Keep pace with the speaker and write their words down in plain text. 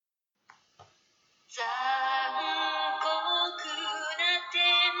残酷な天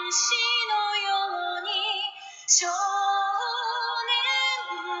使のように少年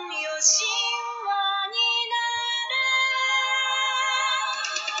よ神話にな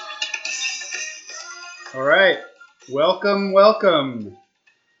れ All right. Welcome.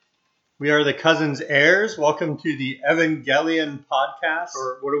 We are the Cousins Heirs. Welcome to the Evangelion podcast.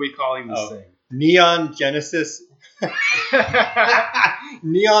 Or what are we calling this thing? Neon Genesis.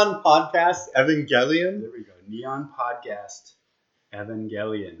 Neon Podcast Evangelion. There we go. Neon Podcast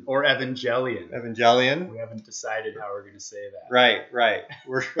Evangelion. Or Evangelion. Evangelion. We haven't decided how we're going to say that. Right.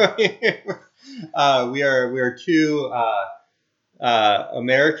 We are two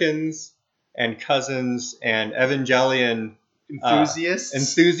Americans and cousins and Evangelion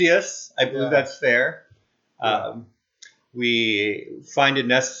enthusiasts. I believe that's fair. We find it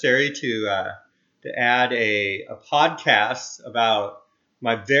necessary to add a podcast about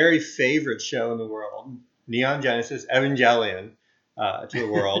my very favorite show in the world, Neon Genesis Evangelion, to the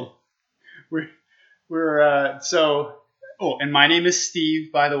world. And my name is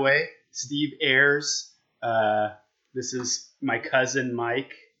Steve, by the way. Steve Ayers. This is my cousin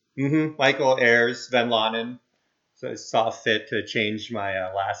Mike. Michael Ayers Van Lanen. So I saw fit to change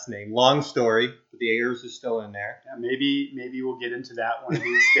my last name. Long story, but the Ayers is still in there. Yeah, maybe we'll get into that one of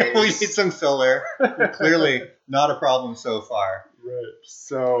these days. We need some filler. Clearly not a problem so far. Right.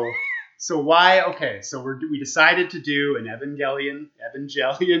 So why? Okay. So we decided to do an Evangelion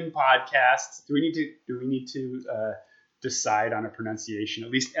podcast. Do we need to decide on a pronunciation,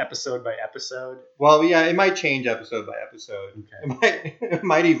 at least episode by episode? Well, yeah, it might change episode by episode. Okay. It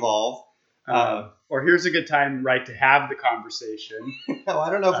might evolve. Or here's a good time, right, to have the conversation.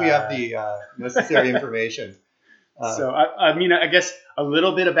 I don't know if we have the necessary information. I guess a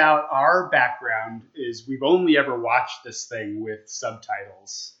little bit about our background is we've only ever watched this thing with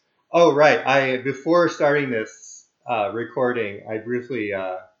subtitles. Oh, right. Before starting this recording, I briefly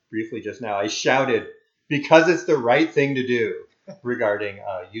just now, I shouted, because it's the right thing to do regarding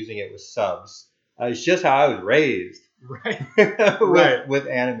using it with subs. It's just how I was raised. Right. with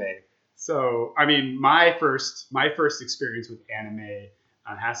anime. So, I mean, my first experience with anime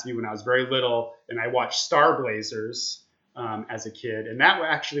has to be when I was very little, and I watched Star Blazers as a kid, and that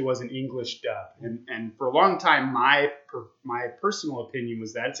actually was an English dub. And for a long time, my personal opinion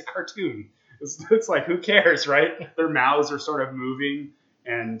was that it's a cartoon. It's like, who cares, right? Their mouths are sort of moving,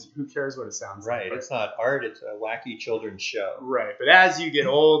 and who cares what it sounds like? Right. It's not art. It's a wacky children's show. Right. But as you get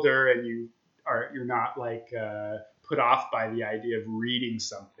older, and you're not like put off by the idea of reading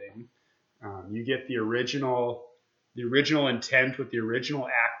something. You get the original intent with the original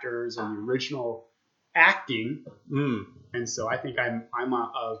actors and the original acting, and so I think I'm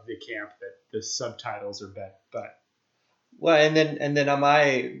of the camp that the subtitles are better. But and then on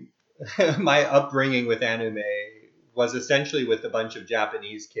my upbringing with anime was essentially with a bunch of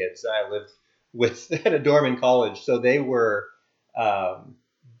Japanese kids that I lived with at a dorm in college, so they were 100%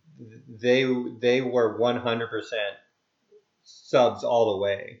 subs all the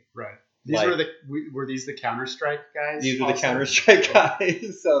way. Right. Were these the Counter-Strike guys? These were the Counter-Strike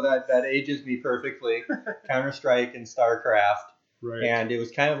guys, so that ages me perfectly. Counter-Strike and StarCraft. Right. And it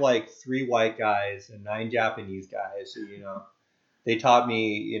was kind of like 3 white guys and 9 Japanese guys. So, they taught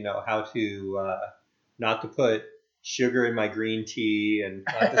me, how to not to put sugar in my green tea and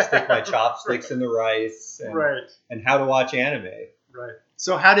not to stick my chopsticks in the rice and how to watch anime. Right.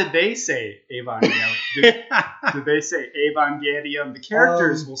 So how did they say Evangelion? Did they say Evangelion? The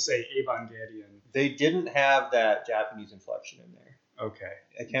characters will say Evangelion. They didn't have that Japanese inflection in there. Okay.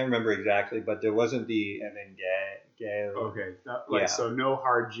 I can't remember exactly, but there wasn't the Evangelion. Okay. So no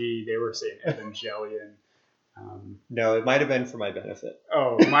hard G. They were saying Evangelion. No, it might have been for my benefit.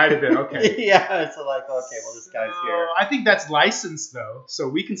 Oh, it might have been. Okay. Yeah, so like, okay, well, this guy's here. I think that's licensed, though, so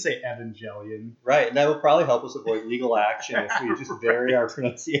we can say Evangelion. Right, and that will probably help us avoid legal action if we just vary our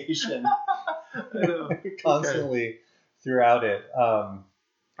pronunciation constantly throughout it. I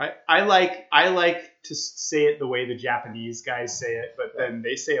like to say it the way the Japanese guys say it, but then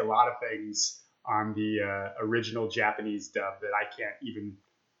they say a lot of things on the original Japanese dub that I can't even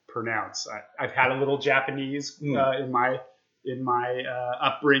pronounce. I've had a little Japanese in my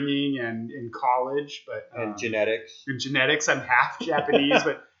upbringing and in college, but and genetics. In genetics, I'm half Japanese,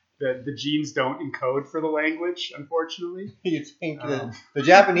 but the genes don't encode for the language, unfortunately. You think the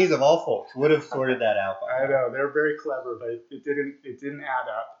Japanese of all folks would have sorted that out. I know they're very clever, but it didn't add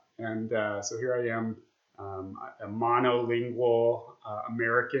up, and so here I am, a monolingual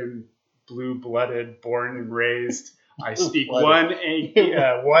American, blue-blooded, born and raised I speak What?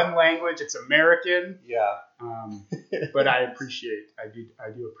 one language. It's American. Yeah. But I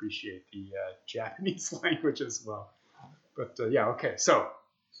do appreciate the Japanese language as well. But yeah, okay. So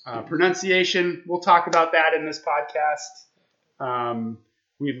pronunciation, we'll talk about that in this podcast.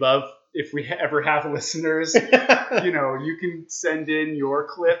 We'd love if we ever have listeners. You can send in your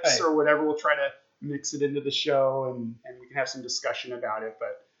clips Right. or whatever. We'll try to mix it into the show and we can have some discussion about it.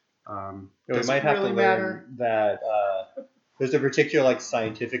 But we does might it have really to matter? learn that there's a particular like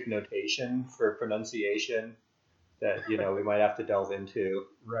scientific notation for pronunciation that we might have to delve into.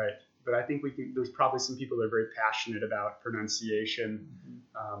 Right. But I think there's probably some people that are very passionate about pronunciation.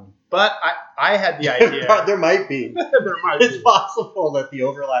 But I had the idea. There might be. There might It's be. possible that the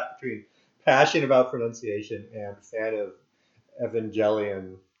overlap between passion about pronunciation and fan of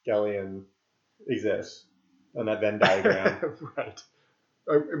Evangelion exists on that Venn diagram. Right.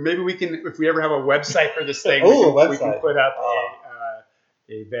 Or maybe we can, if we ever have a website for this thing, Oh, a we can website. put up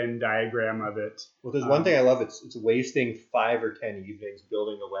a Venn diagram of it. Well, there's one thing I love. It's wasting 5 or 10 evenings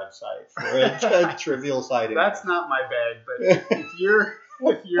building a website for a trivial side. That's not my bag, but if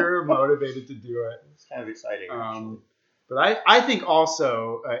you're motivated to do it, It's kind of exciting. Actually. But I think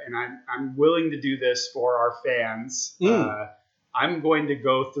also, and I'm willing to do this for our fans. I'm going to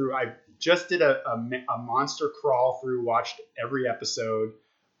go through. I just did a monster crawl through, watched every episode.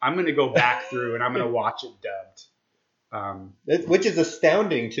 I'm going to go back through and I'm going to watch it dubbed. Which is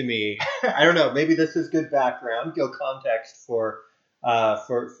astounding to me. I don't know. Maybe this is good background, good context for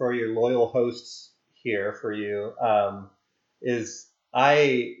your loyal hosts here. For you,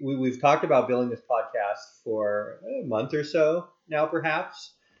 we've talked about building this podcast for a month or so now,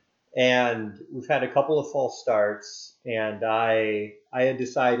 perhaps, and we've had a couple of false starts. And I had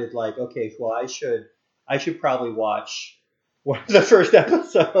decided like, okay, well, I should probably watch the first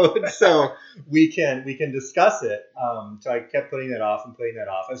episode so we can discuss it. So I kept putting that off and putting that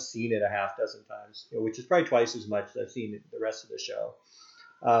off. I've seen it a half dozen times, which is probably twice as much as I've seen the rest of the show.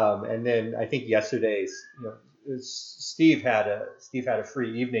 And then I think yesterday's, Steve had a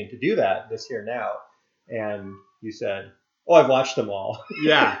free evening to do that this here now, and you said, "Oh, I've watched them all."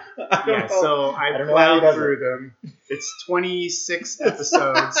 Yeah. I don't know. So I don't know how he plowed does through them. It's 26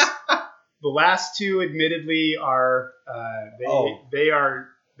 episodes. The last two, admittedly, are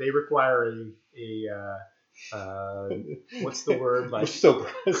they require a what's the word, like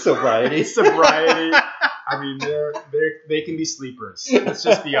sobriety. sobriety. I mean, they can be sleepers. Let's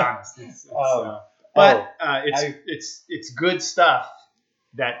just be honest. It's good stuff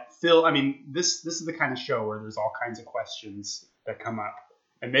that fill. I mean, this is the kind of show where there's all kinds of questions that come up.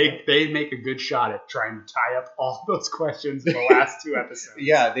 And they make a good shot at trying to tie up all those questions in the last two episodes.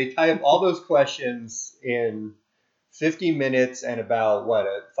 Yeah, they tie up all those questions in 50 minutes and about,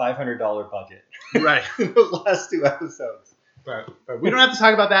 a $500 budget. Right. Those last two episodes. But we don't have to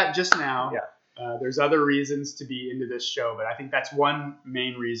talk about that just now. Yeah. There's other reasons to be into this show, but I think that's one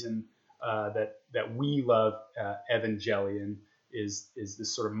main reason that we love Evangelion is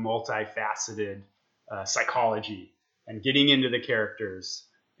this sort of multifaceted psychology and getting into the characters.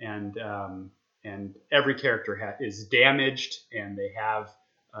 And every character is damaged, and they have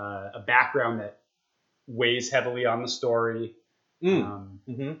a background that weighs heavily on the story, and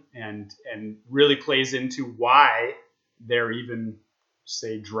really plays into why they're even,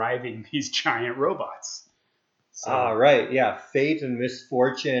 say, driving these giant robots. So, Right, yeah, fate and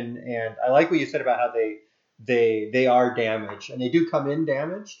misfortune, and I like what you said about how they are damaged, and they do come in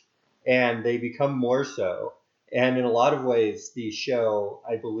damaged, and they become more so. And in a lot of ways, the show,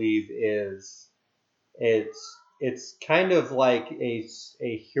 I believe, it's kind of like a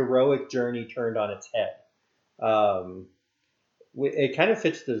heroic journey turned on its head. It kind of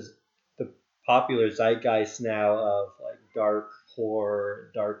fits the popular zeitgeist now of like dark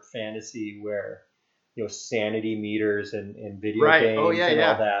horror, dark fantasy, where sanity meters and video games all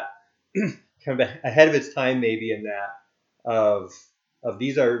that kind of ahead of its time, maybe in that of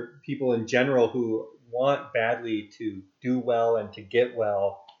these are people in general who want badly to do well and to get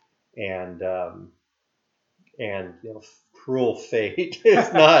well, and cruel fate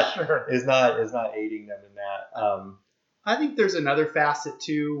is not is not aiding them in that. I think there's another facet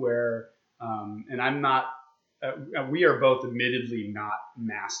too where, and I'm not. We are both admittedly not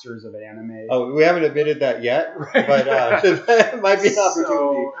masters of anime. Oh, we haven't admitted that yet, right. But it might be an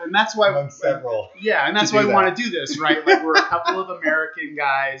opportunity. And that's why among several. Yeah, and that's why we want to do this, right? Like we're a couple of American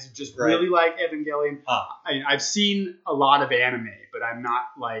guys who just really like Evangelion. I mean, I've seen a lot of anime, but I'm not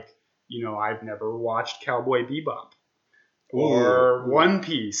like, I've never watched Cowboy Bebop or One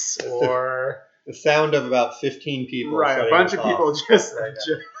Piece or the sound of about 15 people. Right, a bunch of people just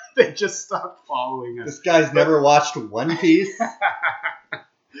they just stopped following us. This guy's never watched One Piece.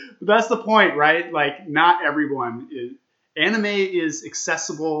 But that's the point, right? Like, not everyone is. Anime is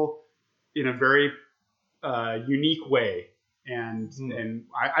accessible in a very unique way, and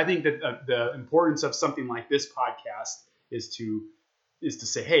I think that the importance of something like this podcast is to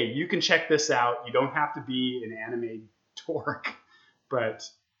say, hey, you can check this out. You don't have to be an anime dork, but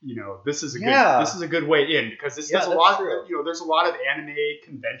this is a good way in, because this does a lot. There's a lot of anime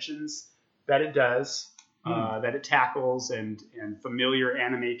conventions that it does. That it tackles and familiar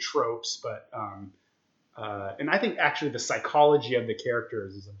anime tropes, but and I think actually the psychology of the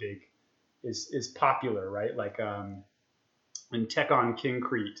characters is popular, right? Like in Tekken King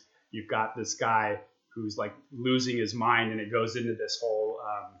Crete, you've got this guy who's like losing his mind, and it goes into this whole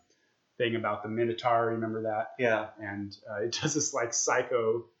thing about the Minotaur. Remember that? Yeah. And it does this like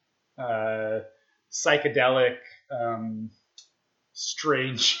psychedelic,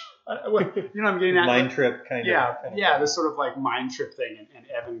 strange. I'm getting at mind trip kind of. Yeah, this sort of like mind trip thing, and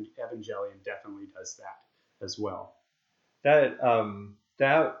Evangelion definitely does that as well.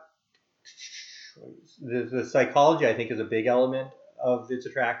 The psychology, I think, is a big element of its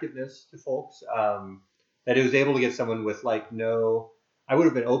attractiveness to folks. That it was able to get someone with I would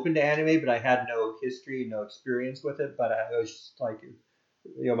have been open to anime, but I had no history, no experience with it. But I was just like,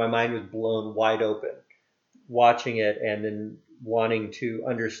 my mind was blown wide open watching it, and then wanting to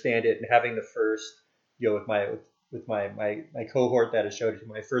understand it, and having the first, with my cohort that I showed it to,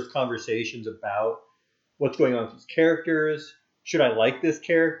 my first conversations about what's going on with these characters. Should I like this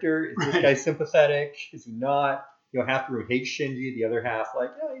character? Is this guy sympathetic? Is he not? Half the room hates Shinji, the other half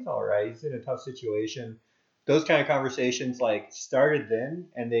he's all right. He's in a tough situation. Those kind of conversations started then,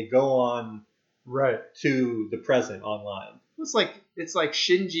 and they go on right to the present online. It's like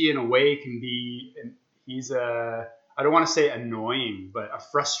Shinji in a way can be, he's I don't want to say annoying, but a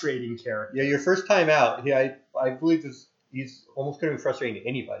frustrating character. Yeah, your first time out, I believe he's almost going to be frustrating to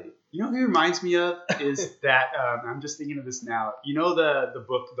anybody. You know who he reminds me of is that I'm just thinking of this now. The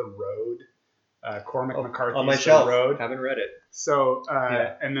book The Road, Cormac McCarthy's on my shelf. The Road. Haven't read it. So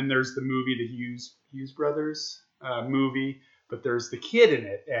and then there's the movie, the Hughes brothers movie, but there's the kid in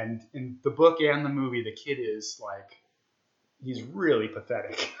it, and in the book and the movie, the kid is he's really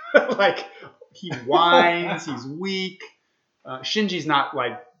pathetic. He whines, he's weak. Shinji's not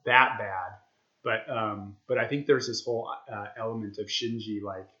that bad, but I think there's this whole element of Shinji,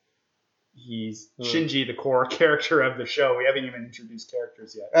 he's Shinji, the core character of the show. We haven't even introduced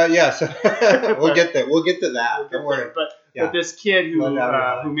characters yet. So we'll get there. We'll get to that. Don't worry. But this kid who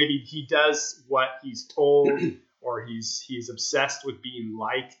maybe he does what he's told, or he's obsessed with being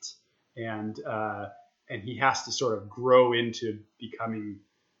liked, and he has to sort of grow into becoming,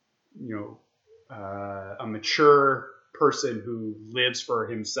 a mature person who lives for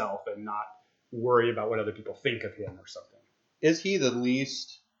himself and not worry about what other people think of him or something. Is he the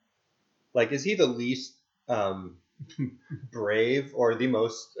least brave, or the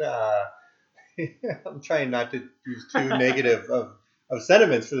most I'm trying not to use too negative of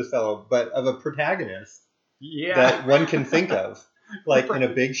sentiments for this fellow, but of a protagonist that one can think of, in a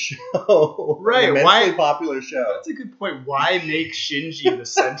big show, right? An immensely popular show. That's a good point. Why make Shinji the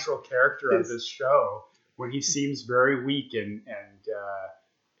central character of this show when he seems very weak and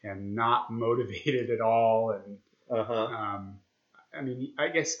not motivated at all? And I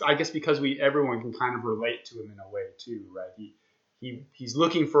guess because everyone can kind of relate to him in a way too, right? He's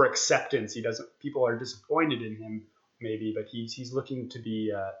looking for acceptance. People are disappointed in him maybe, but he's looking to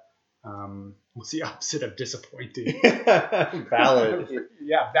be what's the opposite of disappointing? Valid.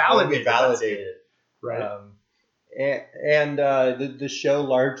 Yeah, validated. Right. And the show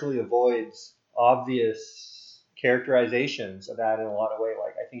largely avoids obvious characterizations of that in a lot of ways.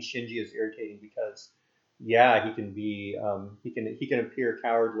 I think Shinji is irritating because, he can be he can appear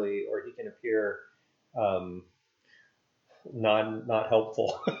cowardly, or he can appear not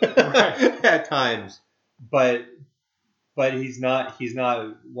helpful at times, but he's not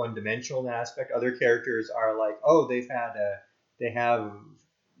one dimensional in that aspect. Other characters are they have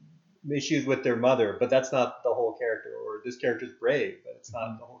issues with their mother, but that's not the whole character. Or this character's brave, but it's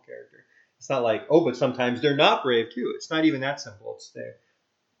not the whole character. It's not but sometimes they're not brave too. It's not even that simple. It's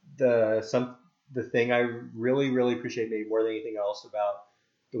the thing I really, really appreciate, maybe more than anything else, about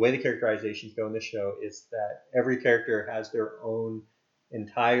the way the characterizations go in the show is that every character has their own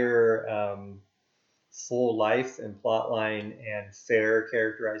entire full life and plot line and fair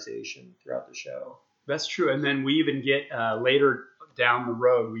characterization throughout the show. That's true. And then we even get later down the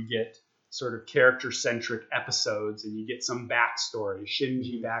road, we get sort of character-centric episodes, and you get some backstory,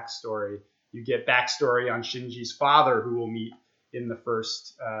 Shinji backstory. You get backstory on Shinji's father, who we'll meet in the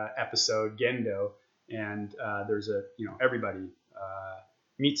first episode, Gendo, and there's everybody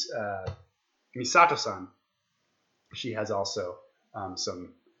meets Misato-san. She has also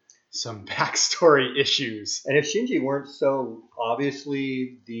some backstory issues. And if Shinji weren't so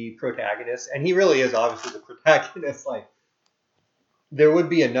obviously the protagonist, and he really is obviously the protagonist, like there would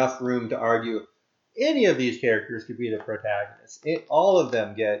be enough room to argue any of these characters could be the protagonist. All of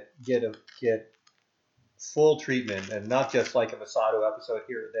them get full treatment, and not just like a Masato episode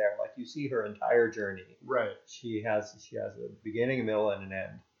here or there. Like you see her entire journey. Right. She has a beginning, a middle, and an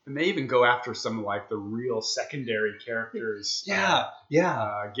end. And they even go after some of like the real secondary characters. Yeah.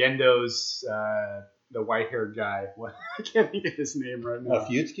 Gendo's the white-haired guy. What I can't think of his name right now.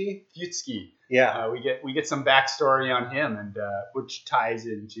 Fuyutsuki? Fuyutsuki. Yeah. We get some backstory on him, and which ties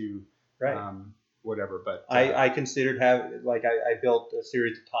into whatever. But I considered I built a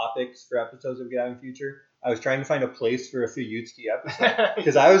series of topics for episodes of Get Out in the Future. I was trying to find a place for a Fuyutsuki episode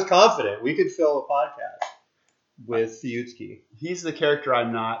because I was confident we could fill a podcast with Fuyutsuki. He's the character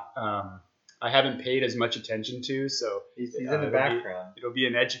I'm not. I haven't paid as much attention to, so he's in the background. It'll be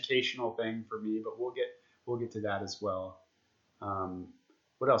an educational thing for me, but we'll get to that as well.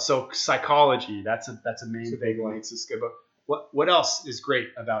 What else? So psychology. That's a main thing that makes us good. But what else is great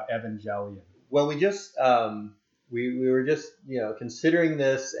about Evangelion? Well, we just we were just considering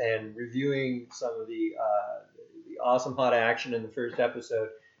this and reviewing some of the awesome hot action in the first episode,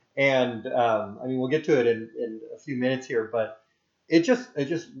 and we'll get to it in a few minutes here, but it just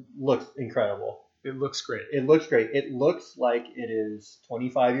looks incredible. It looks great. It looks great. It looks like it is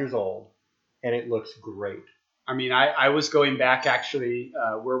 25 years old, and it looks great. I mean, I was going back actually.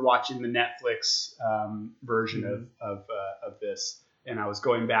 We're watching the Netflix version of this. And I was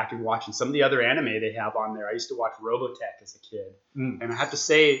going back and watching some of the other anime they have on there. I used to watch Robotech as a kid. And I have to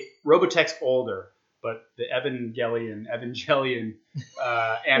say, Robotech's older, but the Evangelion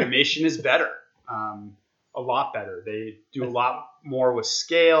animation is better. A lot better. They do a lot more with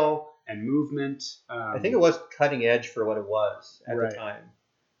scale and movement. I think it was cutting edge for what it was at the time.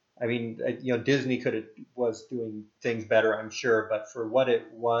 I mean, Disney was doing things better, I'm sure, but for what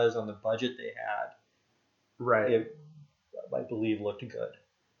it was on the budget they had, it, I believe, looked good.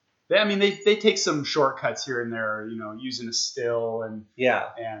 They take some shortcuts here and there, using a still and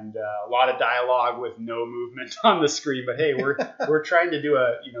a lot of dialogue with no movement on the screen. But hey, we're trying to do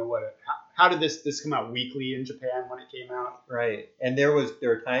how did this come out weekly in Japan when it came out? Right, and there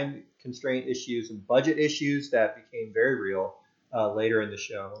were time constraint issues and budget issues that became very real later in the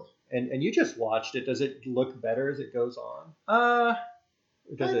show. And you just watched it. Does it look better as it goes on? I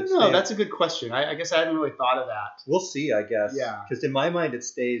don't know. That's a good question. I guess I hadn't really thought of that. We'll see, I guess. Yeah. Because in my mind, it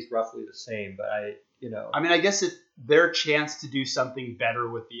stays roughly the same. But I guess their chance to do something better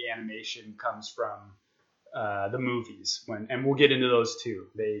with the animation comes from the movies. And we'll get into those too.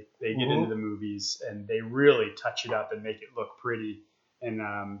 They get into the movies and they really touch it up and make it look pretty. And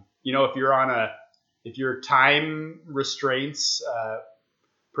if your time restraints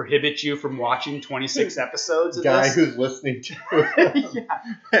prohibit you from watching 26 episodes of guy this. Who's listening to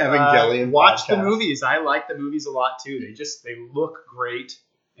Evangelion watch podcast. The movies. I like the movies a lot too. They look great,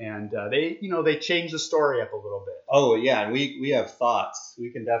 and they change the story up a little bit. Oh yeah, and we have thoughts. We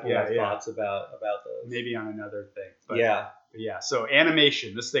can definitely have thoughts about those. Maybe on another thing. But, yeah. So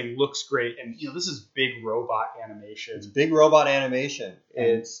animation. This thing looks great, and this is big robot animation. It's big robot animation.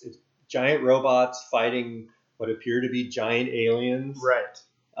 It's giant robots fighting what appear to be giant aliens. Right.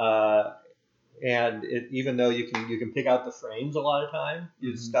 And even though you can pick out the frames a lot of time,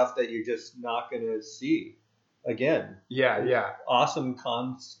 it's stuff that you're just not going to see again. Yeah. Awesome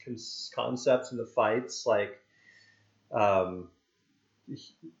concepts in the fights, like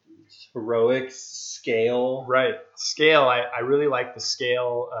heroic scale. Right. Scale. I really like the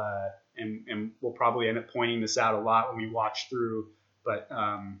scale, and we'll probably end up pointing this out a lot when we watch through. But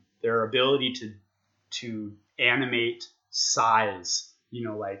their ability to animate size.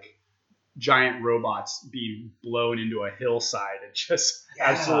 Like giant robots being blown into a hillside and just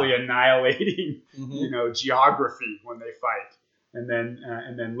absolutely annihilating, geography when they fight. And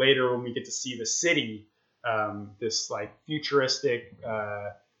then later when we get to see the city, this like futuristic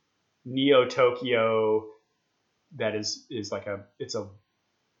Neo Tokyo that is like it's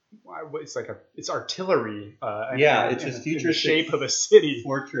artillery. It's a futuristic in the shape of a city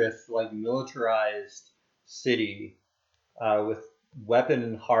fortress, like militarized city with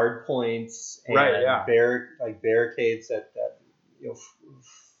weapon hard points and barricades that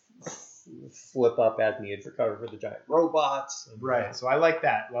flip up as needed for cover for the giant robots. Right. So I like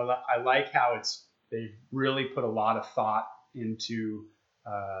that. Well, I like how they've really put a lot of thought into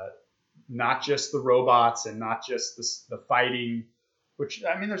not just the robots and not just the fighting, which,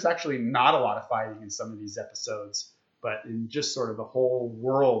 I mean, there's actually not a lot of fighting in some of these episodes, but in just sort of the whole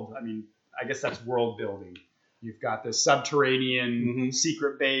world. I mean, I guess that's world building. You've got the subterranean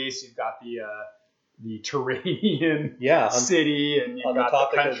secret base. You've got the Terranian city, and you've on the got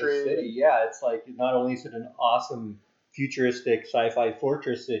topic the country. of the city. Yeah, it's like not only is it an awesome futuristic sci-fi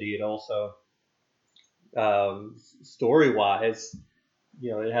fortress city, it also story-wise,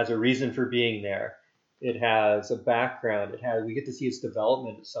 it has a reason for being there. It has a background. We get to see its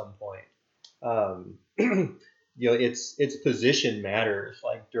development at some point. Its position matters,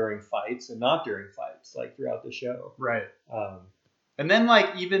 like during fights and not during fights, like throughout the show. Right. And then,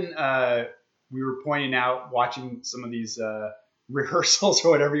 like, even we were pointing out, watching some of these rehearsals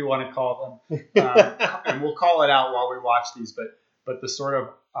or whatever you want to call them, and we'll call it out while we watch these, but the sort of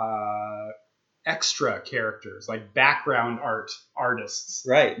extra characters, like background artists.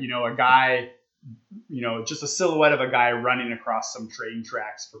 Right. A guy, just a silhouette of a guy running across some train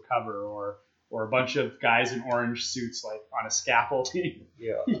tracks for cover, or a bunch of guys in orange suits, like on a scaffolding.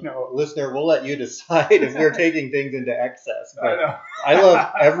 Yeah. Listener, we'll let you decide if we're taking things into excess. But I know. I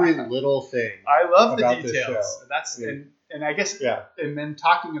love every little thing. I love the about details. this show. That's and I guess and then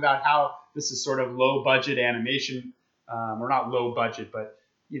talking about how this is sort of low budget animation, or not low budget, but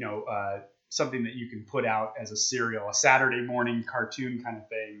something that you can put out as a serial, a Saturday morning cartoon kind of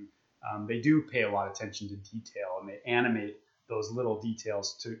thing. They do pay a lot of attention to detail, and they animate those little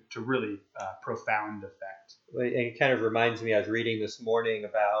details to really profound effect. It kind of reminds me, I was reading this morning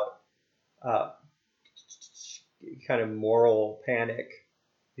about kind of moral panic,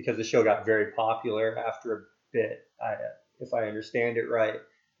 because the show got very popular after a bit, if I understand it right,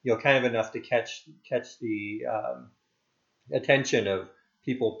 kind of enough to catch the attention of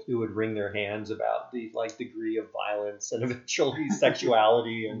people who would wring their hands about the degree of violence and eventually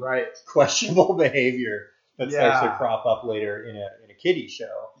sexuality and questionable behavior that starts to crop up later in a kiddie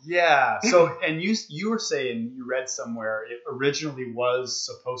show. Yeah. So, and you were saying, you read somewhere, it originally was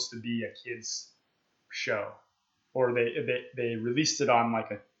supposed to be a kids show, or they released it on like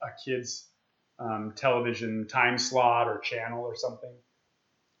a kids television time slot or channel or something.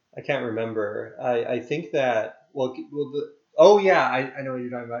 I can't remember. I think that I know what you're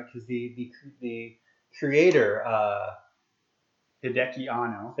talking about, because the creator, Hideki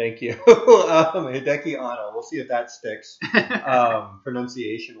Anno. Thank you. Hideki Anno. We'll see if that sticks,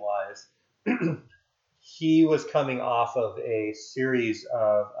 pronunciation wise. He was coming off of a series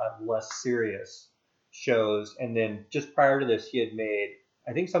of less serious shows, and then just prior to this, he had made,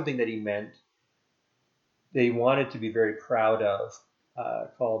 I think, something that they wanted to be very proud of,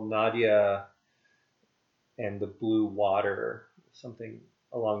 called Nadia and the Blue Water, something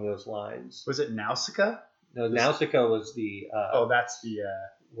along those lines. Was it Nausicaa? No, Nausicaa was the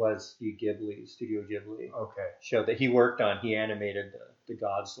was the Studio Ghibli show that he worked on. He animated the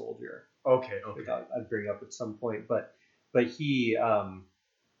God Soldier. Okay. I'd bring up at some point, but he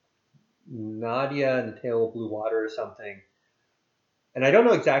Nadia and the Tale of Blue Water or something, and I don't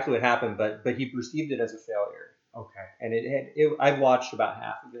know exactly what happened, but he perceived it as a failure. Okay. And I've watched about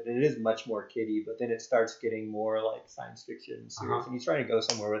half of it, and it is much more kiddie, but then it starts getting more like science fiction serious, and he's trying to go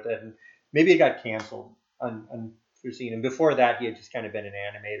somewhere with it, and maybe it got canceled unforeseen. And before that, he had just kind of been an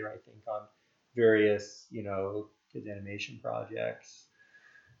animator, I think, on various, kids animation projects.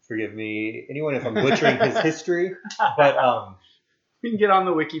 Forgive me, anyone, if I'm butchering his history, but we can get on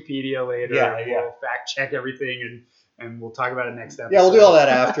the Wikipedia later. Yeah. We'll fact check everything, and we'll talk about it next episode. Yeah, we'll do all that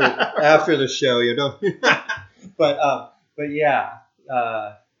after the show. But yeah,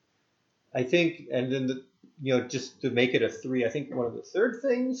 I think, and then just to make it a 3, I think one of the third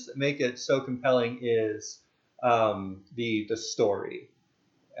things that make it so compelling is the story,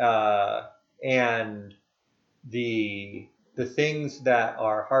 and the things that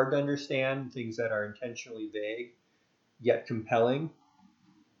are hard to understand, things that are intentionally vague yet compelling,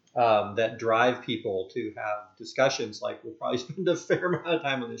 that drive people to have discussions. Like, we'll probably spend a fair amount of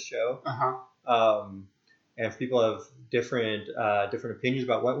time on this show. And if people have different opinions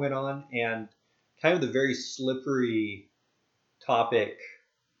about what went on, and kind of the very slippery topic,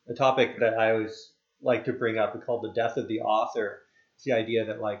 a topic that I always like to bring up, called the death of the author. It's the idea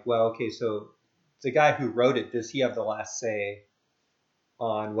that, so the guy who wrote it, does he have the last say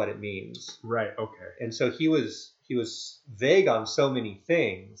on what it means? Right. Okay. And so he was vague on so many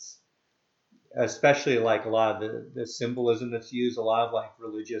things, especially like a lot of the symbolism that's used, a lot of like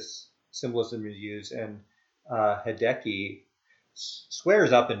religious symbolism is used, and Hideki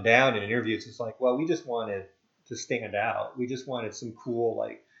swears up and down in interviews. It's like, well, we just wanted to stand out. We just wanted some cool,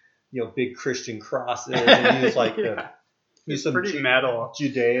 big Christian crosses, and he was like, It's some pretty metal.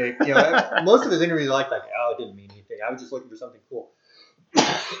 Judaic. Most of his interviews are like, oh, it didn't mean anything. I was just looking for something cool.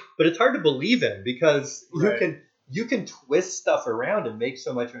 But it's hard to believe in because you can twist stuff around and make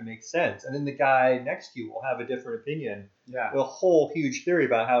so much of it make sense. And then the guy next to you will have a different opinion. Yeah. A whole huge theory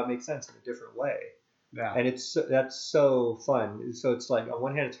about how it makes sense in a different way. Yeah. And that's so fun. So it's like, on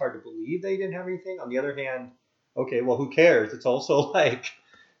one hand, it's hard to believe they didn't have anything. On the other hand, okay, well, who cares? It's also like,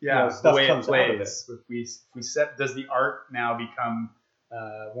 stuff the way comes it out of it. plays. If we set, does the art now become,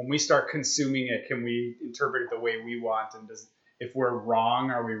 when we start consuming it, can we interpret it the way we want? And if we're wrong,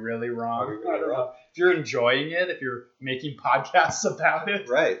 are we really wrong? Are we really wrong? If you're enjoying it, if you're making podcasts about it,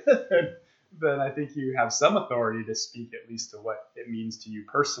 Right. then I think you have some authority to speak at least to what it means to you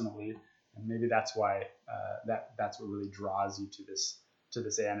personally, and maybe that's why that's what really draws you to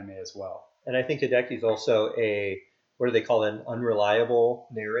this anime as well. And I think Hideki's also what do they call it, an unreliable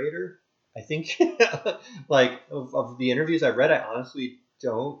narrator? I think, like, of the interviews I've read, I honestly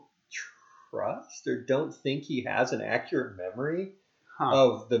don't trust or don't think he has an accurate memory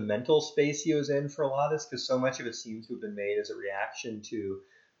of the mental space he was in for a lot of this, because so much of it seems to have been made as a reaction to,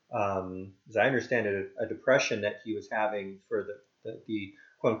 as I understand it, a depression that he was having for the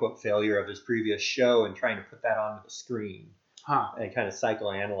quote-unquote failure of his previous show and trying to put that onto the screen. And kind of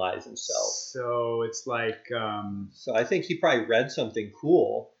psychoanalyze himself. So it's like... So I think he probably read something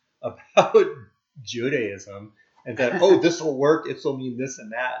cool about Judaism and said, oh, this will work, it will mean this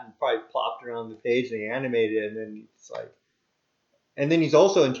and that, and probably plopped it on the page and they animated it, and then it's like... And then he's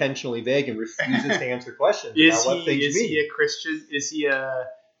also intentionally vague and refuses to answer questions about what things mean. Is he a Christian? Is he a...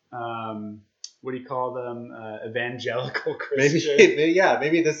 what do you call them? Evangelical Christian?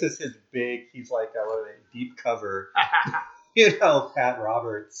 Maybe this is his big... He's like, deep cover... Pat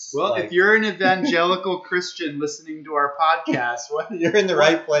Roberts. Well, if you're an evangelical Christian listening to our podcast, you're in the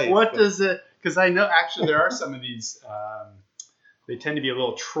right place. What does it? Because I know actually there are some of these. They tend to be a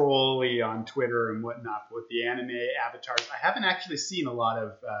little trolly on Twitter and whatnot with the anime avatars. I haven't actually seen a lot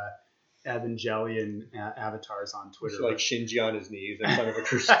of Evangelion avatars on Twitter. Like Shinji on his knees in front of a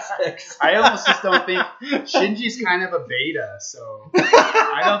crucifix. I almost just don't think Shinji's kind of a beta, so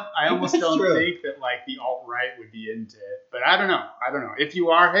I almost don't think that like the alt-right would be into it. But I don't know. If you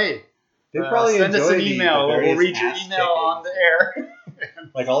are, hey, they probably send us an email. We'll read your email on the air.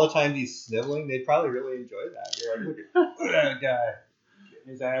 Like all the time he's sniveling, they'd probably really enjoy that. You're like, look at that guy.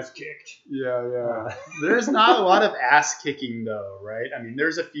 His ass kicked. Yeah. There's not a lot of ass kicking though, right? I mean,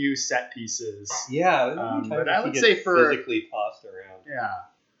 there's a few set pieces. Yeah, but I would say for physically tossed around. Yeah,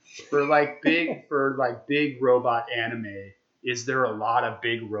 for big robot anime, is there a lot of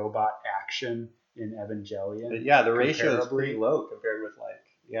big robot action in Evangelion? But yeah, the ratio is pretty low compared with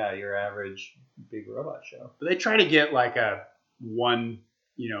your average big robot show. But they try to get like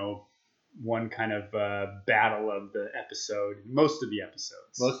one kind of battle of the episode. Most of the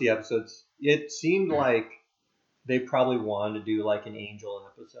episodes. It seemed like they probably wanted to do like an Angel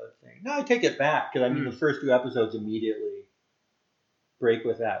episode thing. No, I take it back, because I mean the first 2 episodes immediately break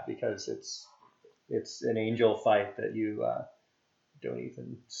with that, because it's an Angel fight that you don't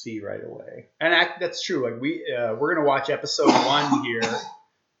even see right away. And that's true. Like we're gonna watch episode 1 here.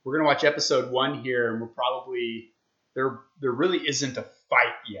 We're gonna watch episode 1 here, and we're probably there really isn't a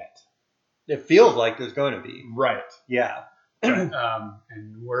fight yet. It feels like there's going to be. Right. Yeah. And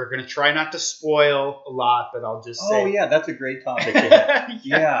we're going to try not to spoil a lot, but I'll just say... Oh, yeah, that's a great topic.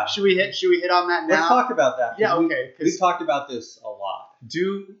 Yeah. Should we hit on that now? Let's talk about that. Yeah, okay. We've talked about this a lot.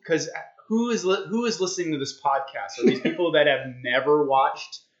 Because who is listening to this podcast? Are these people that have never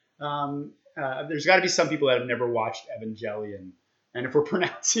watched... there's got to be some people that have never watched Evangelion. And if we're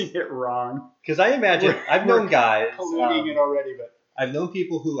pronouncing it wrong... Because I imagine... I've known guys... polluting it already, but... I've known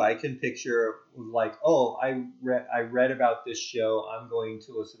people who I can picture like, oh, I read about this show. I'm going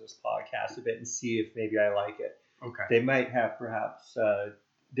to listen to this podcast a bit and see if maybe I like it. Okay. They might have perhaps a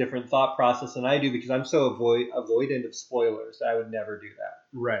different thought process than I do, because I'm so avoidant of spoilers. I would never do that.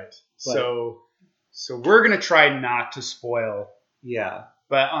 Right. But, so we're going to try not to spoil. Yeah.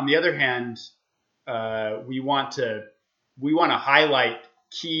 But on the other hand, we want to highlight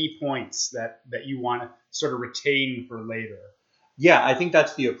key points that you want to sort of retain for later. Yeah, I think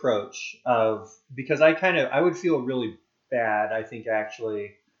that's the approach because I would feel really bad, I think,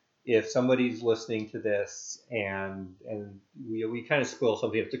 actually, if somebody's listening to this and we kind of spoil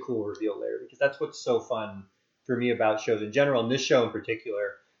something that's a cool reveal later, because that's what's so fun for me about shows in general, and this show in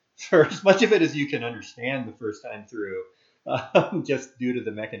particular, for as much of it as you can understand the first time through, just due to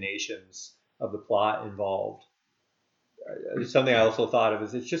the machinations of the plot involved. Something I also thought of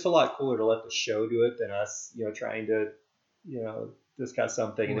is it's just a lot cooler to let the show do it than us, trying to, discuss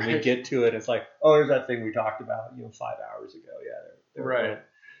something, and then we Right. get to it, and it's like, oh, there's that thing we talked about, 5 hours ago. Yeah, there Right.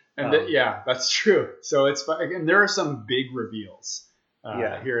 And Um, yeah, that's true. So it's again, there are some big reveals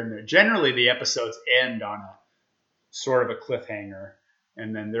Yeah. here and there. Generally, the episodes end on a sort of a cliffhanger,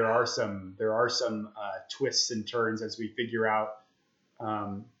 and then there are some twists and turns as we figure out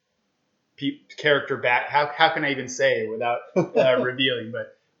character back. How can I even say without revealing?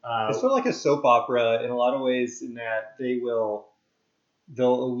 But It's sort of like a soap opera in a lot of ways, in that they'll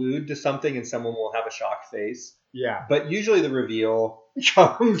allude to something and someone will have a shocked face. yeah, But usually the reveal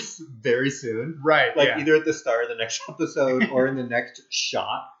comes very soon. right, Like yeah, either at the start of the next episode or in the next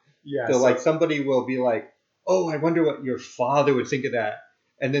shot. yeah. So like somebody will be like, oh, I wonder what your father would think of that.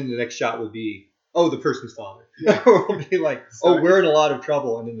 And then the next shot will be, oh, the person's father. Or it'll be like, So- oh, we're in a lot of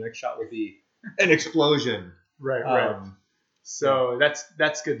trouble. And then the next shot will be an explosion. right. So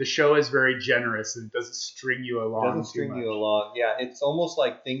that's good. The show is very generous and doesn't string you along. Doesn't string too much. you along. Yeah, it's almost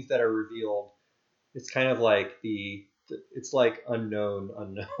like things that are revealed. It's kind of like it's like unknown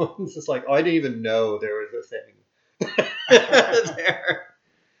unknowns. It's like, oh, I didn't even know there was a thing there.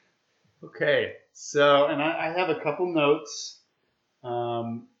 Okay, so and I have a couple notes.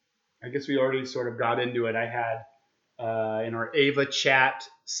 I guess we already sort of got into it. I had in our Ava chat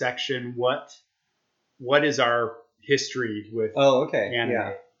section, what is our history with Oh, okay. anime?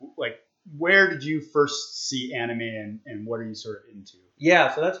 Yeah. Like, where did you first see anime, and what are you sort of into?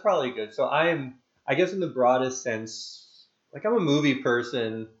 Yeah, so that's probably good. So I guess in the broadest sense, like I'm a movie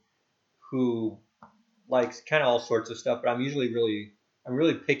person who likes kind of all sorts of stuff, but I'm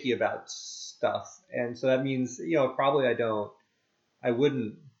really picky about stuff. And so that means, probably I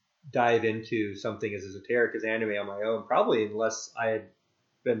wouldn't dive into something as esoteric as anime on my own, probably unless I had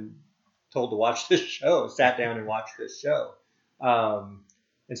been told to watch this show, sat down and watched this show.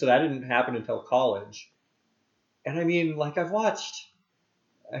 And so that didn't happen until college. And I mean, like I've watched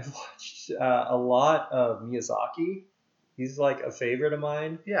a lot of Miyazaki. He's like a favorite of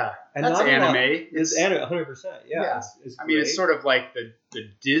mine. Yeah, And that's not a lot- anime. It's anime, 100%. Yeah. Yeah. It's I mean, it's great. sort of like the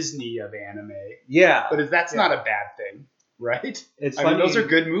Disney of anime, Yeah. but that's Yeah. not a bad thing, right? It's I funny. mean, those are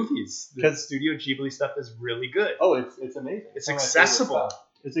good movies. The 'Cause- Studio Ghibli stuff is really good. Oh, it's amazing. It's one of my favorite accessible. stuff.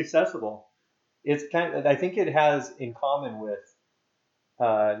 It's accessible. It's I think it has in common with,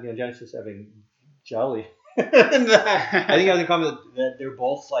 Genesis Evangelion. I think it has in common that they're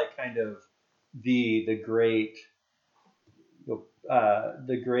both like kind of the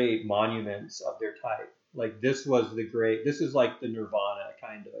great monuments of their type. Like this is like the Nirvana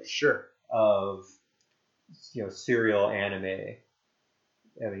kind Sure. of serial anime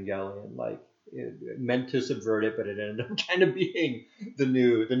Evangelion. Like it meant to subvert it, but it ended up kind of being the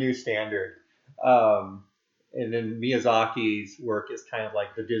new standard. And then Miyazaki's work is kind of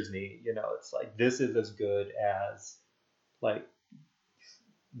like the Disney, it's like this is as good as like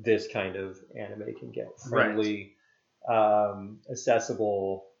this kind of anime can get. Friendly,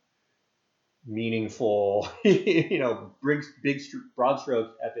 accessible, meaningful, broad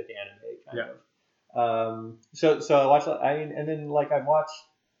strokes, epic anime kind of. So I watched that. And then like I've watched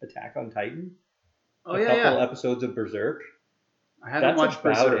Attack on Titan. Oh, a couple episodes of Berserk. I haven't That's watched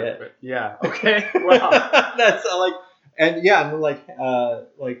about Berserk, it. but yeah. Okay. Wow. That's and yeah, and like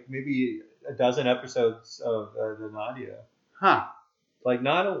maybe a dozen episodes of the Nadia. Huh. Like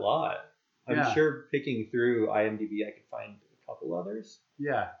not a lot. I'm Yeah. sure picking through IMDb, I could find a couple others.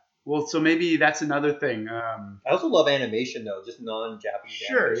 Yeah. Well, so maybe that's another thing. I also love animation though, just non-Japanese.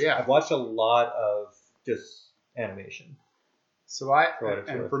 Sure, animation. yeah. I've watched a lot of just animation. So For what it's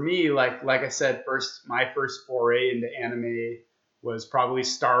worth. for me, like I said, my first foray into anime was probably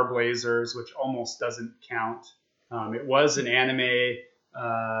Star Blazers, which almost doesn't count. It was an anime,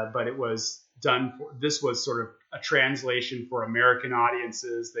 but it was this was sort of a translation for American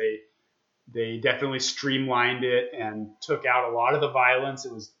audiences. They definitely streamlined it and took out a lot of the violence.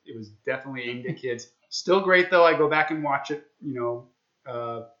 It was definitely aimed at kids. Still great though. I go back and watch it,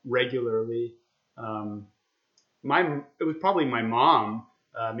 regularly. It was probably my mom,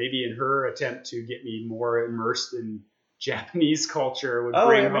 maybe in her attempt to get me more immersed in Japanese culture, would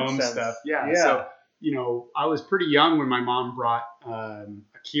bring that makes home sense. stuff. Yeah. Yeah. So, I was pretty young when my mom brought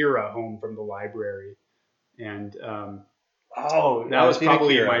Akira home from the library. And that was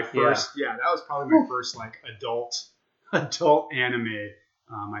probably my first. Yeah, that was probably my first like adult anime.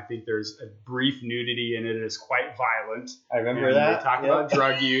 I think there's a brief nudity in it. It is quite violent. I remember And that. They talk yeah. about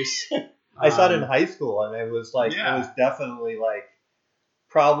drug use. I saw it in high school, and it was like Yeah. it was definitely like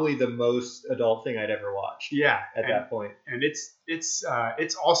probably the most adult thing I'd ever watched Yeah, at that point. and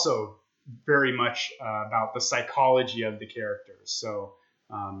it's also very much about the psychology of the characters. So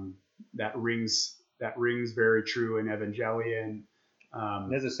that rings very true in Evangelion.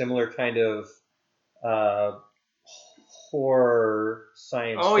 It has a similar kind of horror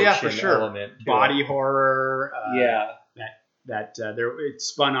science Oh fiction yeah, for sure. element to Body it. horror. Yeah. That it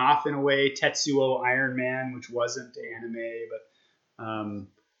spun off in a way. Tetsuo Iron Man, which wasn't anime,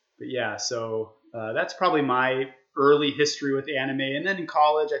 but yeah. So that's probably my early history with anime. And then in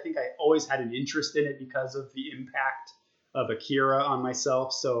college, I think I always had an interest in it because of the impact of Akira on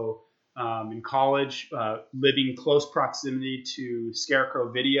myself. So in college, living close proximity to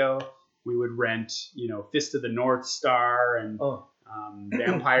Scarecrow Video, we would rent, Fist of the North Star and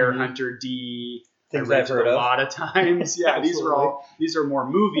Vampire Hunter D. Things I I've rented heard a of. lot of times. Yeah, Absolutely. these are more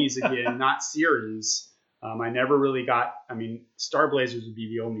movies again, not series. I never really got. I mean, Star Blazers would be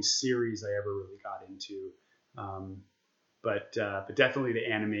the only series I ever really got into, but definitely the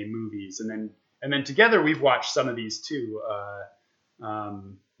anime movies, and then together we've watched some of these too.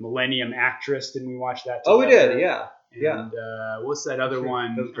 Millennium Actress, didn't we watch that together? Oh, we did. Yeah. And what's that other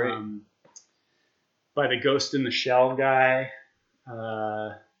one? That was great. By the Ghost in the Shell guy.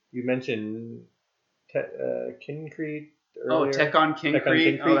 You mentioned Kincrete Oh, earlier. Tekkon Kincrete.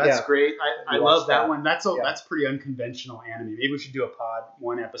 Kincrete, Oh, that's yeah. great. I We love watched that that. one. That's Yeah. that's pretty unconventional anime. Maybe we should do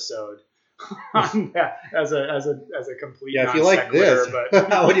one episode on that as a complete. Yeah, if you non like this, but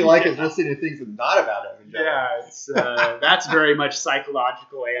what do you like is listening to things that's not about Evangelion. Yeah, it's that's very much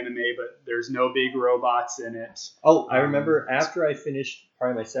psychological anime, but there's no big robots in it. Oh, I remember after I finished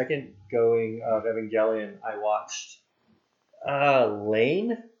probably my second going of Evangelion, I watched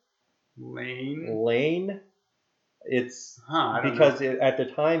Lane. It's I don't because know. at the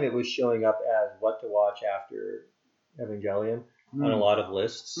time it was showing up as what to watch after Evangelion on a lot of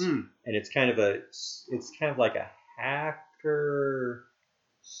lists, and it's kind of like a hacker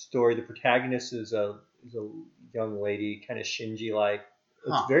story. The protagonist is a young lady, kind of Shinji like.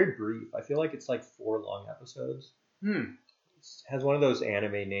 It's very brief. I feel like it's like 4 long episodes. It has one of those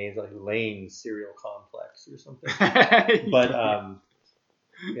anime names like Lane Serial Complex or something. But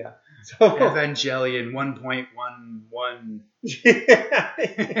yeah. So Evangelion 1.11.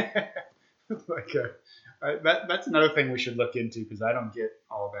 That's another thing we should look into because I don't get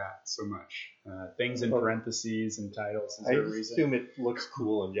all that so much. Things in parentheses and titles. Is I there a reason? assume it looks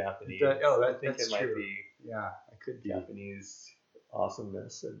cool in Japanese. I think that's it might true. be Yeah, it could be. Japanese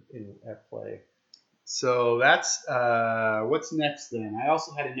awesomeness at play. So that's what's next then. I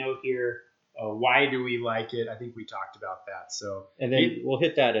also had a note here. Why do we like it? I think we talked about that. So And then we'll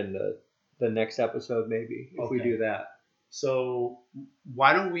hit that in the next episode maybe if we Okay. do that. So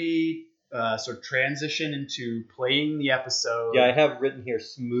why don't we sort of transition into playing the episode? Yeah, I have written here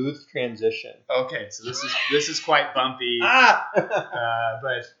smooth transition. Okay, so this is quite bumpy,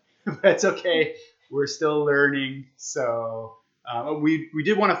 but it's okay. We're still learning. So we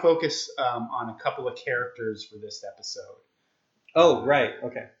did want to focus on a couple of characters for this episode. Oh, right.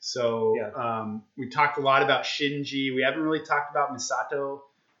 Okay. So Yeah. we talked a lot about Shinji. We haven't really talked about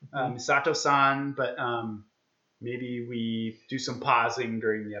Misato-san, but maybe we do some pausing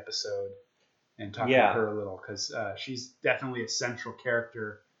during the episode and talk about her a little because she's definitely a central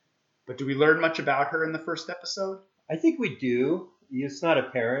character. But do we learn much about her in the first episode? I think we do. It's not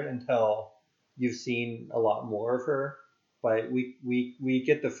apparent until you've seen a lot more of her, but we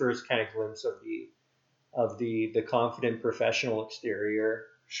get the first kind of glimpse of the confident professional exterior,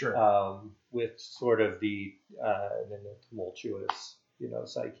 Sure. with sort of the tumultuous,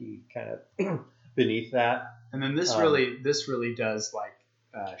 psyche kind of beneath that. And then this really does like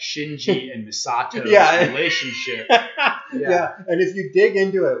Shinji and Misato's Yeah. relationship. Yeah, and if you dig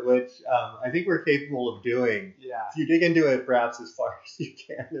into it, which I think we're capable of doing, Yeah. if you dig into it perhaps as far as you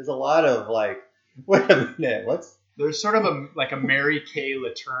can, there's a lot of like, wait a minute, There's sort of a Mary Kay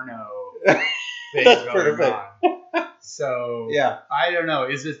Letourneau thing That's going perfect. on. So Yeah. I don't know.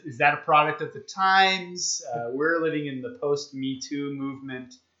 Is that a product of the times? We're living in the post Me Too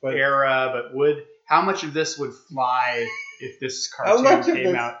movement era, but how much of this would fly if this How much cartoon of came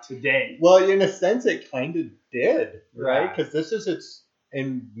this- out today? Well, in a sense, it kind of did, right? Yeah. Because this is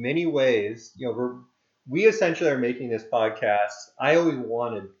in many ways, we essentially are making this podcast. I always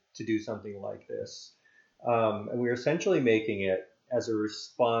wanted to do something like this, and we're essentially making it as a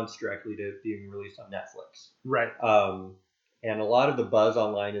response directly to being released on Netflix. Right. And a lot of the buzz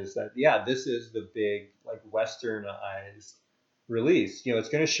online is that, this is the big, like, westernized release. It's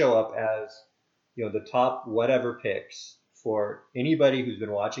going to show up as, the top whatever picks for anybody who's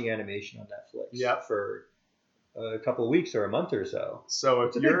been watching animation on Netflix for a couple of weeks or a month or so. So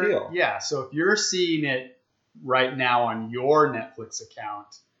It's a big deal. Yeah. So if you're seeing it right now on your Netflix account,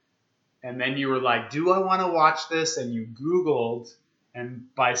 and then you were like, "Do I want to watch this?" and you Googled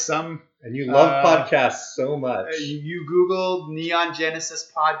And by some, And you love podcasts so much. you Googled Neon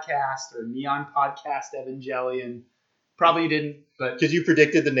Genesis podcast or Neon Podcast Evangelion. Probably didn't, but Because you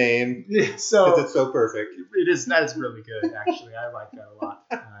predicted the name. so Because it's so perfect. that is really good actually. I like that a lot.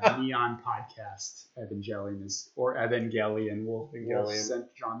 Neon Podcast Evangelion or Evangelion. We'll send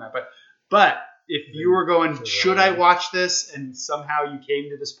John that. But if you were going, should I watch this? And somehow you came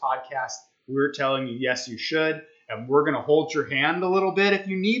to this podcast, we're telling you yes, you should, and we're going to hold your hand a little bit if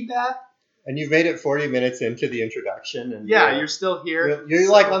you need that. And you've made it 40 minutes into the introduction. And you're still here.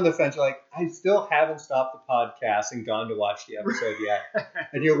 You're like on the fence. You're like, I still haven't stopped the podcast and gone to watch the episode yet.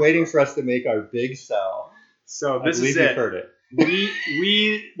 And you're waiting for us to make our big sell. So this is it. You've heard it.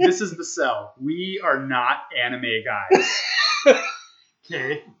 This is the sell. We are not anime guys.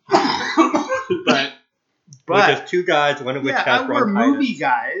 Okay. but just two guys, one of which has bronchitis. We're movie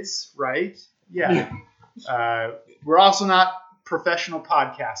guys, right? Yeah. We're also not professional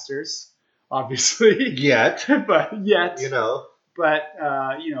podcasters. Obviously, yet. But that's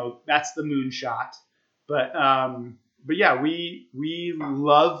the moonshot. But yeah, we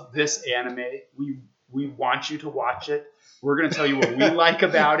love this anime. We want you to watch it. We're gonna tell you what we like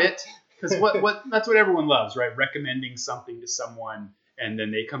about it, because that's what everyone loves, right? Recommending something to someone, and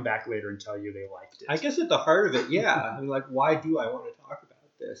then they come back later and tell you they liked it. I guess at the heart of it, yeah. I mean, like, why do I want to talk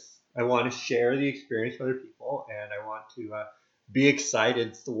about this? I want to share the experience with other people, and I want to be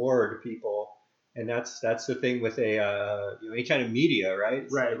excited for people. And that's the thing with any kind of media, right?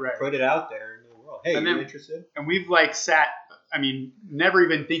 It's right. Put it out there in the world. Hey, you interested? And we've never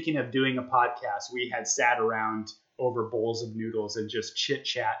even thinking of doing a podcast. We had sat around over bowls of noodles and just chit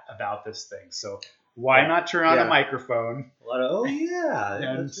chat about this thing. So why not turn on a microphone?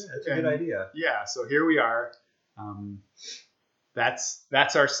 That's a good idea. Yeah. So here we are.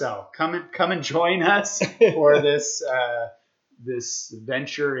 That's our sell. Come and join us for this. This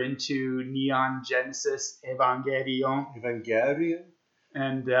venture into Neon Genesis Evangelion.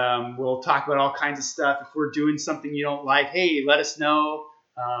 And we'll talk about all kinds of stuff. If we're doing something you don't like, hey, let us know.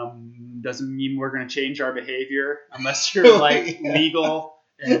 Doesn't mean we're going to change our behavior unless you're legal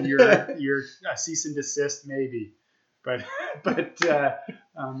and you're a cease and desist, maybe. But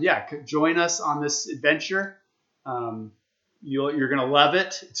join us on this adventure. You're gonna love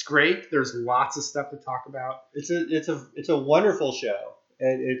it. It's great. There's lots of stuff to talk about. It's a wonderful show.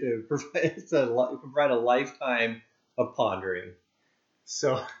 It can provide a lifetime of pondering.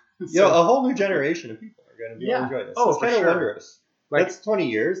 So a whole new generation of people are going to be able to enjoy this. It's kind of wondrous. That's 20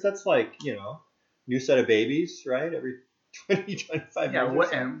 years. That's like new set of babies, right? Every 20, 25 years.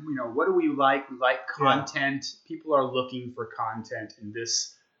 Yeah. What do we like? We like content. Yeah. People are looking for content, and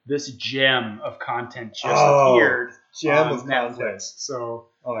this gem of content just appeared. Gem on of Netflix. Content. So,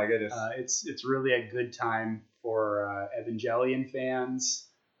 oh my goodness, it's really a good time for Evangelion fans.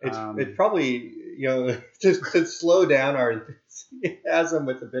 It's probably just to slow down our enthusiasm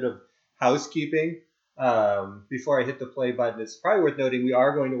with a bit of housekeeping before I hit the play button. It's probably worth noting we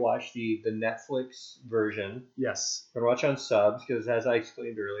are going to watch the Netflix version. Yes, we're going to watch on subs because, as I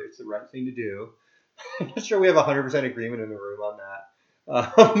explained earlier, it's the right thing to do. I'm not sure we have 100% agreement in the room on that.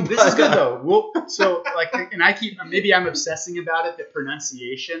 This is good though. Maybe I'm obsessing about it. The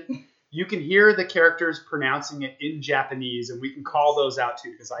pronunciation, you can hear the characters pronouncing it in Japanese, and we can call those out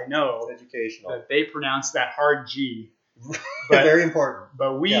too, because I know it's educational that they pronounce that hard G. But, very important.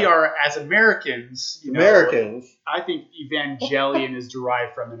 But we are, as Americans, I think Evangelion is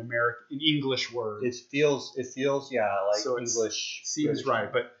derived from an English word. It feels like so English. Seems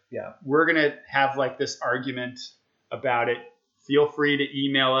right, but yeah, we're gonna have this argument about it. Feel free to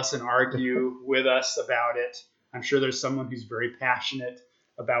email us and argue with us about it. I'm sure there's someone who's very passionate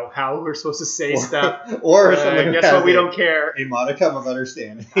about how we're supposed to say stuff. Or someone guess what? We don't care. A modicum of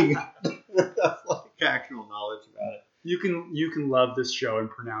understanding of factual knowledge about it. You can love this show and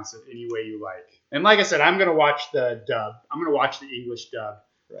pronounce it any way you like. And like I said, I'm gonna watch the dub. I'm gonna watch the English dub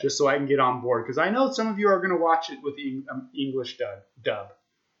just so I can get on board, because I know some of you are gonna watch it with the English dub,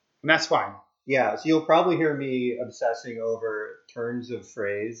 and that's fine. Yeah, so you'll probably hear me obsessing over turns of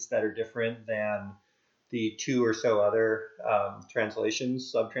phrase that are different than the 2 or so other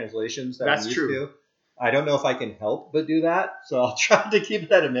sub-translations that I'm used to. I don't know if I can help but do that, so I'll try to keep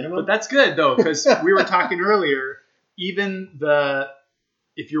it at a minimum. But that's good, though, because we were talking earlier, even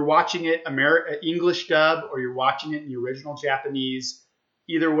if you're watching it English dub or you're watching it in the original Japanese,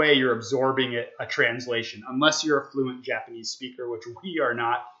 either way you're absorbing a translation, unless you're a fluent Japanese speaker, which we are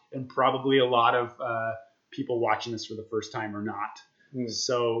not. And probably a lot of people watching this for the first time are not.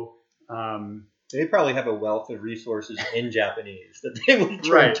 So They probably have a wealth of resources in Japanese that they would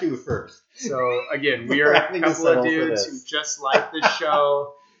turn Right. to first. So again, we We're are a having to couple of settle for dudes who this. just like the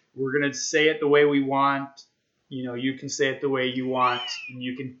show. We're gonna say it the way we want. You know, you can say it the way you want, and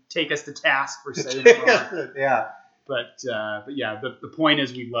you can take us to task for saying it wrong. Yeah. But yeah, the point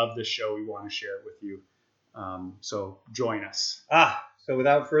is we love this show. We want to share it with you. So join us. So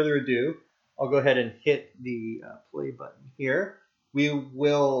without further ado, I'll go ahead and hit the play button here. We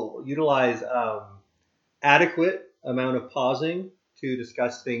will utilize adequate amount of pausing to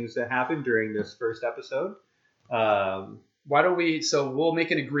discuss things that happened during this first episode. Why don't we? So we'll make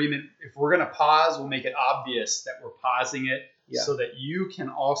an agreement. If we're gonna pause, we'll make it obvious that we're pausing it, Yeah. so that you can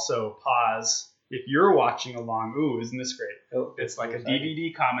also pause if you're watching along. Ooh, isn't this great? Oh, It's like a exciting.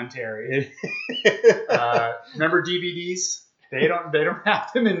 DVD commentary. Remember DVDs? They don't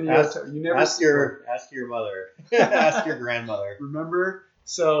have them in the Ask- you never ask see your mother. Ask your grandmother. Remember?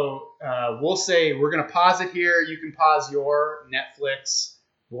 So we'll say we're gonna pause it here. You can pause your Netflix.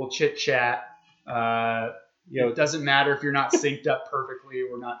 We'll chit chat. It doesn't matter if you're not synced up perfectly.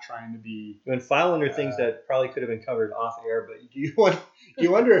 We're not trying to be. And file under things that probably could have been covered off air, but do you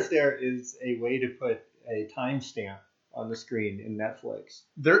wonder if there is a way to put a timestamp on the screen in Netflix?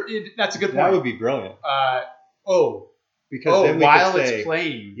 That's a good point. That would be brilliant. Because then we while could say, it's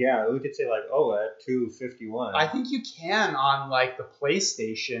playing. Yeah, we could say like, at 2:51. I think you can on like the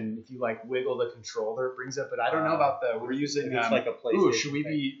PlayStation if you like wiggle the controller, it brings up. But I don't know about we're using. It's like a PlayStation. Ooh, should we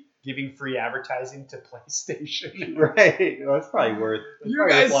be giving free advertising to PlayStation? Right. Well, that's probably worth. You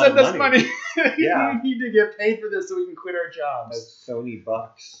guys send us money. Yeah. We need to get paid for this so we can quit our jobs. That's Sony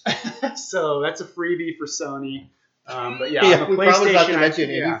bucks. So that's a freebie for Sony. But yeah, Yeah, on the we probably not to PlayStation, mention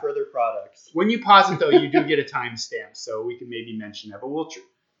yeah. any further products. When you pause it though, you do get a timestamp, so we can maybe mention that. But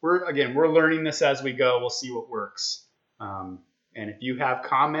we're learning this as we go. We'll see what works. And if you have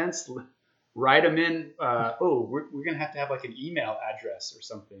comments, write them in. We're gonna have to have like an email address or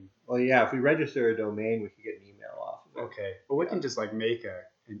something. Well, yeah, if we register a domain, we could get an email off of it. Okay, but we can just like make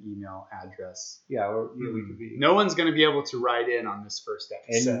an email address. Yeah, we could be. No one's gonna be able to write in on this first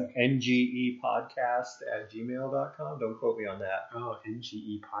episode. ngepodcast@gmail.com. Don't quote me on that. Oh,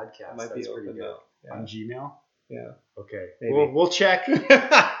 NGE podcast. That might That's be pretty open good. though. Yeah. On Gmail. Yeah. Okay. Maybe. We'll check.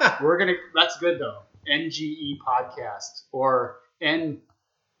 That's good though. NGE podcast or N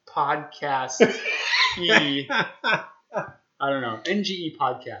podcast E. I don't know. NGE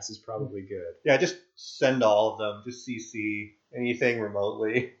podcast is probably good. Yeah, just send all of them. Just CC anything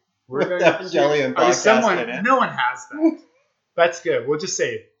remotely. We're going Evangelion podcast in it. No one has that. That's good. We'll just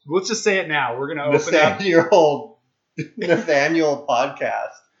say it. We'll just say it now. We're gonna open up Nathaniel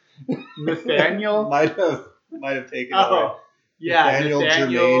podcast. Nathaniel. might have taken over. Yeah, Nathaniel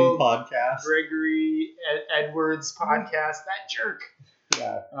Germain podcast. Gregory Edwards podcast. That jerk.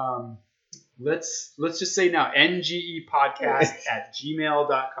 Yeah. Let's just say now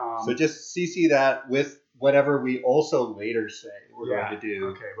ngepodcast@gmail.com. So just CC that with whatever we also later say we're going to do.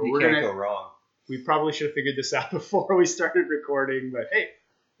 Okay, but you we're can't gonna go wrong. We probably should have figured this out before we started recording, but hey,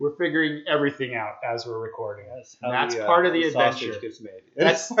 we're figuring everything out as we're recording. That's part of the adventure. Gets made.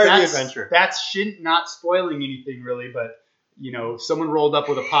 That's part of the adventure. That's not spoiling anything really, but if someone rolled up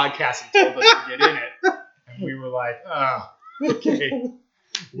with a podcast and told us to get in it, and we were like, okay,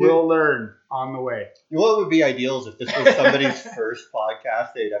 we'll learn on the way. What would be ideal is if this was somebody's first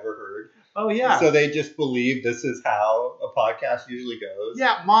podcast they'd ever heard. Oh yeah. So they just believe this is how a podcast usually goes.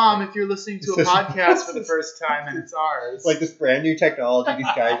 Yeah, Mom, if you're listening to a podcast for the first time and it's ours. Like this brand new technology, these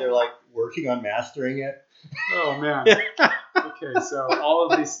guys are like working on mastering it. Oh man. Okay, so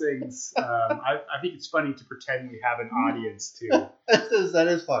all of these things, I think it's funny to pretend we have an audience too. That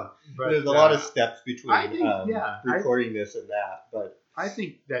is fun. But there's a lot of steps between I think, recording this and that, but I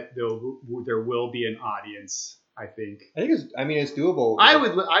think that there will be an audience. I think it's doable. I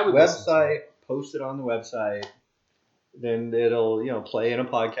would website, post it on the website, then it'll play in a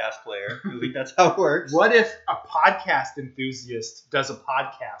podcast player. I think that's how it works. What if a podcast enthusiast does a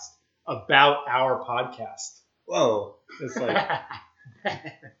podcast about our podcast? Whoa, it's like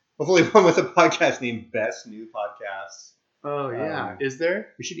hopefully one with a podcast named Best New Podcasts. Oh yeah, is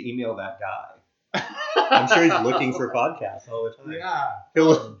there? We should email that guy. I'm sure he's looking for podcasts all the time. Yeah.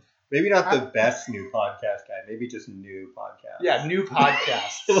 Maybe not the best new podcast guy. Maybe just new podcast. Yeah, new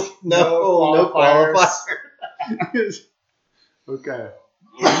podcast. no qualifiers. Okay.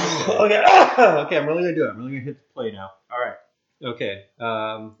 Okay, I'm really going to do it. I'm really going to hit play now. All right. Okay.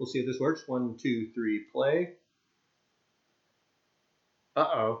 We'll see if this works. 1, 2, 3, play.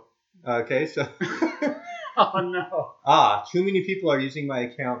 Uh-oh. Okay, so... Oh, no. Too many people are using my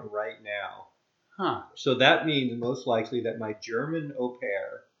account right now. Huh. So that means most likely that my German au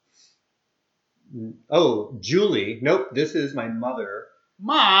pair Oh, Julie. Nope, this is my mother.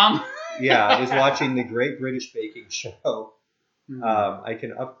 Mom. Yeah, is watching the Great British Baking Show. Hmm. I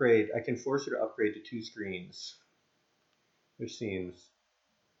can upgrade. I can force her to upgrade to 2 screens. Which seems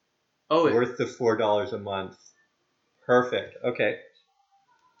worth the $4 a month. Perfect. Okay.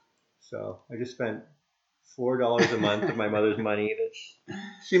 So I just spent $4 a month of my mother's money that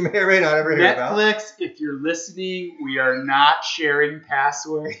she may or may not ever hear about. Netflix, if you're listening, we are not sharing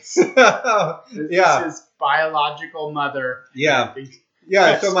passwords. Yeah. This is biological mother. Yeah. I think.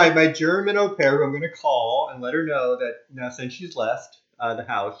 Yeah, so my German au pair, who I'm going to call and let her know that now since she's left the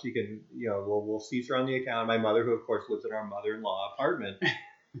house, she can, we'll cease her on the account. My mother, who of course lives in our mother-in-law apartment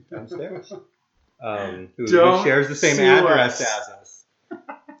downstairs, who shares the same address as us.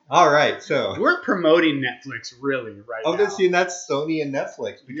 All right, so we're promoting Netflix really right now. That's Sony and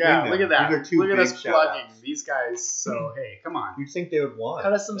Netflix. Yeah, look at that. These are 2 look at big us plugging shout-outs. these guys. So hey, come on. You'd think they would want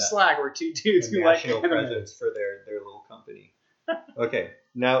Cut us some slack. We're 2 dudes a who like national anime. presence for their little company. Okay,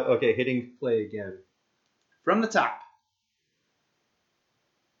 hitting play again. From the top.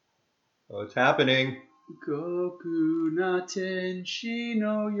 Oh, it's happening. Goku na tenshi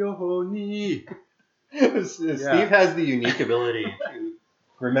no yohoni. Steve has the unique ability to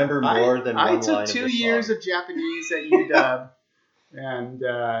remember more than one line of the song. I took 2 years of Japanese at UW,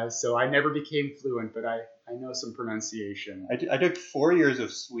 and so I never became fluent, but I know some pronunciation. I took 4 years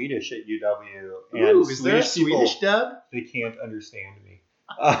of Swedish at UW, and Ooh, is there a Swedish dub? They can't understand me.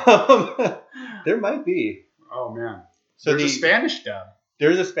 There might be. Oh man, So there's a Spanish dub.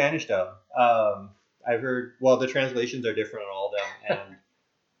 There's a Spanish dub. I've heard. Well, the translations are different on all of them, and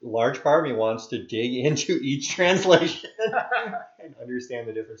a large part of me wants to dig into each translation and understand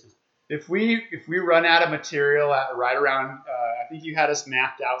the differences. If we run out of material at right around, I think you had us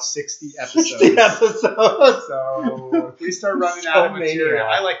mapped out 60 episodes. 60 episodes. So if we start running out of material,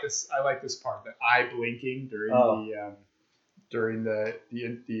 maniac. I like this part, the eye blinking during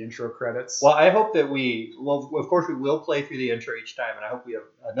the intro credits. Well, I hope that of course we will play through the intro each time, and I hope we have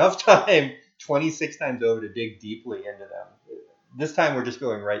enough time 26 times over to dig deeply into them. This time we're just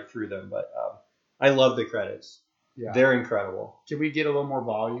going right through them, but I love the credits. Yeah. They're incredible. Can we get a little more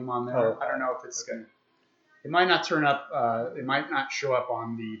volume on there? I don't know if it's good. It might not turn up. It might not show up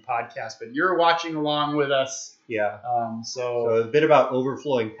on the podcast, but you're watching along with us. Yeah. So a bit about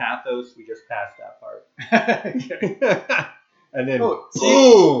overflowing pathos. We just passed that part. And then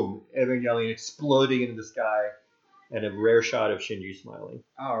boom, Evangelion exploding into the sky, and a rare shot of Shinji smiling.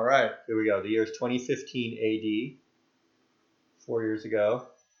 All right. Here we go. The year is 2015 AD. 4 years ago,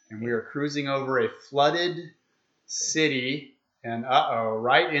 and we are cruising over a flooded city, and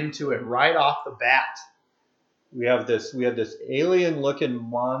right into it, right off the bat. We have this alien-looking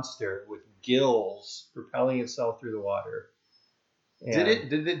monster with gills propelling itself through the water. And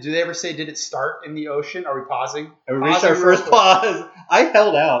do they ever say, did it start in the ocean? Are we pausing? We reached our first pause. I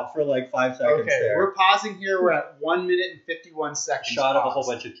held out for like 5 seconds there. We're pausing here. We're at 1 minute and 51 seconds. Shot of a whole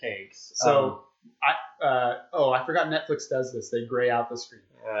bunch of tanks. So, I forgot Netflix does this. They gray out the screen.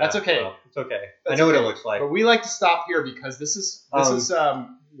 That's okay. Well, it's okay. I know what it looks like. But we like to stop here because this is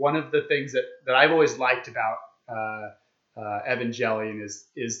one of the things that I've always liked about Evangelion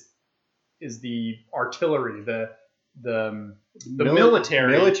is the artillery, the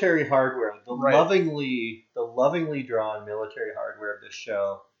military hardware, the lovingly drawn military hardware of this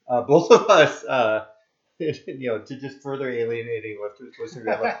show. Both of us, to just further alienating listeners,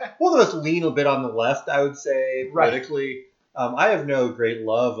 both of us lean a bit on the left, I would say, politically. Right. I have no great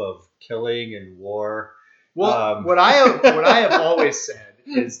love of killing and war. Well, what I have always said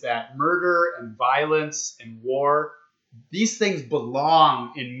is that murder and violence and war, these things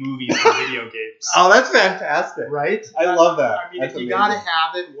belong in movies and video games. Oh, that's fantastic. Right? I love that. I mean, that's if you amazing. gotta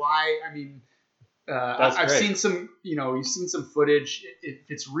have it, why? I mean, I've great. seen some, you've seen some footage.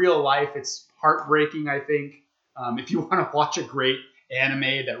 It's real life. It's heartbreaking, I think. If you want to watch a great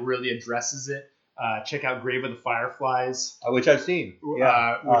anime that really addresses it, check out Grave of the Fireflies. Which I've seen.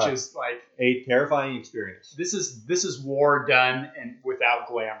 Yeah. Which is like a terrifying experience. This is war done and without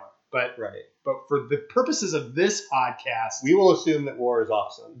glamour. But for the purposes of this podcast, we will assume that war is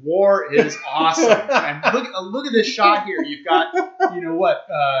awesome. War is awesome. And look at this shot here. You've got,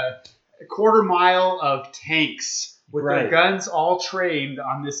 a quarter mile of tanks with their guns all trained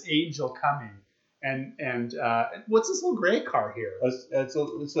on this angel coming. And what's this little gray car here? It's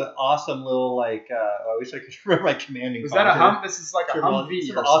an awesome little I wish I could remember my commanding. Was that a Humvee? This is like a Humvee. It's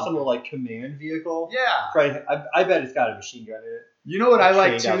an awesome little command vehicle. Yeah. Right. I bet it's got a machine gun in it. You know what I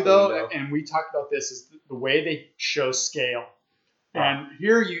like too, though, and we talked about this, is the way they show scale. And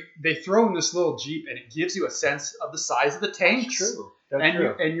here they throw in this little Jeep, and it gives you a sense of the size of the tanks. That's true. That's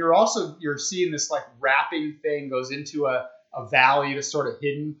true. And you're seeing this like wrapping thing goes into a valley that's sort of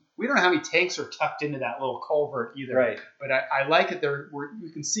hidden. We don't know how many tanks are tucked into that little culvert either. Right. But I like it. You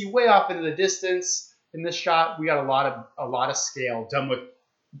can see way off into the distance in this shot. We got a lot of scale done with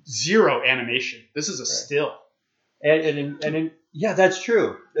zero animation. This is a still. Yeah, that's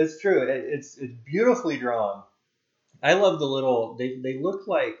true. That's true. It's beautifully drawn. I love the little. They look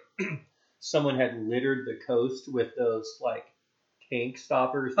like someone had littered the coast with those like tank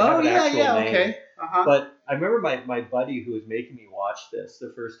stoppers. They have an actual name. Okay. Uh-huh. But I remember my buddy who was making me watch this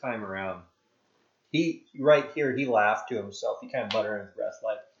the first time around. He laughed to himself. He kind of muttered under his breath,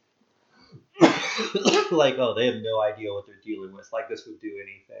 like, oh, they have no idea what they're dealing with. Like this would do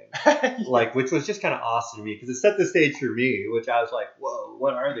anything. Like, which was just kind of awesome to me because it set the stage for me, which I was like, whoa,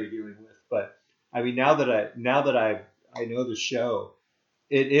 what are they dealing with? But I mean, now that I know the show,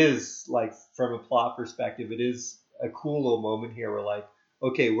 it is like from a plot perspective, it is a cool little moment here. We're like,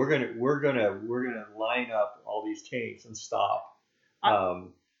 okay, we're gonna line up all these tanks and stop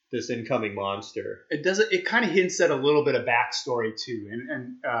this incoming monster. It kind of hints at a little bit of backstory too,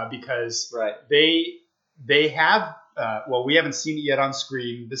 and because Right. they have we haven't seen it yet on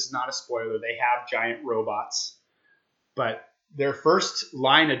screen. This is not a spoiler. They have giant robots, but their first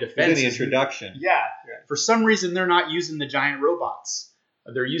line of defense in the introduction. Yeah. For some reason, they're not using the giant robots.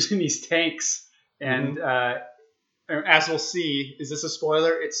 They're using these tanks, and as we'll see, is this a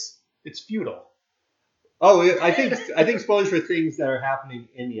spoiler? It's futile. Oh, I think spoilers for things that are happening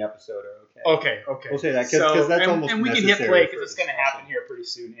in the episode are okay. Okay. We'll say that because that's almost and we can necessary hit play because for it's going to discussion. happen here pretty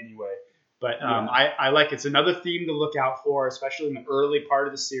soon anyway. But I like it's another theme to look out for, especially in the early part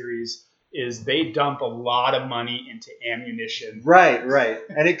of the series. Is they dump a lot of money into ammunition. Right.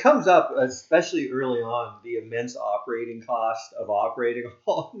 And it comes up, especially early on, the immense operating cost of operating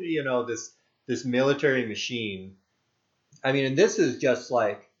all, this military machine. I mean, and this is just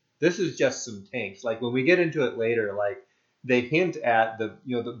some tanks. Like when we get into it later, like they hint at the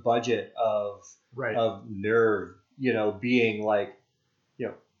budget of Nerve, being like,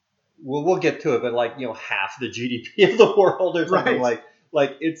 we'll get to it, but like, half the GDP of the world or something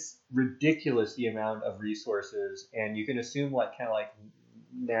like it's ridiculous the amount of resources, and you can assume like kind of like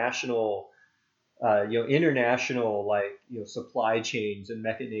national, international supply chains and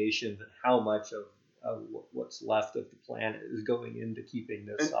machinations, and how much of what's left of the planet is going into keeping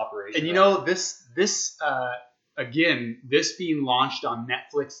this operation. And this again, this being launched on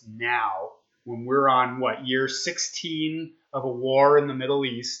Netflix now, when we're on year 16 of a war in the Middle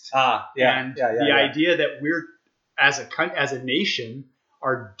East, the idea that we're as a nation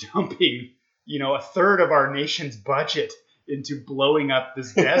are dumping, a third of our nation's budget into blowing up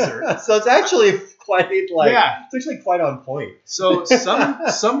this desert. So it's actually it's actually quite on point. So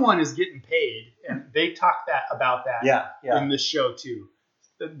someone is getting paid, and they talk about that in this show too.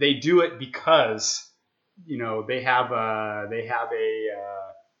 They do it because they have a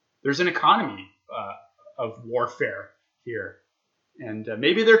there's an economy of warfare here, and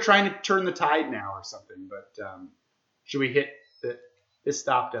maybe they're trying to turn the tide now or something. But should we hit the? It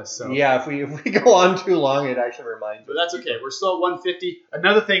stopped us. So yeah, if we go on too long, it actually reminds. But that's okay. We're still at 150.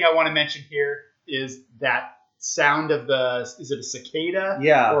 Another thing I want to mention here is that sound of is it a cicada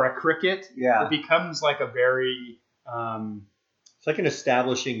or a cricket? Yeah, it becomes like a very it's like an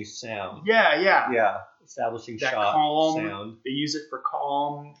establishing sound. Yeah. Establishing that shot calm sound. They use it for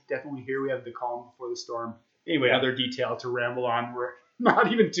calm. Definitely here we have the calm before the storm. Anyway, another detail to ramble on. We're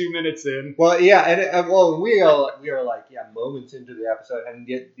not even 2 minutes in. Well, yeah, and we are like moments into the episode, and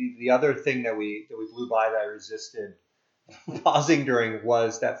the other thing that we blew by that I resisted pausing during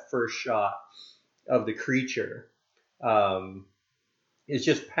was that first shot of the creature. It's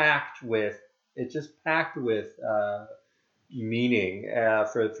just packed with meaning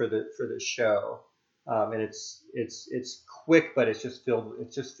for the show, and it's quick, but it's just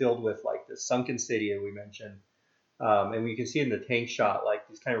filled with like the sunken city that we mentioned. And we can see in the tank shot, like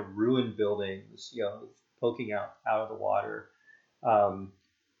these kind of ruined buildings, poking out of the water. And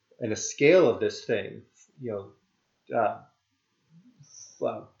the scale of this thing,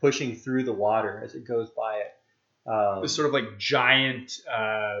 pushing through the water as it goes by it. This sort of like giant,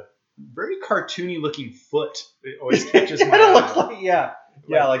 very cartoony looking foot. It always catches my eye.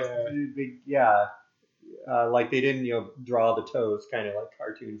 Like they didn't, draw the toes, kind of like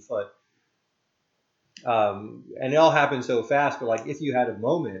cartoon foot. And it all happened so fast, but like if you had a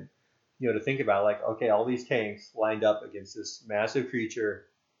moment, to think about, like, okay, all these tanks lined up against this massive creature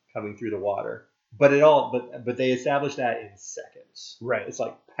coming through the water, but they established that in seconds. Right. It's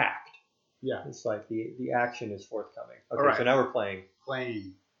like packed. Yeah. It's like the action is forthcoming. Okay, all right. So now we're playing.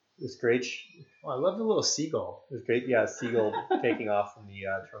 This great, Oh, I love the little seagull. seagull taking off from the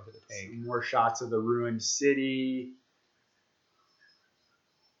trunk of the tank. Some more shots of the ruined city.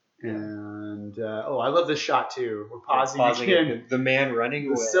 And I love this shot too. We're pausing again. The man running The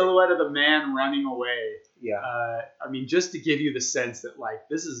away. silhouette of the man running away. Yeah. I mean, just to give you the sense that like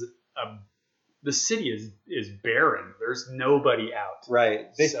the city is barren. There's nobody out. Right.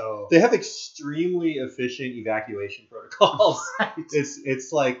 They have extremely efficient evacuation protocols. Right.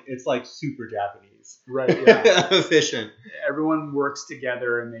 It's like super Japanese. Right. Yeah. Efficient. Everyone works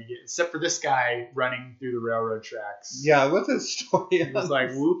together, and except for this guy running through the railroad tracks. Yeah. What's his story? He was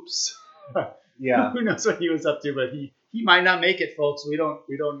like, "Whoops." Yeah. Who knows what he was up to? But he might not make it, folks. We don't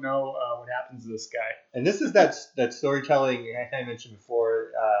know what happens to this guy. And this is that storytelling I mentioned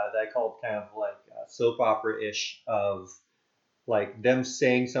before that I called kind of like soap opera-ish of like them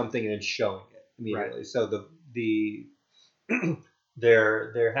saying something and then showing it immediately. Right. So the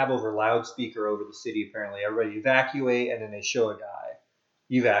they're have over loudspeaker over the city apparently. Everybody evacuate, and then they show a guy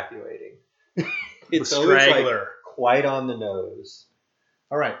evacuating. It's always like quite on the nose.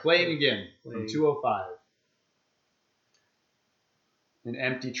 All right, playing again from Playing. 205. An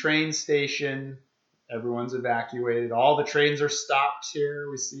empty train station. Everyone's evacuated. All the trains are stopped here.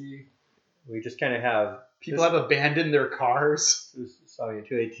 We see We just kind of have people have abandoned their cars. This is Sony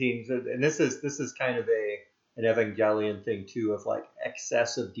 218, and this is kind of an Evangelion thing too, of like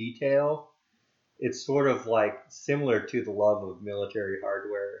excessive detail. It's sort of like similar to the love of military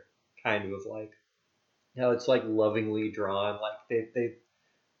hardware, kind of like, it's like lovingly drawn. Like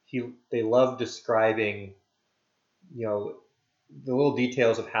they love describing, the little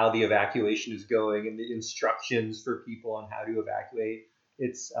details of how the evacuation is going and the instructions for people on how to evacuate.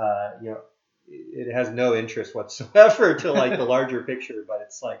 It's it has no interest whatsoever to like the larger picture, but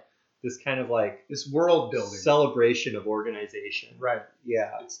it's like this kind of like This world building. celebration of organization. Right.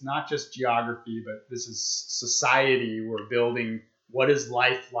 Yeah. It's not just geography, but this is society. We're building what is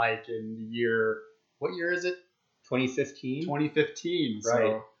life like in the year. What year is it? 2015. 2015. Right.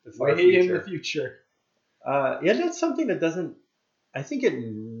 So The far way in future. the future. Yeah, that's something that doesn't. I think it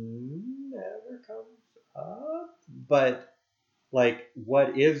never comes up. But like,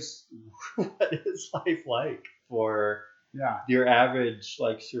 what is life like for Yeah. your average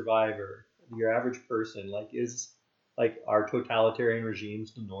like survivor, your average person? Like, is like our totalitarian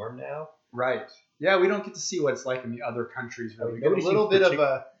regimes the norm now? Right. Yeah, we don't get to see what it's like in the other countries. Really. Nobody You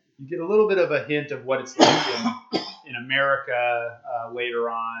get a little bit of a hint of what it's like in America later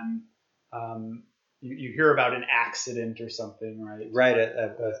on. You hear about an accident or something, right? Right,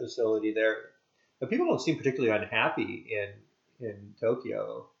 at a facility there. But people don't seem particularly unhappy in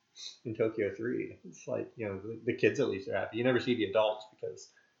Tokyo. In Tokyo 3, it's like the kids at least are happy. You never see the adults because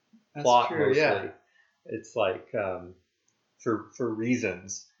That's plot true, mostly. yeah. It's like for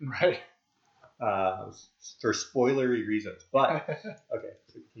reasons, Right. for spoilery reasons. But okay,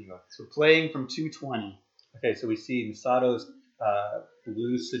 so continue on. So playing from 220. Okay, so we see Misato's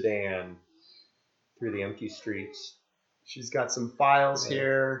blue sedan through the empty streets. She's got some files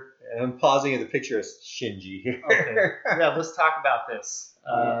here. And I'm pausing at the picture of Shinji here. Okay. Yeah, let's talk about this.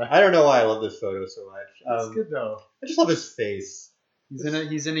 I don't know why I love this photo so much. It's good though. I just love his face.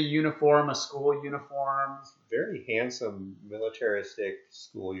 He's in a uniform, a school uniform. Very handsome militaristic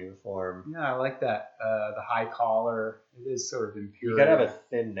school uniform. Yeah, I like that. The high collar. It is sort of impure. You gotta have a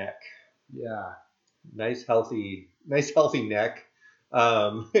thin neck. Yeah. Nice healthy neck.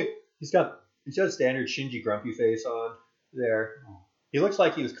 He's got a standard Shinji grumpy face on there. He looks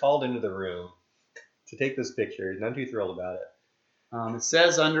like he was called into the room to take this picture. He's not too thrilled about it. It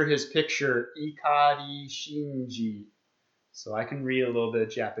says under his picture, Ikari Shinji. So I can read a little bit of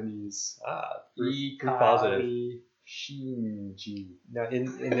Japanese. Proof positive. Ikari Shinji. Now, in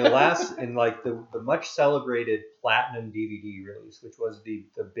the last, in like the much celebrated platinum DVD release, which was the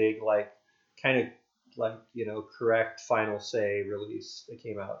big like kind of like correct final say release that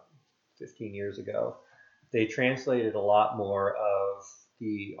came out 15 years ago, they translated a lot more of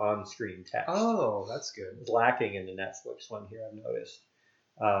the on-screen text. Oh, that's good. It's lacking in the Netflix one here, I've noticed.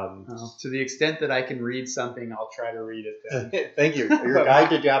 To the extent that I can read something, I'll try to read it then. Thank you. Your guide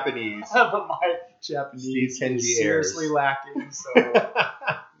to Japanese. But my Japanese Steve Kenji is seriously airs. lacking, so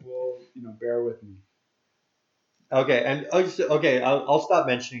bear with me. Okay, and I'll stop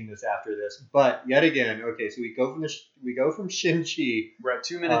mentioning this after this. But yet again, okay, so we go from Shinji. We're at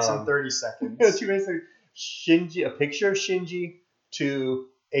 2 minutes and 30 seconds. 2 minutes. Shinji, a picture of Shinji to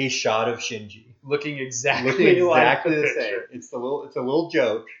a shot of Shinji, looking exactly like the picture. same. It's a little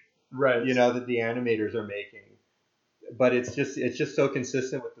joke, Right? that the animators are making, but it's just so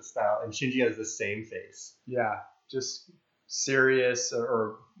consistent with the style. And Shinji has the same face. Yeah, just serious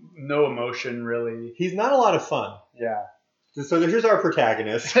or no emotion really. He's not a lot of fun. Yeah. So here's our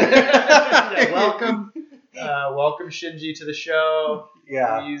protagonist. Yeah, welcome Shinji to the show.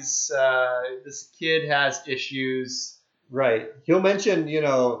 Yeah. He's this kid has issues. Right. He'll mention,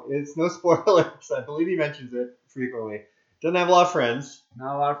 it's no spoilers. I believe he mentions it frequently. Doesn't have a lot of friends.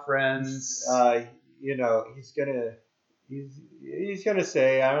 Not a lot of friends. He's gonna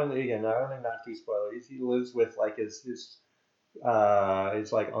say, I don't think not too spoilers. He lives with like his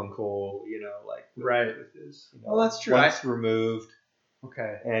like uncle, Right. with his, Well, that's true. Once removed.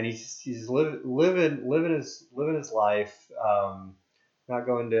 Okay. And he's living his life, not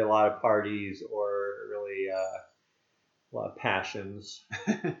going to a lot of parties or really a lot of passions,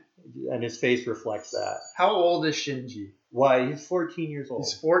 and his face reflects that. How old is Shinji? Why, he's 14 years old.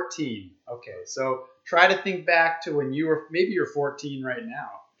 He's 14. Okay, so try to think back to when maybe you're 14 right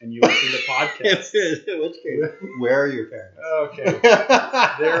now and you listen to podcasts. In which case, where are your parents? Okay.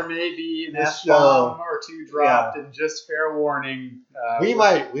 There may be an This F-bomb or two dropped, and just fair warning. We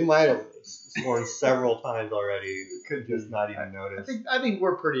might have sworn several times already. Could just not even notice. I think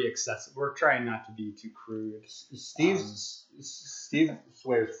we're pretty accessible. We're trying not to be too crude. Steve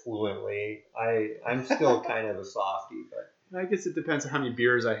swears fluently. I'm still kind of a softie, but I guess it depends on how many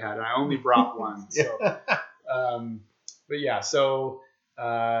beers I had. I only brought one. So, but yeah, so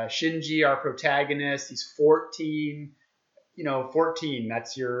Shinji, our protagonist, he's 14. 14,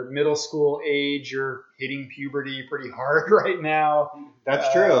 that's your middle school age. You're hitting puberty pretty hard right now.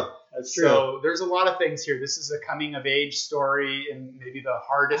 That's true. That's true. So there's a lot of things here. This is a coming of age story in maybe the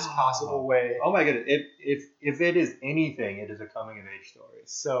hardest possible way. Oh my goodness! If it is anything, it is a coming of age story.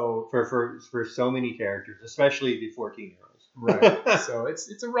 So for so many characters, especially the 14-year-olds. Right. So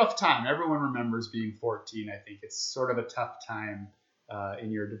it's a rough time. Everyone remembers being 14. I think it's sort of a tough time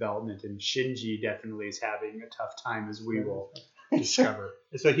in your development, and Shinji definitely is having a tough time, as we will discover.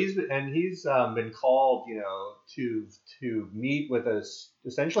 So he's been called, to meet with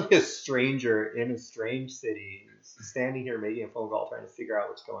essentially a stranger in a strange city. He's standing here making a phone call, trying to figure out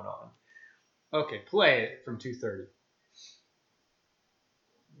what's going on. Okay, play it from 2:30.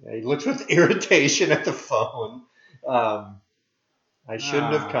 Yeah, he looks with irritation at the phone. I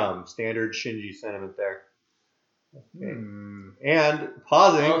shouldn't have come. Standard Shinji sentiment there. Okay. And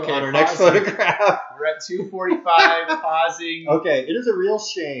pausing on our next photograph. We're at 2:45, pausing. Okay, it is a real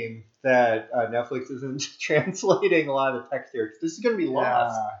shame that Netflix isn't translating a lot of the text here. This is going to be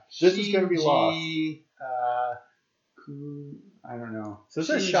lost. This is going to be lost. I don't know. So this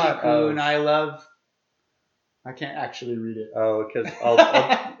is a shot of... I can't actually read it. Oh, because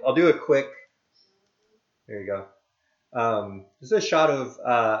I'll do a quick... There you go. This is a shot of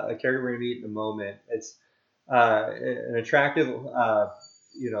a character we're going to meet in a moment. It's an attractive,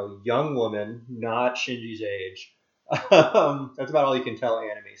 young woman, not Shinji's age. That's about all you can tell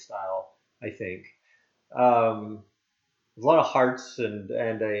anime style, I think. There's a lot of hearts and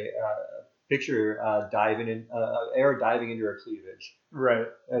a picture diving into her cleavage. Right.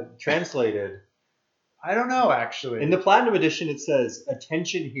 Translated. I don't know, actually. In the Platinum Edition, it says,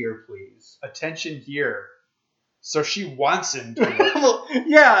 "Attention here, please." Attention here. So she wants him to.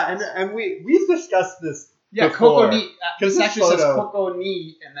 Yeah, and we've discussed this. Yeah, before. Koko ni. This actually says Koko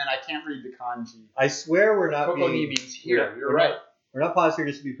ni, and then I can't read the kanji. I swear we're not Koko ni means here. You're right. We're not paused here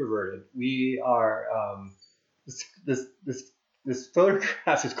just to be perverted. We are. This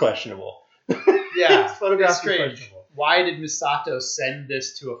photograph is questionable. Yeah, this photograph is strange. Questionable. Why did Misato send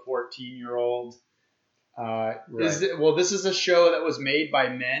this to a 14-year-old? Right. This is a show that was made by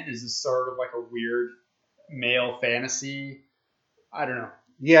men. Is this sort of like a weird male fantasy? I don't know.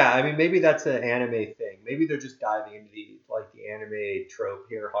 Yeah, I mean, maybe that's an anime thing. Maybe they're just diving into the anime trope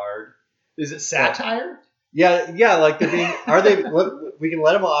here hard. Is it satire? Yeah, like they're being. Are they? We can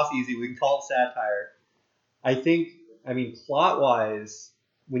let them off easy. We can call it satire. I mean, plot wise,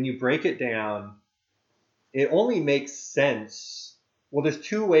 when you break it down, it only makes sense. Well, there's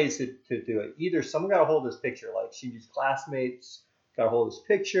two ways to do it. Either someone got a hold of this picture, like Shinji's classmates got a hold of this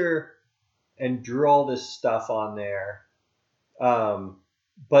picture and drew all this stuff on there.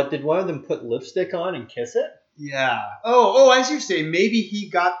 But did one of them put lipstick on and kiss it? Yeah. Oh, as you say, maybe he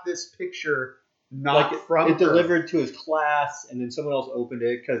got this picture not from her. It delivered to his class, and then someone else opened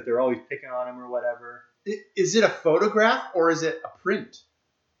it because they're always picking on him or whatever. Is it a photograph or is it a print?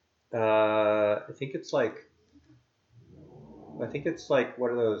 I think it's like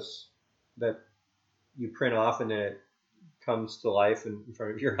one of those that you print off and then it comes to life in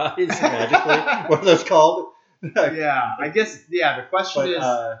front of your eyes magically. What are those called? Yeah, I guess. Yeah, the question is.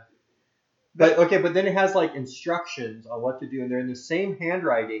 But then it has like instructions on what to do, and they're in the same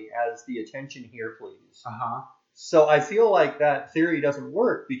handwriting as the "attention here, please." So I feel like that theory doesn't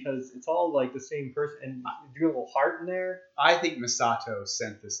work because it's all like the same person, and do a little heart in there. I think Misato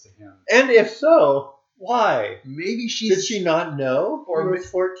sent this to him. And if so, why? Maybe Did she not know? Or Or was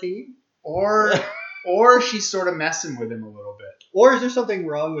 14? or she's sort of messing with him a little bit. Or is there something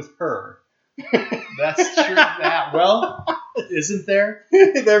wrong with her? That's true. Well, isn't there?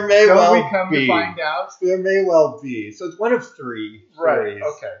 There may Don't well we come be. to find out? There may well be. So it's one of three theories.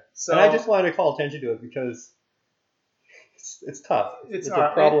 Okay. So And I just wanted to call attention to it because it's tough. It's a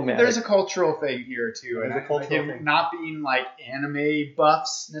problematic. There's a cultural thing here too, There's and a cultural thing. not being like anime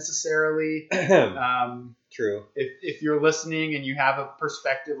buffs necessarily. True. If you're listening and you have a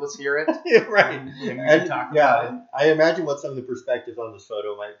perspective, let's hear it. Right. And we can talk about it. And I imagine what some of the perspectives on this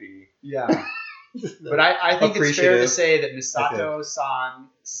photo might be. Yeah. But I think it's fair to Appreciative. say that Misato-san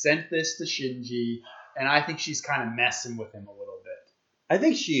sent this to Shinji, and I think she's kind of messing with him a little bit. I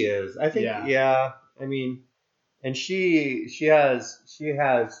think she is. I think Yeah. I mean, and she has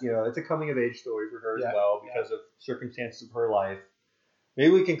it's a coming of age story for her Yeah. as well because of circumstances of her life.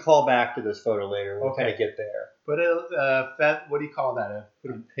 Maybe we can call back to this photo later. We'll Okay. kind of get there. Put what do you call that?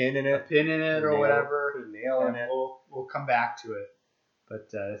 Put a pin in A it. pin in it or nail- whatever. Put a nail in And it. we'll come back to it. But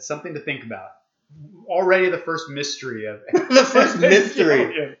it's something to think about. Already the first mystery of The first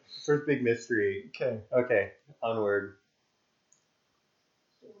mystery. Yeah. First big mystery. Okay. Okay, onward.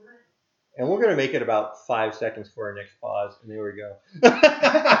 And we're going to make it about 5 seconds for our next pause. And there we go.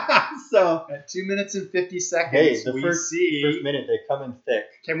 So, At 2 minutes and 50 seconds, hey, the we first see. minute, they come in thick.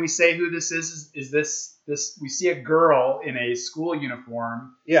 Can we say who this is? Is this? We see a girl in a school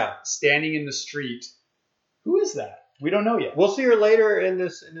uniform Yeah. standing in the street. Who is that? We don't know yet. We'll see her later in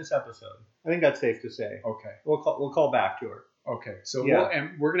this episode. I think that's safe to say. Okay. We'll call back to her. Okay. So Yeah.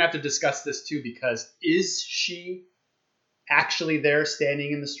 and we're gonna have to discuss this too because is she actually there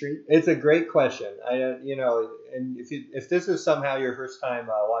standing in the street? It's a great question. And if this is somehow your first time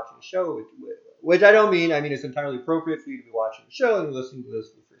watching a show, which I don't mean, I mean it's entirely appropriate for you to be watching the show and listening to this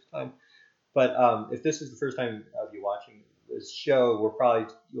for the first time. But if this is the first time of you watching this show,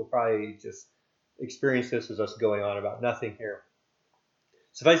 you'll probably just experience this as us going on about nothing here.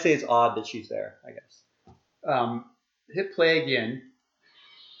 So if I say it's odd that she's there, I guess. Hit play again.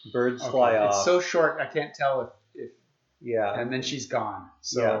 Birds Okay. fly off. It's so short, I can't tell if yeah. and then she's gone.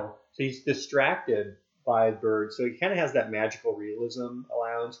 So Yeah. So he's distracted by the bird. So he kind of has that magical realism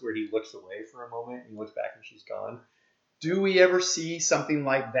allowance where he looks away for a moment and looks back and she's gone. do we ever see something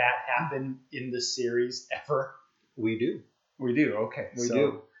like that happen in the series ever? We do. We do. Okay. We So-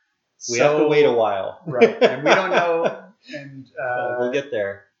 do. We have to wait a while. Right. And we don't know. And We'll get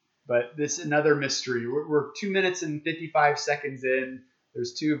there. but this is another mystery. We're 2 minutes and 55 seconds in.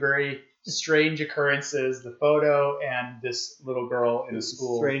 There's two very strange occurrences: the photo and this little girl in a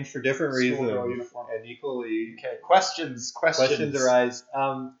school. Strange for different schoolgirl reasons. uniform. And equally, Okay. Questions arise.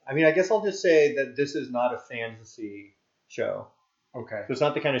 I mean, I guess I'll just say that this is not a fantasy show. Okay. So it's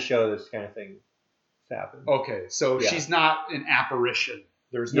not the kind of show this kind of thing happens. Okay. So Yeah. she's not an apparition.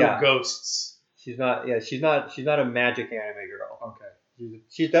 There's no Yeah. ghosts. She's not a magic anime girl. Okay.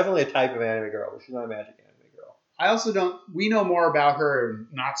 She's definitely a type of anime girl, but she's not a magic anime girl. I also don't. We know more about her,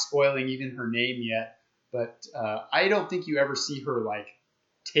 not spoiling even her name yet. But I don't think you ever see her like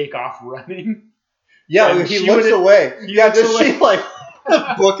take off running. Yeah, And he she looks wouldn't- away. he Yeah, looks does away. she like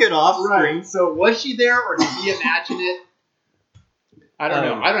book it off screen? So was she there, or did he imagine it? I don't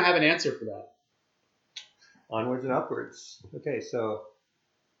know. Um, I don't have an answer for that. Onwards and upwards. Okay, so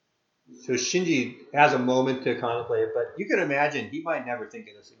Shinji has a moment to contemplate, but you can imagine he might never think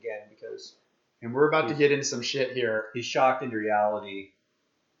of this again because And we're about to get into some shit here. he's shocked into reality.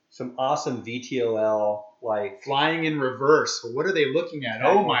 Some awesome VTOL, like Flying in reverse. What are they looking at?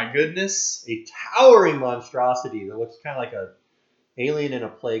 Oh my goodness. a towering monstrosity that looks kind of like a alien in a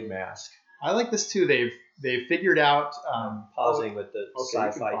plague mask. I like this too. They've figured out. Pausing with the okay, you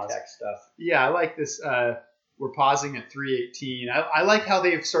can sci-fi pause. tech stuff. Yeah, I like this. We're pausing at 3:18. I like how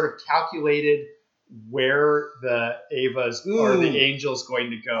they've sort of calculated where the Ava's or the Ooh. Angel's going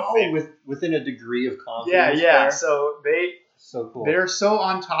to go. Oh, within a degree of yeah, confidence. yeah. there. So So cool. they're so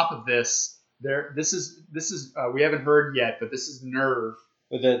on top of this. This is we haven't heard yet, but this is Nerve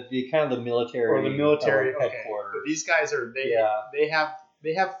But the kind of the military or the military okay. headquarters. But these guys are Yeah.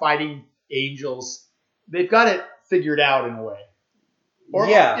 they have fighting angels. They've got it figured out in a way. Or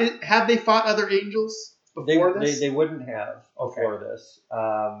Yeah. have they fought other angels before this? They wouldn't have Okay. before this,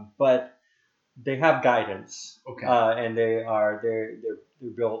 but they have guidance, Okay. and they're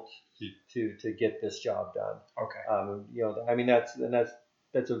built to get this job done. Okay. I mean that's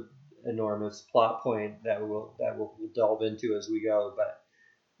a enormous plot point that we'll delve into as we go, but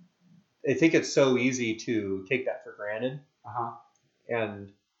I think it's so easy to take that for granted. Uh-huh.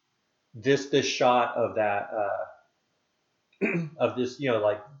 And this shot of that of this,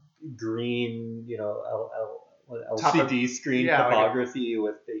 like green, LCD screen topography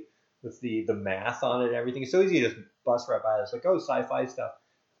with the math on it and everything. It's so easy to just bust right by this, like, oh, sci-fi stuff.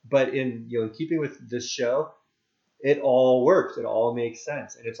 But in keeping with this show, it all works. It all makes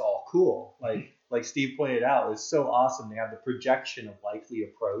sense, and it's all cool. Like Steve pointed out, it's so awesome. They have the projection of likely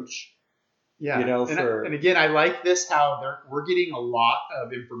approach. Yeah. And again, I like this how we're getting a lot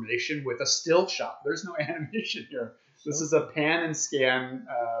of information with a still shot. There's no animation here. This is a pan and scan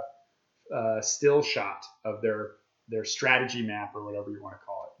still shot of their strategy map or whatever you want to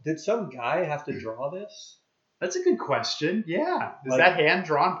call it. Did some guy have to draw this? That's a good question. Yeah. Is that hand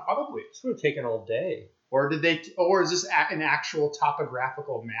drawn? Probably. This would have taken all day. Or is this an actual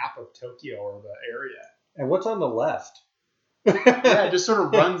topographical map of Tokyo or the area? And what's on the left? Yeah, it just sort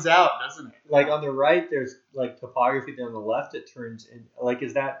of runs out, doesn't it? Like on the right, there's like topography. Then on the left, it turns in. Like,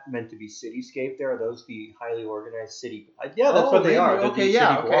 is that meant to be cityscape? There are those the highly organized city? Yeah, that's what they are. Okay, city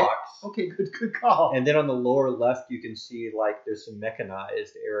blocks. Okay, good call. And then on the lower left, you can see like there's some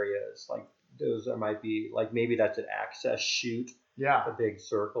mechanized areas. Like those might be like maybe that's an access chute. Yeah, a big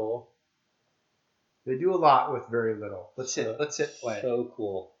circle. They do a lot with very little. Let's hit play. So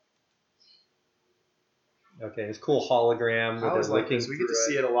cool. Okay, it's cool hologram. I was like this. We get to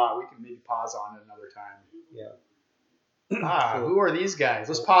see it a lot. We can maybe pause on it another time. Yeah. Who are these guys?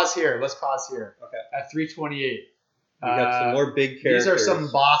 Let's pause here. Okay. At 328. We got some more big characters. These are some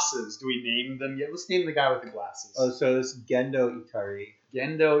bosses. Do we name them yet? Let's name the guy with the glasses. Oh, so this is Gendo Ikari.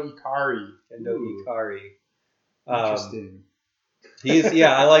 Gendo Ikari. Interesting.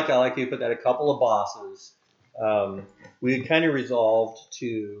 I like you put that. A couple of bosses. We kind of resolved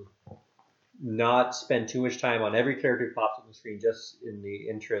to not spend too much time on every character who pops on the screen, just in the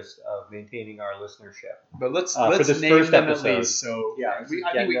interest of maintaining our listenership. But let's for this name first them episode, at least. So yeah, I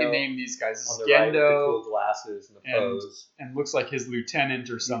think we can name these guys. This on is the Gendo, right with the cool glasses and the pose, and looks like his lieutenant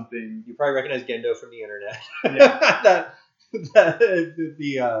or something. You probably recognize Gendo from the internet. Yeah.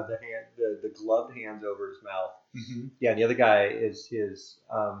 the gloved hands over his mouth. Mm-hmm. Yeah, the other guy is his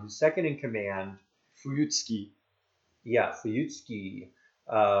second in command, Fuyutsuki. Yeah, Fuyutsuki.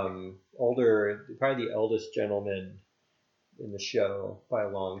 Older, probably the eldest gentleman in the show by a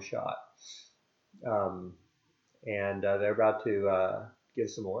long shot. And they're about to give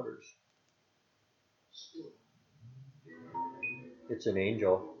some orders. It's an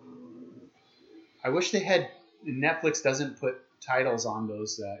angel. I wish they had. Netflix doesn't put titles on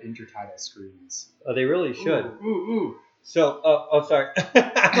those intertitle screens. Oh, they really should. Ooh. So, sorry.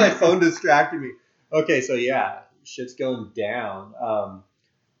 My phone distracted me. Okay, so yeah, shit's going down.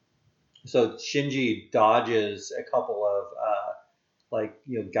 So Shinji dodges a couple of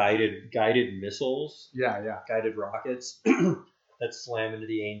guided missiles. Yeah. Guided rockets that slam into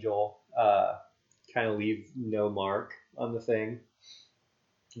the angel. Kind of leave no mark on the thing.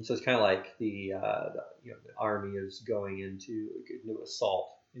 And so it's kind of like the army is going into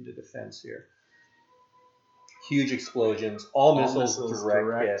assault, into defense here. Huge explosions, all missiles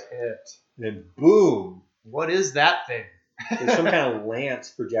direct hit. And then boom! What is that thing? There's some kind of lance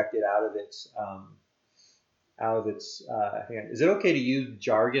projected out of its hand. Is it okay to use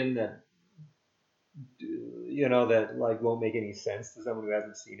jargon that like won't make any sense to someone who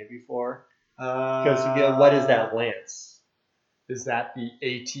hasn't seen it before? Because what is that lance? Is that the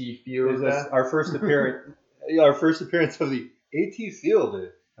AT field? Our first appearance? Our first appearance of the AT field.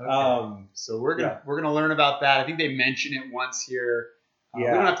 Okay. So we're gonna learn about that. I think they mention it once here. We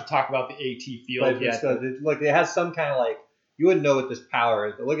don't have to talk about the AT field yet. Look, it has some kind of like, you wouldn't know what this power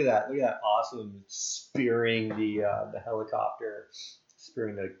is. But look at that awesome spearing the helicopter,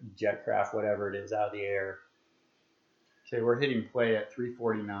 spearing the jet craft, whatever it is, out of the air. Okay, we're hitting play at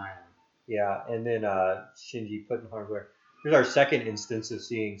 3:49. Yeah, and then Shinji put in harm's way. Here's our second instance of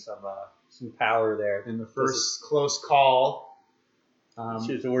seeing some power there. In the first close call.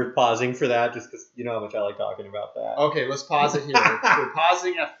 So we're pausing for that just because you know how much I like talking about that. Okay, let's pause it here. We're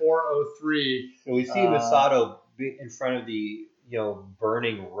pausing at 4:03. And we see Misato in front of the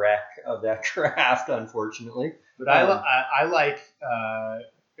burning wreck of that craft, unfortunately. But I like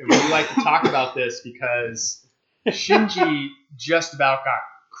we like to talk about this because Shinji just about got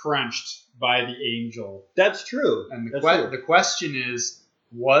crunched by the angel. That's true. And the question is,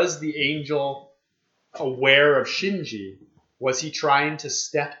 was the angel aware of Shinji? Was he trying to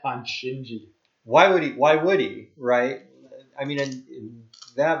step on Shinji? Why would he? Right? I mean, and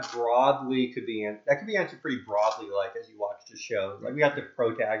that broadly could be answered pretty broadly. Like as you watch the show, like we got the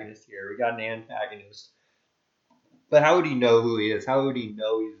protagonist here, we got an antagonist. But how would he know who he is? How would he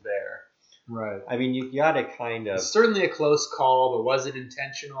know he's there? Right. I mean, you got to kind of. It's certainly a close call, but was it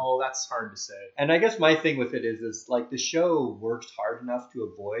intentional? That's hard to say. And I guess my thing with it is like the show works hard enough to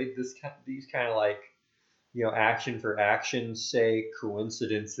avoid these kind of like, action for action's sake,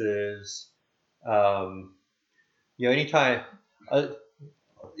 coincidences. Anytime,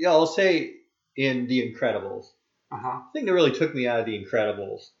 I'll say in The Incredibles, Uh-huh. the thing that really took me out of The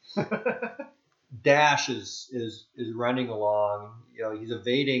Incredibles, Dash is running along. He's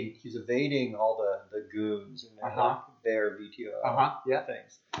evading all the goons and their VTO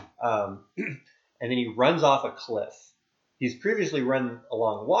things. And then he runs off a cliff. He's previously run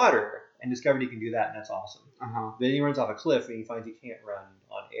along water and discovered he can do that, and that's awesome. Then he runs off a cliff and he finds he can't run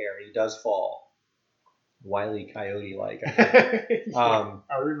on air. He does fall. Wile E. Coyote-like, I think.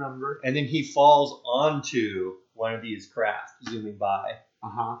 I remember. And then he falls onto one of these craft zooming by. I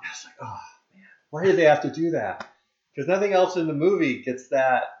was like, oh man, why did they have to do that? Because nothing else in the movie gets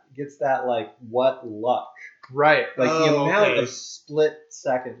that like what luck. Right. Like the amount of split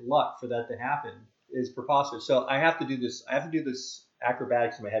second luck for that to happen is preposterous. So I have to do this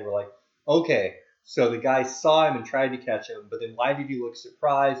acrobatics in my head. We're like, okay, so the guy saw him and tried to catch him, but then why did you look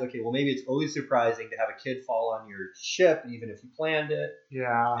surprised? Okay, well maybe it's always surprising to have a kid fall on your ship, even if you planned it.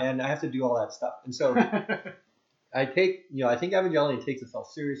 Yeah. And I have to do all that stuff. And so I think Evangelion takes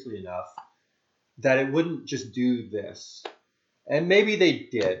itself seriously enough that it wouldn't just do this. And maybe they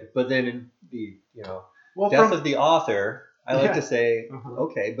did, but then in the death of the author, I like to say,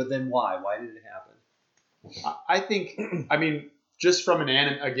 okay, but then why? Why did it happen? I think, I mean, just from an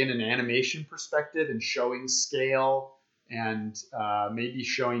animation perspective and showing scale and maybe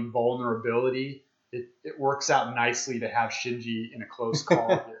showing vulnerability, it works out nicely to have Shinji in a close call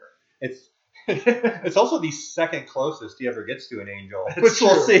here. It's also the second closest he ever gets to an angel, That's which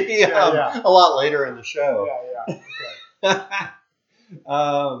we'll true. see a lot later in the show. Yeah.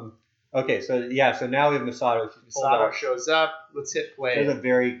 Okay, so now we have Masato. Masato shows up. Let's hit play. There's a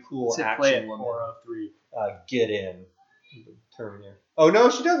very cool action woman. 403. Get in. Terminator. Oh no,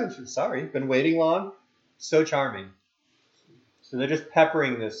 she doesn't. Sorry, been waiting long. So charming. So they're just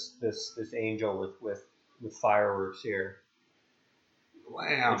peppering this angel with fireworks here.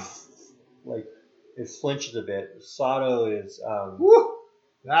 Wow. Like it flinches a bit. Sato is. Woo!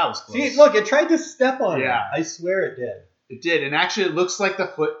 That was close. See, look, it tried to step on Yeah. it. I swear it did. It did, and actually, it looks like the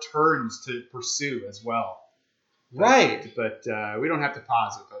foot turns to pursue as well. Right. But we don't have to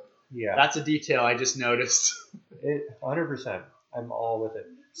pause it. But Yeah. that's a detail I just noticed. 100%. I'm all with it.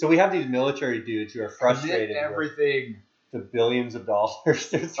 So we have these military dudes who are frustrated Commit everything. with the billions of dollars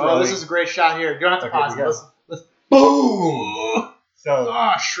they're throwing. Oh, this is a great shot here. You don't have to Okay, pause we it. got- Let's Boom! So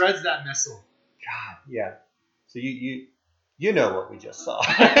shreds that missile. God, yeah. So you know what we just saw.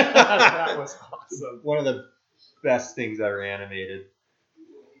 That was awesome. One of the best things ever animated.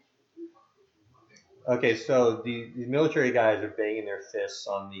 Okay, so these military guys are banging their fists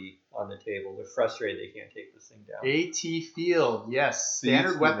on the table. They're frustrated they can't take this thing down. AT Field, yes. See,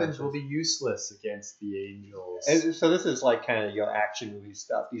 Standard it's weapons the will be useless against the Angels. And so this is like kind of action movie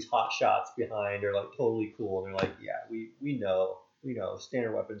stuff. These hot shots behind are like totally cool, and they're like, yeah, we know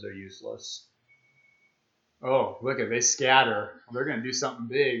standard weapons are useless. Oh, look at they scatter. They're gonna do something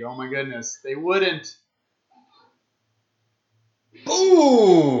big. Oh my goodness, they wouldn't.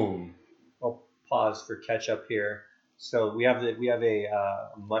 Boom! I'll pause for catch up here. So we have a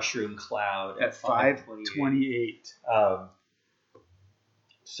mushroom cloud At 528.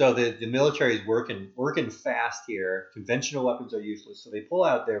 So the military is working fast here. Conventional weapons are useless, so they pull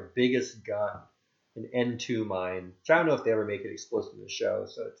out their biggest gun, an N2 mine, which I don't know if they ever make it explicit in the show.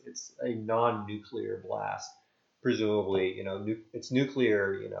 So it's a non-nuclear blast, presumably. It's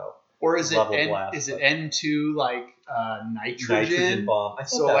nuclear. Or is it level blast, is it but- N2 like nitrogen? bomb. I thought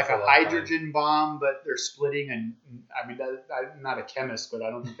So that like for a long time. hydrogen bomb, but they're splitting I'm not a chemist, but I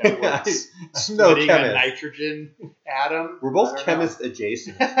don't think that works. No Splitting a chemist. nitrogen atom. We're both I don't chemist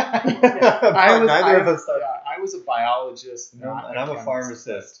adjacent. know. Neither of us are. Yeah, I was a biologist, And not I'm a chemist.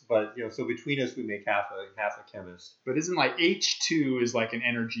 pharmacist, but so between us we make half a chemist. But isn't like H2 is like an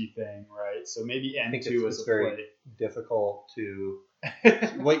energy thing, right? So maybe I think N2 it's is a very play. difficult to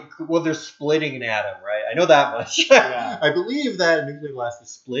wait. Well, they're splitting an atom, right? I know that much. Yeah. I believe that nuclear blast is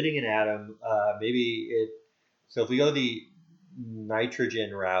splitting an atom. So if we go the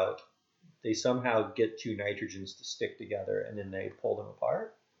nitrogen route, they somehow get two nitrogens to stick together, and then they pull them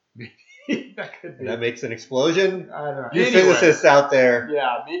apart, That could be. and that makes an explosion. I don't know. You Anyway. physicists out there.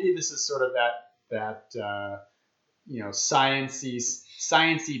 Yeah, maybe this is sort of that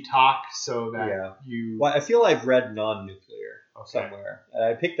sciencey talk, so that Yeah. you. Well, I feel I've read non-nuclear Okay. somewhere.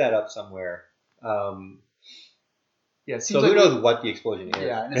 I picked that up somewhere. Yeah, it seems So like who knows what the explosion is?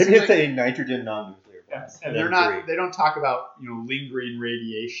 Yeah, and it Maybe seems it's like- a nitrogen non-nuclear blast. and then they're not. three. They don't talk about lingering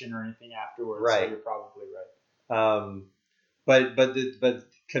radiation or anything afterwards. So Right. you're probably right. But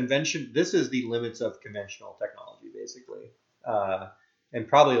convention. This is the limits of conventional technology, basically, and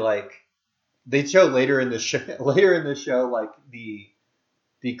probably like they show later in the show, like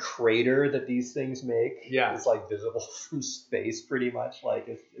the crater that these things make Yeah. is like visible from space, pretty much. Like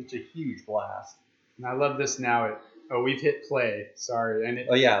it's a huge blast. And I love this now. We've hit play. Sorry, and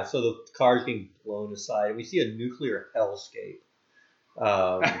Oh yeah, so the car's being blown aside. We see a nuclear hellscape.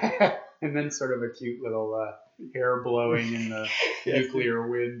 and then sort of a cute little hair blowing in the Yes. nuclear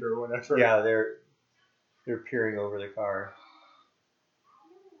wind or whatever. Yeah, they're peering over the car.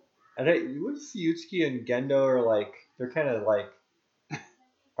 And Yutsuki and Gendo are like, they're kind of like,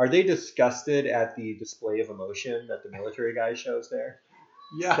 are they disgusted at the display of emotion that the military guy shows there?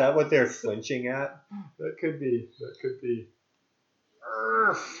 Yeah. Is that what they're flinching at? That could be.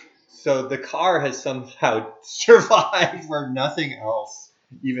 So the car has somehow survived where nothing else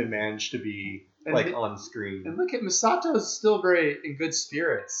even managed to be And like the- on screen. And look at Misato is still very in good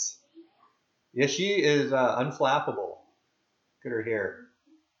spirits. Yeah, she is unflappable. Look at her hair.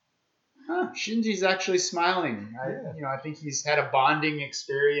 Huh, Shinji's actually smiling. I think he's had a bonding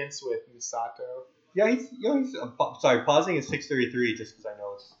experience with Misato. Yeah, he's sorry, pausing at 6:33 just because I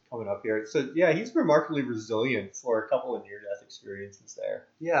know it's coming up here. So yeah, he's remarkably resilient for a couple of near-death experiences there.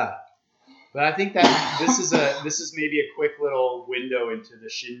 Yeah. But I think that this is maybe a quick little window into the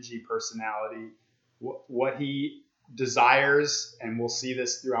Shinji personality, what he desires, and we'll see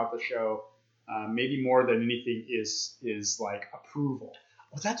this throughout the show. Maybe more than anything is like approval.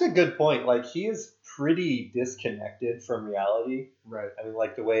 Well, that's a good point. Like he is pretty disconnected from reality. Right. I mean,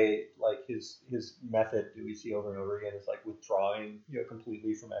 like the way like his method that we see over and over again is like withdrawing,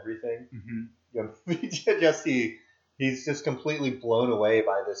 completely from everything. Mm-hmm. He's just completely blown away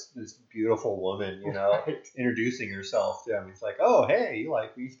by this beautiful woman, Right. introducing herself to him. He's like, oh, hey, you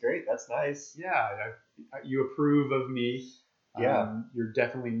like me? Great, that's nice. Yeah. You approve of me. Yeah. You're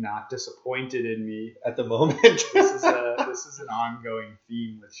definitely not disappointed in me. At the moment. This is an ongoing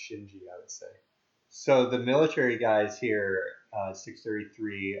theme with Shinji, I would say. So the military guys here,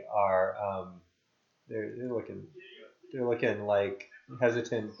 633, are they're looking like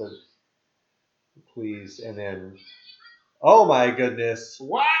hesitant but pleased, and then oh my goodness,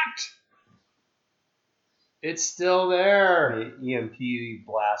 What? It's still there. the EMP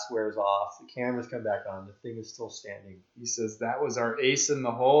blast wears off. The cameras come back on. The thing is still standing. He says that was our ace in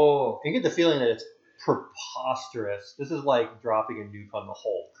the hole. I get the feeling that it's preposterous. This is like dropping a nuke on the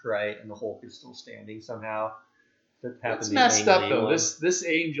Hulk, right? And the Hulk is still standing somehow. That happened. It's to messed Ang up Lee though. one. This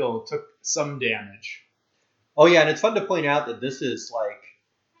angel took some damage. Oh yeah, and it's fun to point out that this is like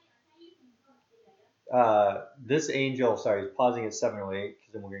this angel. Sorry, pausing at 708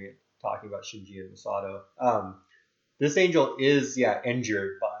 because then we're gonna get talking about Shinji and Misato. This angel is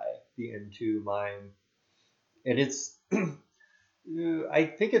injured by the N2 mine, and it's. I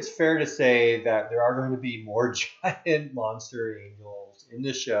think it's fair to say that there are going to be more giant monster angels in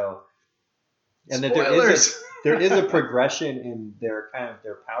the show, and that Spoilers. there is a progression in their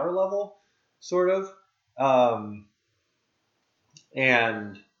power level, sort of,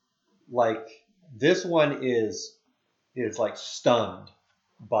 and like this one is like stunned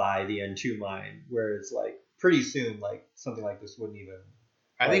by the N2 mine, where it's like pretty soon like something like this wouldn't even.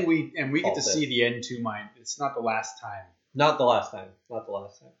 I think we get to Fault see the N2 mine. It's not the last time. Not the last time.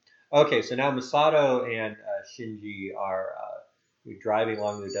 Okay, so now Misato and Shinji are driving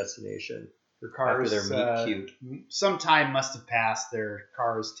along their destination Their after cars. their meet cute. Some time must have passed. Their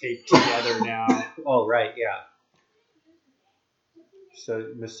cars taped together now. Oh, right, yeah. So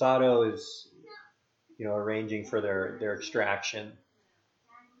Misato is, arranging for their extraction.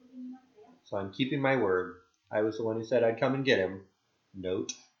 So I'm keeping my word. I was the one who said I'd come and get him.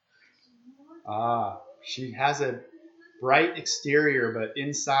 Note. She has a bright exterior, but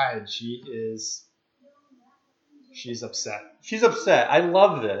inside she's upset. She's upset. I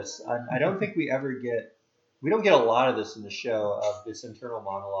love this. I don't think we don't get a lot of this in the show, of this internal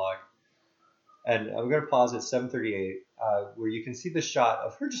monologue. And I'm going to pause at 7:38, where you can see the shot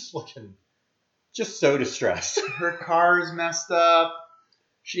of her just looking just so distressed. Her car's messed up.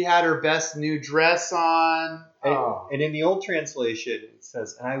 She had her best new dress on. And in the old translation, it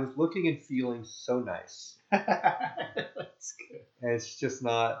says, and I was looking and feeling so nice. That's good. And it's just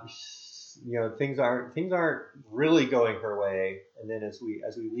not, things aren't really going her way. And then as we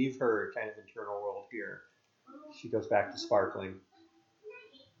leave her kind of internal world here, she goes back to sparkling.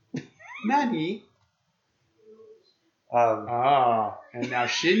 Nani? And And now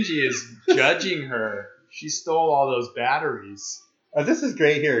Shinji is judging her She stole all those batteries. This is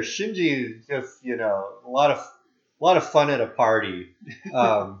great here. Shinji is just, a lot of fun at a party.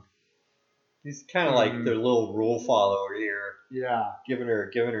 He's kind of like their little rule follower here. Yeah. Giving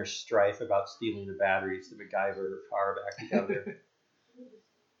her strife about stealing the batteries to MacGyver her car back together.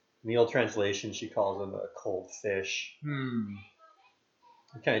 In the old translation, she calls him a cold fish.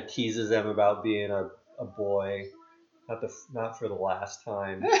 He kind of teases them about being a boy, not for the last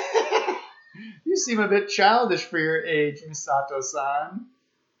time. You seem a bit childish for your age, Misato-san.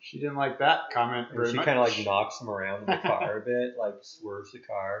 She didn't like that comment very much. She kind of like knocks him around in the car a bit, like swerves the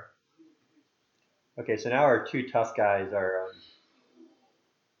car. Okay, so now our two tough guys are.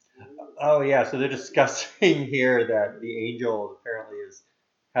 Oh yeah, so they're discussing here that the angel apparently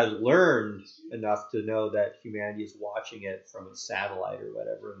has learned enough to know that humanity is watching it from a satellite or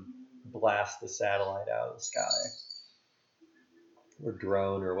whatever, and blast the satellite out of the sky, or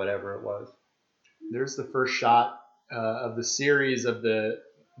drone or whatever it was. There's the first shot of the series of the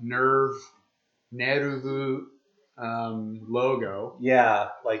Neruvu logo.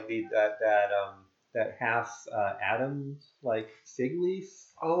 Yeah, like that half atom like fig leaf.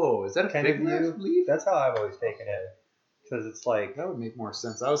 Oh, is that a fig leaf? That's how I've always taken it, because it's like that would make more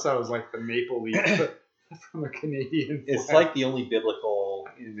sense. I always thought it was like the maple leaf from a Canadian flag. It's like the only biblical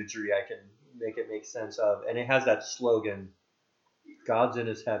imagery I can make it make sense of, and it has that slogan, "God's in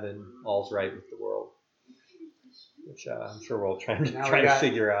His heaven, all's right with the world," which I'm sure we'll try to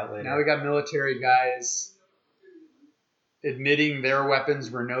figure out later. Now we got military guys admitting their weapons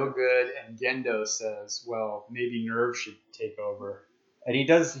were no good, and Gendo says, well, maybe Nerve should take over. And he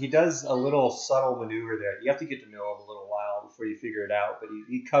does a little subtle maneuver there. You have to get to know him a little while before you figure it out, but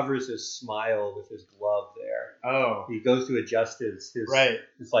he covers his smile with his glove there. Oh. He goes to adjust his right.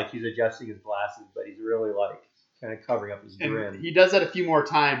 It's like he's adjusting his glasses, but he's really like kind of covering up his grin. And he does that a few more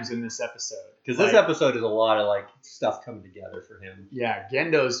times in this episode. Because this episode is a lot of like stuff coming together for him. Yeah,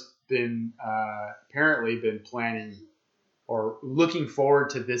 Gendo's been apparently been planning or looking forward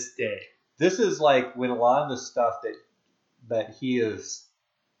to this day. This is like when a lot of the stuff that he has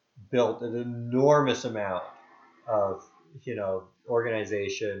built an enormous amount of,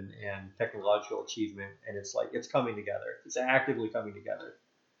 organization and technological achievement, and it's like it's coming together. It's actively coming together.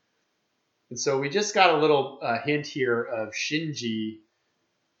 And so we just got a little hint here of Shinji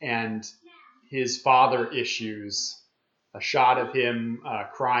and his father issues. A shot of him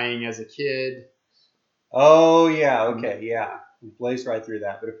crying as a kid. Oh yeah, okay, yeah. We blazed right through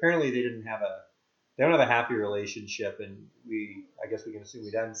that. But apparently they don't have a happy relationship, and I guess we can assume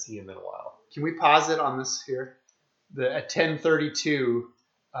we haven't seen him in a while. Can we pause it on this here? At 10:32,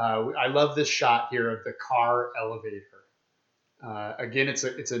 I love this shot here of the car elevator. Again,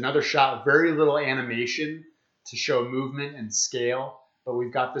 it's another shot with very little animation to show movement and scale, but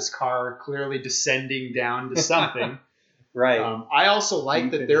we've got this car clearly descending down to something. Right. I also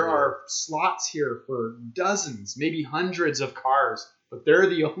like that there are slots here for dozens, maybe hundreds of cars, but they're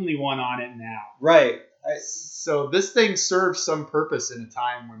the only one on it now. Right. So this thing serves some purpose in a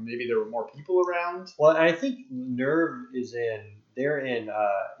time when maybe there were more people around. Well, I think Nerve they're in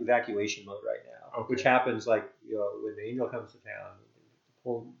evacuation mode right now, which happens like, when the angel comes to town,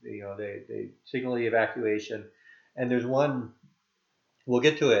 they signal the evacuation, and there's one, we'll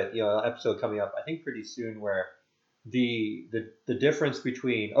get to it, episode coming up, I think pretty soon, where the difference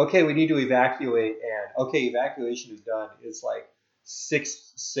between, okay, we need to evacuate, and okay, evacuation is done, is like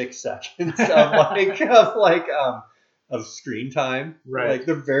six seconds of screen time. Right. Like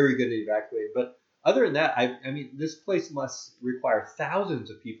they're very good at evacuating, but other than that, I mean, this place must require thousands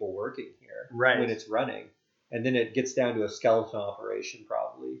of people working here when it's running, and then it gets down to a skeleton operation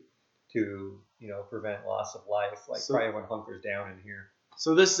probably to prevent loss of life. Like probably everyone hunkers down in here.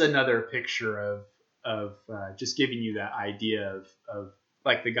 So this is another picture of just giving you that idea of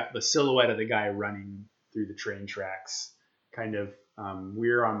like the silhouette of the guy running through the train tracks. Kind of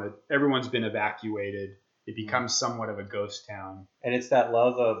everyone's been evacuated. It becomes somewhat of a ghost town. And it's that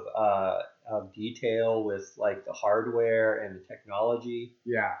love of detail with like the hardware and the technology.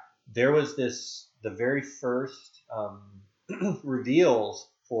 Yeah. There was the very first reveals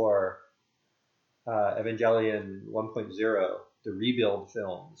for Evangelion 1.0, the rebuild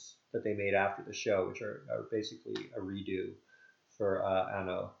films that they made after the show, which are basically a redo for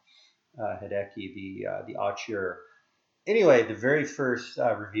Anno Hideki, the auteur. Anyway, the very first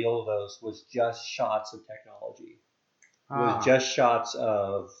reveal of those was just shots of technology. It was just shots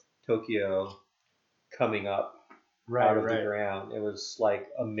of Tokyo coming up out of the ground. It was like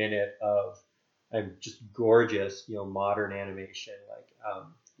a minute of just gorgeous, modern animation. Like,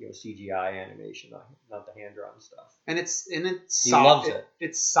 CGI animation, not the hand drawn stuff. And it's He loves it.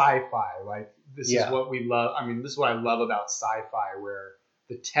 It's sci-fi. Like this is Yeah. what we love. I mean, this is what I love about sci-fi, where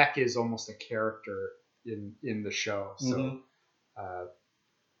the tech is almost a character in the show. So, Mhm.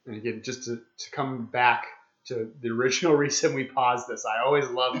 and again, just to come back to the original reason we paused this, I always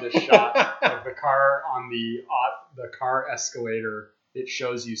love this shot of the car on the car escalator. It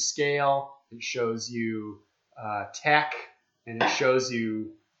shows you scale, it shows you tech, and it shows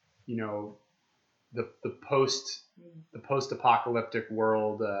you, the post-apocalyptic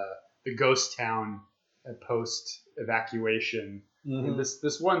world, the ghost town post evacuation. Mhm. And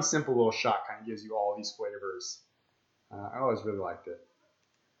this one simple little shot kind of gives you all these flavors. I always really liked it.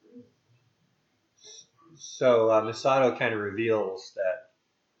 So Misato kind of reveals that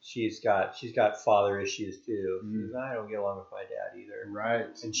she's got father issues too. She says, I don't get along with my dad either.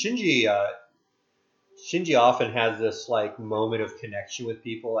 Right. And Shinji often has this like moment of connection with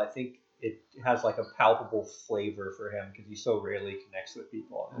people. I think it has like a palpable flavor for him because he so rarely connects with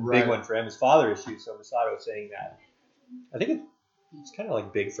people. And a big one for him is father issues. So Misato saying that, I think it's kind of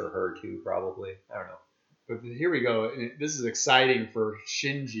like big for her too, probably. I don't know. But here we go. This is exciting for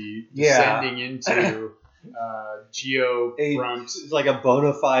Shinji Yeah. descending into Geo front. It's like a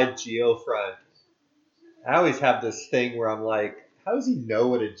bona fide geofront. I always have this thing where I'm like, how does he know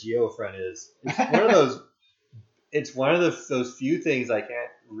what a geofront is? It's one of those few things I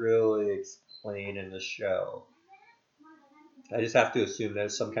can't really explain in the show. I just have to assume that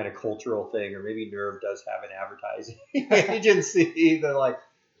it's some kind of cultural thing, or maybe Nerve does have an advertising agency. They're like,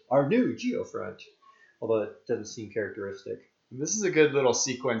 our new geofront. Although it doesn't seem characteristic. This is a good little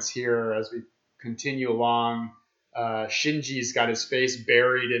sequence here as we continue along. Shinji's got his face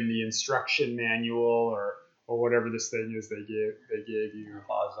buried in the instruction manual or whatever this thing is they gave you.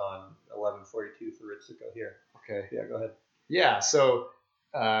 Pause on 11:42 for Ritsuko here. Okay. Yeah, go ahead. Yeah, so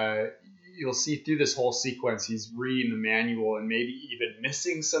you'll see through this whole sequence he's reading the manual and maybe even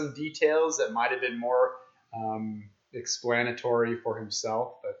missing some details that might have been more explanatory for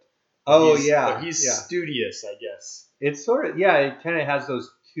himself, but he's studious, I guess. It's sort of it kind of has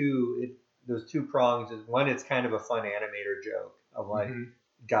those two prongs. One, it's kind of a fun animator joke of like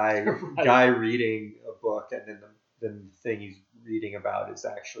guy reading a book, and then the thing he's reading about is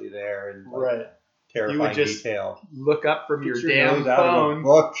actually there, and like, terrifying you would just detail. Look up from your damn nose out of phone. a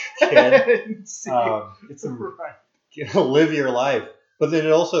book, kid. And see. Live your life. But then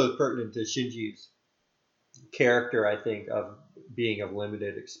it also is pertinent to Shinji's character, I think, of being of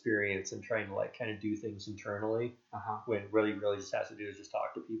limited experience and trying to like kind of do things internally when really just has to do is just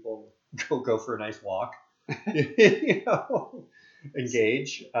talk to people and go for a nice walk.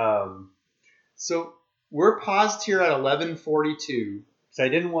 Engage. So we're paused here at 11:42. So I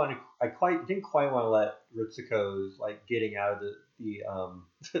didn't quite want to let Ritsuko's like getting out of the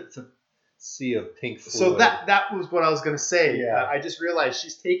sea of pink fluid. So that was what I was gonna say. Yeah. I just realized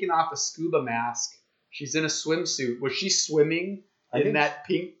she's taken off a scuba mask. She's in a swimsuit. Was she swimming in that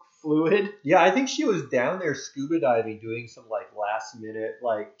pink fluid? Yeah, I think she was down there scuba diving, doing some like last minute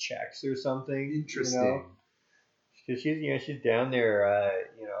like checks or something. Interesting. Because she's down there,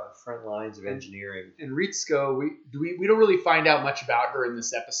 front lines of engineering. And Ritsuko, we don't really find out much about her in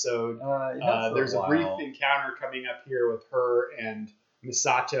this episode. There's a brief encounter coming up here with her and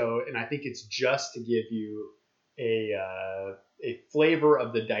Misato, and I think it's just to give you a flavor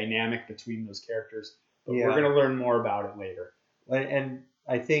of the dynamic between those characters. But we're going to learn more about it later. And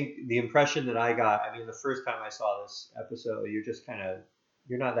I think the impression that I got, the first time I saw this episode,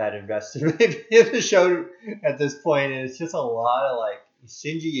 you're not that invested in the show at this point, and it's just a lot of like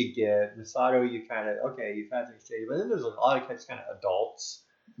Shinji you get, Misato you kind of, okay, you've had some exchange, but then there's a lot of kind of adults.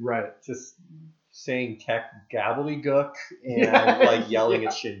 Right. Just saying tech gobbledygook and like yelling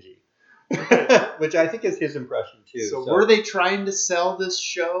at Shinji. Which I think is his impression too. So were they trying to sell this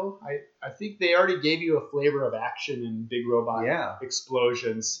show? I think they already gave you a flavor of action and big robot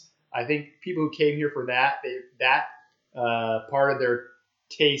explosions. I think people who came here for that part of their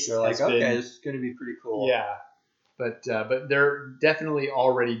taste they're like, has been, okay, this is going to be pretty cool. Yeah, but they're definitely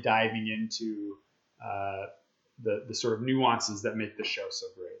already diving into the sort of nuances that make the show so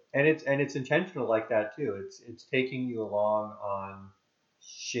great. And it's intentional like that too. It's taking you along on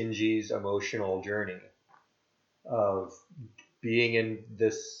Shinji's emotional journey of being in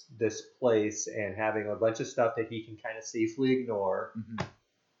this place and having a bunch of stuff that he can kind of safely ignore,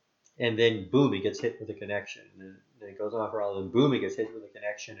 and then boom, he gets hit with a connection, and then it goes on for a while, and boom, he gets hit with a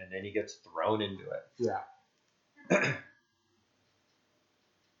connection, and then he gets thrown into it. Yeah.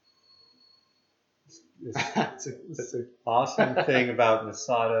 This awesome thing about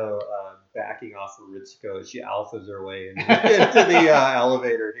Misato backing off of Ritsuko as she alphas her way into the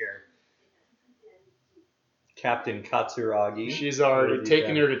elevator here. Captain Katsuragi. She's already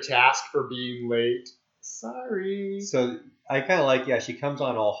taken her to task for being late. Sorry. So I kind of like, she comes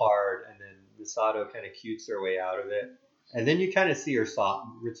on all hard, and then Misato kind of cutes her way out of it. And then you kind of see her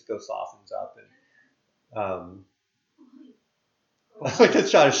Ritsuko softens up. And I like that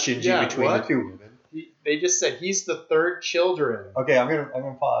shot of Shinji between the two women. They just said he's the third children. Okay, I'm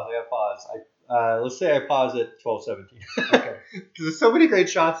gonna pause. I gotta pause. Let's say I pause at 12:17. Okay. Because there's so many great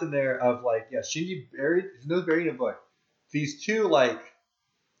shots in there of Shinji buried, his nose buried in a book. These two I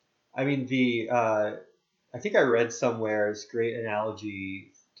think I read somewhere it's a great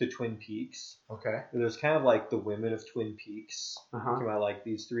analogy to Twin Peaks. Okay. There's kind of like the women of Twin Peaks. Uh-huh. Talking about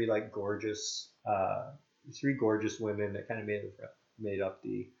these three gorgeous women that kind of made up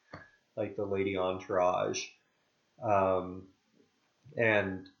the lady entourage. And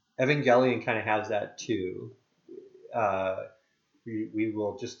Evangelion kind of has that too. We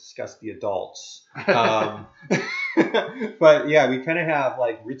will just discuss the adults. But yeah, we kind of have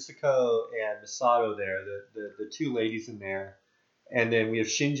Ritsuko and Misato there, the two ladies in there. And then we have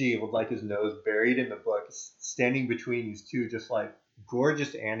Shinji with his nose buried in the book, standing between these two just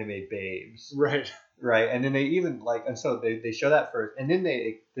gorgeous anime babes. Right. Right. And then they even and so they show that first, and then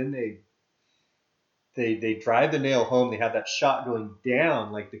they drive the nail home. They have that shot going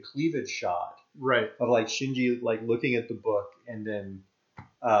down, the cleavage shot. Right. Of Shinji looking at the book, and then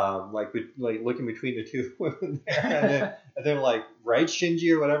looking between the two women there, and then right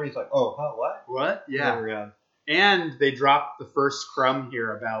Shinji or whatever. He's oh, huh, what? What? Yeah. And they dropped the first crumb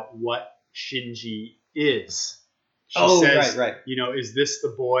here about what Shinji is. She says, right. Is this the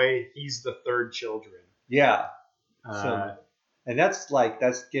boy? He's the third children. Yeah. And that's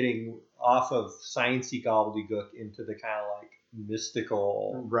getting off of sciencey gobbledygook into the kind of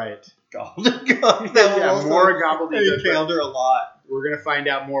mystical gobbledygook. Yeah, more gobbledygook. They her a lot. We're gonna find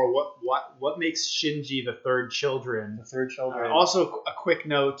out more what makes Shinji the third children. The third children. Also, a quick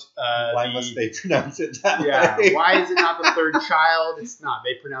note. Why must they pronounce it that way? Yeah. Why is it not the third child? It's not.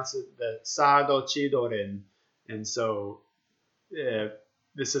 They pronounce it the Sado Chidoren, and so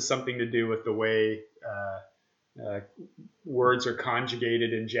this is something to do with the way words are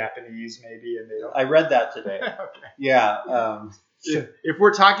conjugated in Japanese, maybe. And they don't. I read that today. Okay. Yeah. If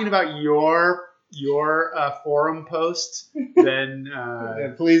we're talking about your forum post, then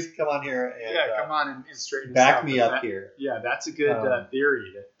please come on here and come on and straighten back me up here. Yeah, that's a good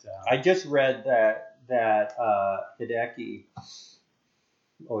theory. I just read that Hideki.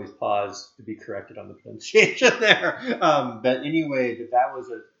 Always pause to be corrected on the pronunciation there. But anyway, that was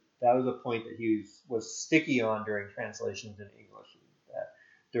a point that he was sticky on during translations in English. That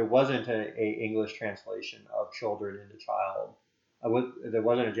there wasn't a English translation of children into child. There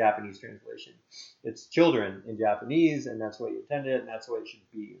wasn't a Japanese translation. It's children in Japanese, and that's the way you intend it, and that's the way it should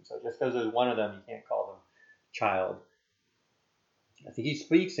be. And so just because there's one of them, you can't call them child. I think he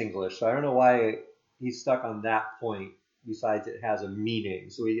speaks English, so I don't know why he's stuck on that point, besides it has a meaning.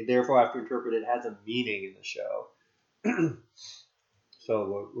 So we therefore have to interpret it as a meaning in the show.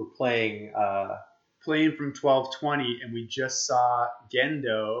 So we're playing from 1220, and we just saw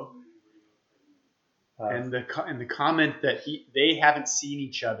Gendo. And the comment that they haven't seen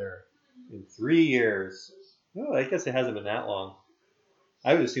each other in 3 years. No, I guess it hasn't been that long.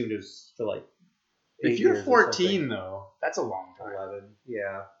 I would assume it was for 8 If you're years 14 though, that's a long time. 11,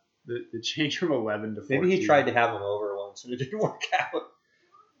 yeah. The change from 11 to 14. Maybe he tried to have him over once and it didn't work out.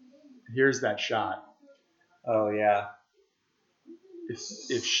 Here's that shot. Oh yeah.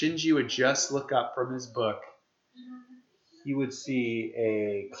 If Shinji would just look up from his book, he would see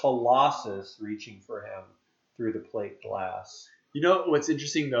a colossus reaching for him through the plate glass. You know what's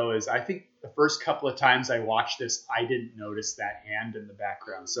interesting though is I think the first couple of times I watched this, I didn't notice that hand in the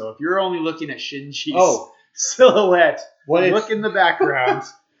background. So if you're only looking at Shinji's silhouette, look in the background.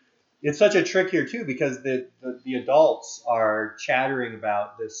 It's such a trick here too, because the adults are chattering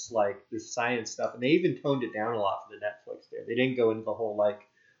about this this science stuff, and they even toned it down a lot for the Netflix there. They didn't go into the whole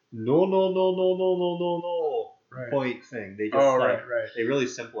no point thing. They just they really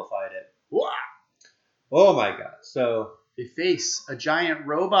simplified it. Wow. Oh my god. So they face a giant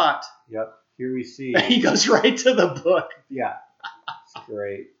robot. Yep. Here we see he goes right to the book. Yeah. It's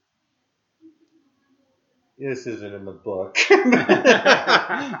great. This isn't in the book.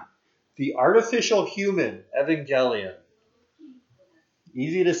 The artificial human, Evangelion.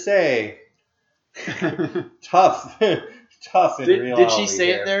 Easy to say. Tough in reality. Did she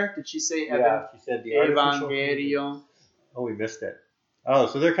say it there? Did she say she said the Evangelion? Oh, we missed it. Oh,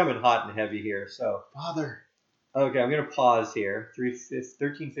 so they're coming hot and heavy here. So Father, Okay, I'm gonna pause here.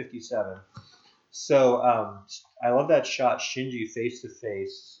 1357. So I love that shot, Shinji face to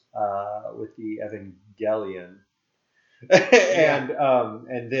face with the Evangelion,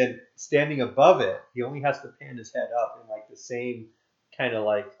 and then standing above it, he only has to pan his head up in like the same kind of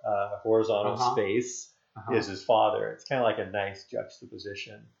like horizontal space is his father. It's kind of like a nice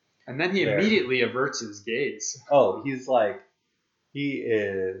juxtaposition. And then he immediately averts his gaze. Oh, he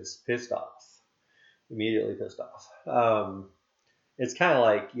is pissed off. Immediately pissed off. It's kind of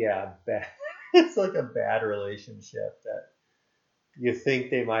like, bad. It's like a bad relationship that you think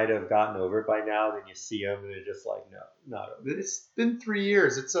they might have gotten over by now, then you see them and they're just like, no, not over. It's been 3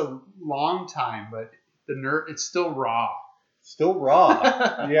 years. It's a long time, but it's still raw. Still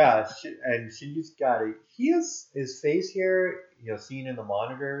raw. Yeah, and Shinji's got it. He has his face here, seen in the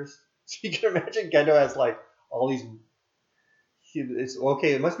monitors. So you can imagine Gendo has like all these. It's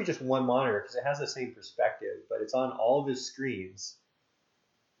okay. It must be just one monitor because it has the same perspective, but it's on all of his screens.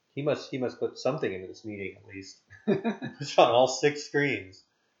 He must put something into this meeting at least. It's on all 6 screens.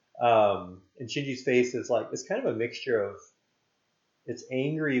 And Shinji's face is like, it's kind of a mixture of, it's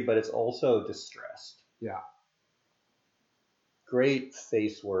angry, but it's also distressed. Yeah. Great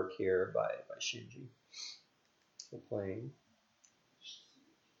face work here by Shinji. So playing.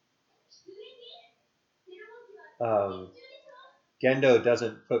 Gendo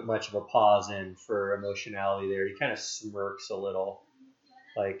doesn't put much of a pause in for emotionality there. He kind of smirks a little.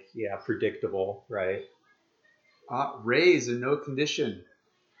 Like, predictable, right? Ray's in no condition.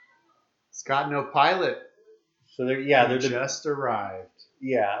 It's got no pilot. So they're just arrived.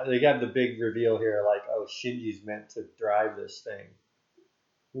 Yeah, they got the big reveal here, like, oh, Shinji's meant to drive this thing.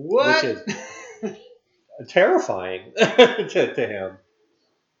 What? Which is terrifying to him.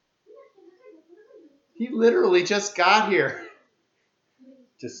 He literally just got here.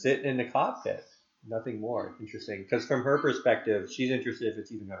 Just sitting in the cockpit. Nothing more. Interesting. Because from her perspective, she's interested if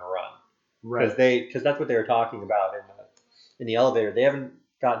it's even going to run. Right. Because that's what they were talking about in the elevator. They haven't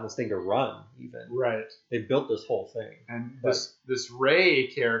gotten this thing to run even. Right. They built this whole thing. And this Ray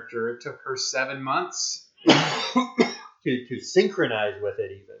character, it took her 7 months to synchronize with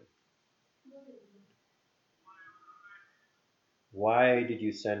it even. Why did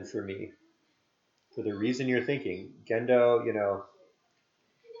you send for me? For the reason you're thinking. Gendo,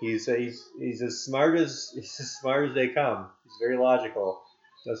 he's as smart as they come. He's very logical.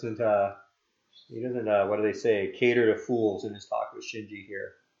 He doesn't what do they say, cater to fools in his talk with Shinji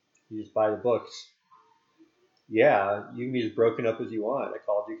here. You just buy the books. Yeah, you can be as broken up as you want. I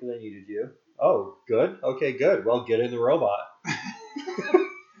called you because I needed you. Oh, good. Okay, good. Well, get in the robot.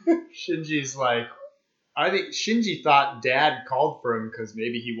 Shinji's like, I think Shinji thought Dad called for him because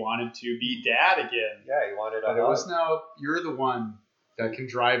maybe he wanted to be Dad again. Yeah, he wanted. But it was no. You're the one that can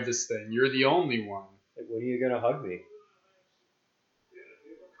drive this thing. You're the only one. Like, when are you gonna hug me?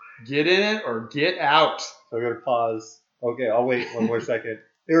 Get in it or get out. So I'm gonna pause. Okay, I'll wait one more second.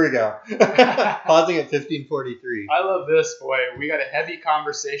 Here we go. Pausing at 15:43. I love this, boy. We got a heavy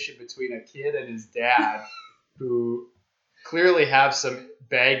conversation between a kid and his dad who clearly have some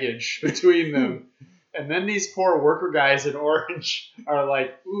baggage between them. And then these poor worker guys in orange are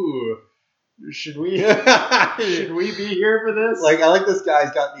like, ooh, should we be here for this? Like, I like this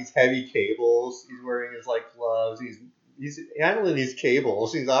guy's got these heavy cables. He's wearing his like gloves. He's handling these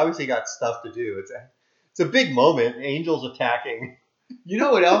cables. He's obviously got stuff to do. It's a big moment. Angels attacking. You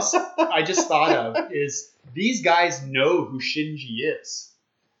know what else I just thought of is these guys know who Shinji is,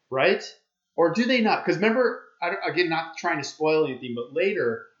 right? Or do they not? Because remember, again, not trying to spoil anything, but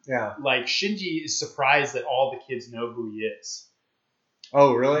later, like Shinji is surprised that all the kids know who he is.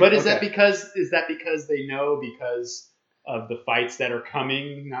 Oh, really? But is that because they know because of the fights that are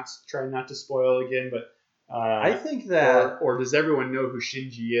coming? Trying not to spoil again, but I think that, or does everyone know who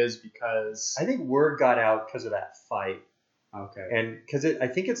Shinji is because I think word got out because of that fight. Okay. And because I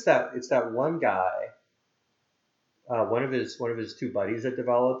think it's that one guy, one of his 2 buddies that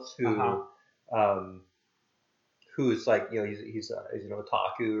develops who's like, he's an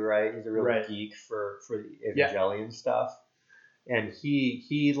otaku, right? He's a real geek for the Evangelion stuff. And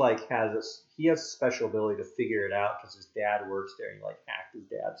he like has a special ability to figure it out because his dad works there and he like hacked his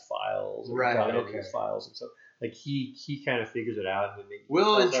dad's files and got into his files, and so like he kind of figures it out. And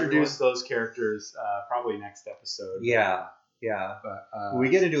we'll introduce those characters probably next episode. Yeah. But we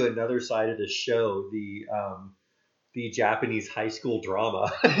get into another side of the show, the Japanese high school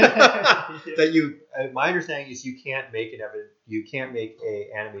drama that my understanding is you can't make a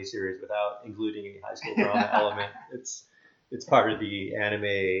anime series without including a high school drama element. It's part of the anime,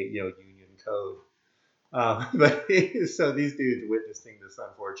 union code. But so these dudes witnessing this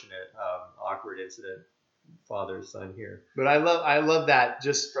unfortunate, awkward incident father son here. But I love that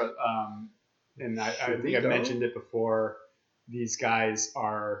just for, and I Should think we I've go? mentioned it before. These guys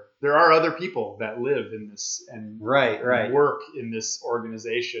there are other people that live in this and Right. work in this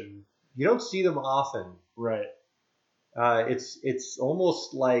organization. You don't see them often. Right. It's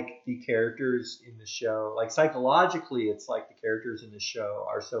almost like the characters in the show, like psychologically, it's like the characters in the show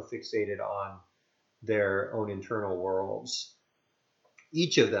are so fixated on their own internal worlds,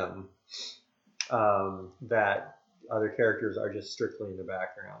 each of them, that other characters are just strictly in the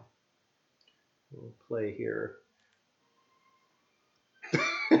background. We'll play here.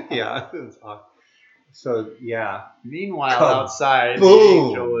 Yeah. So yeah. Meanwhile, Come. outside, the Boom.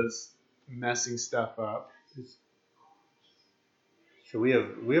 angel is messing stuff up. So we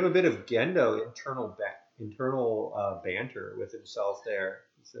have a bit of Gendo internal banter with himself there.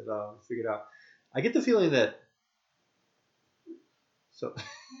 He says, "Figured out." I get the feeling that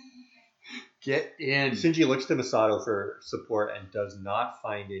Get in. Shinji looks to Masato for support and does not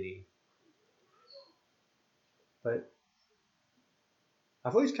find any. But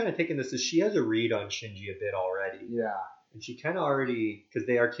I've always kind of taken this as she has a read on Shinji a bit already. Yeah. And she kind of already, because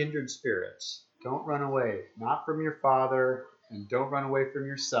they are kindred spirits. Don't run away. Not from your father, and don't run away from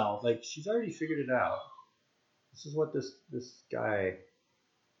yourself. Like, she's already figured it out. This is what this guy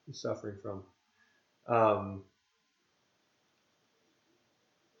is suffering from.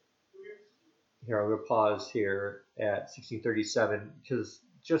 Here, I'm going to pause here at 1637 because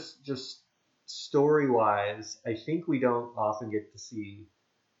just story-wise, I think we don't often get to see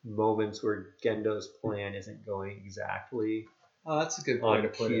moments where Gendo's plan isn't going exactly Oh, that's a good way on to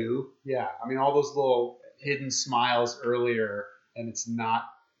put it. cue. Yeah, I mean, all those little hidden smiles earlier, and it's not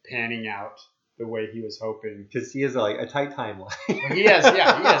panning out the way he was hoping. Because he has like a tight timeline. He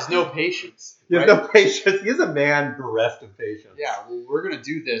has no patience. He has no patience. He is a man bereft of patience. Yeah, well, we're gonna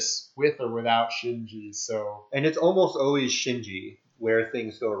do this with or without Shinji. So And it's almost always Shinji where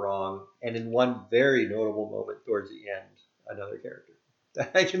things go wrong, and in one very notable moment towards the end, another character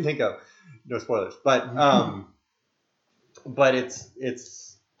that I can think of. No spoilers, but but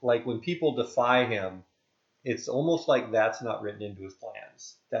it's like when people defy him, it's almost like that's not written into his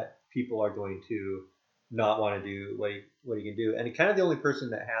plans, that people are going to not want to do what he can do. And kind of the only person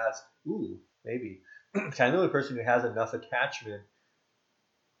that has, kind of the only person who has enough attachment,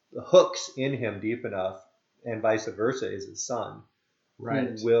 the hooks in him deep enough, and vice versa, is his son,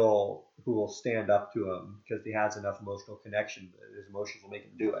 right. who will stand up to him because he has enough emotional connection that his emotions will make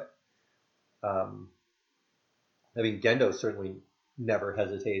him do it. I mean, Gendo certainly never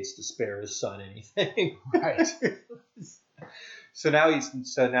hesitates to spare his son anything. Right. So now at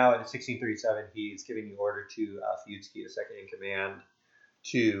 1637, he's giving the order to Fuyutsuki, the second in command,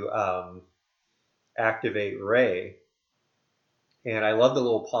 to activate Rei. And I love the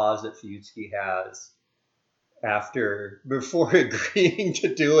little pause that Fuyutsuki has before agreeing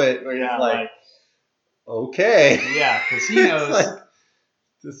to do it, where he's like, okay. Yeah, because he knows.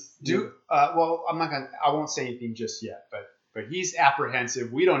 I won't say anything just yet, but he's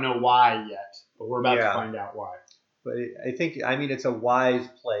apprehensive. We don't know why yet, but we're about to find out why. But it's a wise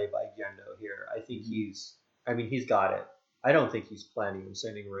play by Gendo here. I think he's got it. I don't think he's planning on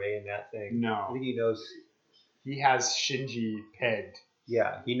sending Rei in that thing. No. I think he knows. He has Shinji pegged.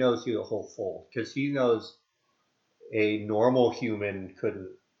 Yeah, he knows the whole fold, because he knows a normal human couldn't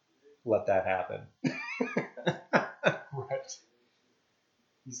let that happen. Right.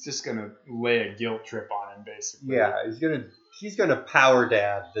 He's just gonna lay a guilt trip on him, basically. Yeah, he's gonna power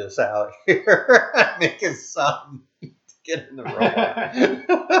dad this out here, make his son get in the role.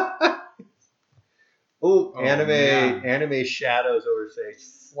 Anime shadows over his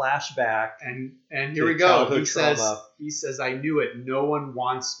face, flashback, and here we go. He says, "I knew it. No one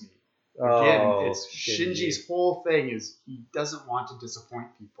wants me." Again, it's Shinji's whole thing is he doesn't want to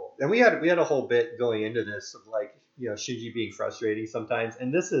disappoint people. And we had a whole bit going into this of like, Shinji being frustrating sometimes,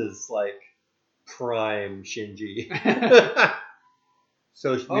 and this is like prime Shinji.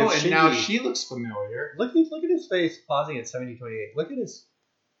 So Shinji, now she looks familiar. Look at his face, pausing at 1728. Look at his.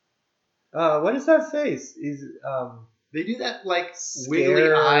 What is that face? They do that like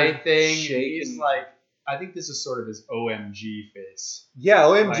wiggly eye thing. Shaking. He's like, I think this is sort of his OMG face. Yeah,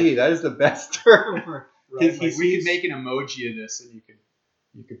 OMG. That is the best term for. Right? We could make an emoji of this, and you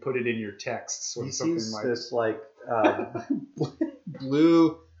could put it in your text, sort of something like this, like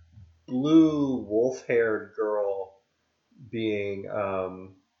blue wolf-haired girl being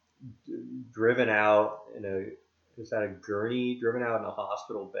driven out is that a gurney, driven out in a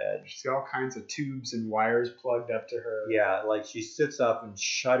hospital bed. She's got all kinds of tubes and wires plugged up to her. Yeah, like she sits up and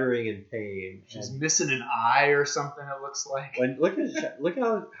shuddering in pain. She's missing an eye or something, it looks like. Look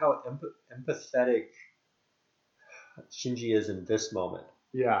how empathetic Shinji is in this moment.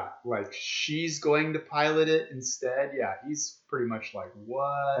 Yeah, like she's going to pilot it instead. Yeah, he's pretty much like, what?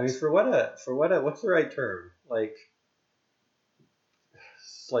 I mean, what's the right term? Like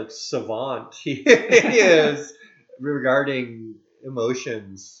savant he is regarding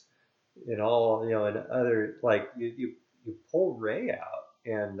emotions and all, and other, like you pull Ray out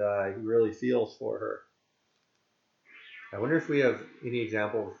and he really feels for her. I wonder if we have any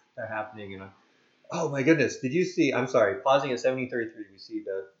example of that happening in a. Oh my goodness! Did you see? I'm sorry. Pausing at 1733, we see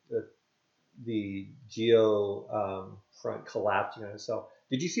the geo front collapsing on itself.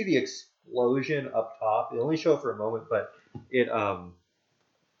 Did you see the explosion up top? It only showed for a moment, but it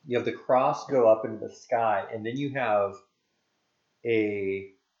you have the cross go up into the sky, and then you have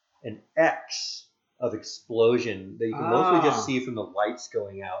an X of explosion that you can mostly just see from the lights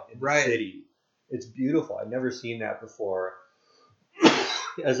going out in the city. It's beautiful. I've never seen that before.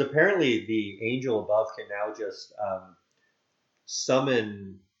 As apparently the angel above can now just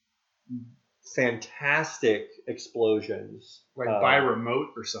summon fantastic explosions. Like by remote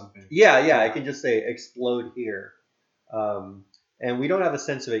or something. Yeah. I can just say explode here. And we don't have a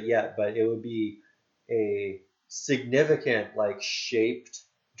sense of it yet, but it would be a significant, like, shaped,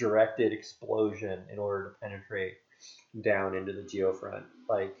 directed explosion in order to penetrate down into the geofront.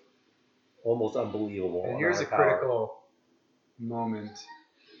 Like, almost unbelievable. And here's a critical moment.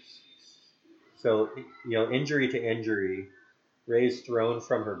 So, injury to injury. Ray's thrown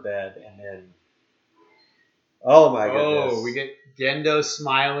from her bed, and then... Oh, my goodness. Oh, we get Gendo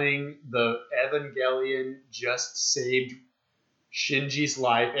smiling. The Evangelion just saved Shinji's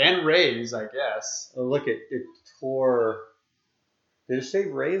life and Ray's, I guess. Oh, look, it tore... Did it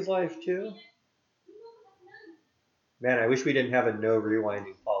save Ray's life, too? Man, I wish we didn't have a no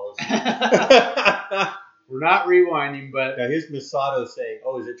rewinding policy. We're not rewinding, but... Now, here's Misato saying,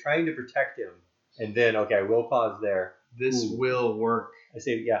 is it trying to protect him? And then, okay, we'll pause there. This will work. I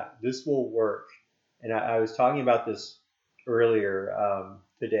say, yeah, this will work. And I was talking about this earlier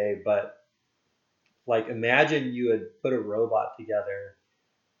today, but like, imagine you had put a robot together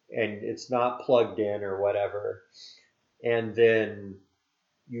and it's not plugged in or whatever, and then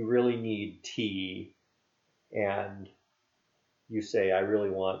you really need tea, and you say, I really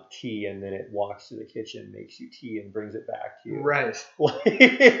want tea, and then it walks to the kitchen, makes you tea, and brings it back to you. Right.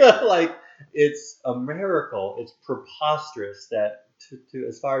 Like, it's a miracle. It's preposterous that, to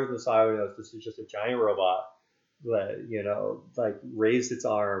as far as Masayo knows, this is just a giant robot that, like, raised its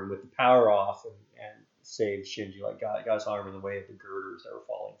arm with the power off and saved Shinji. Like, got his arm in the way of the girders that were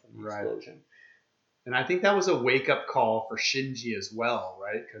falling from the explosion. And I think that was a wake-up call for Shinji as well,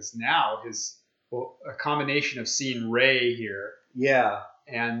 right? Because now a combination of seeing Ray here,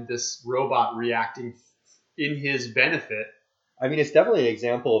 and this robot reacting in his benefit. I mean, it's definitely an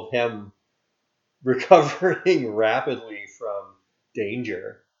example of him recovering rapidly from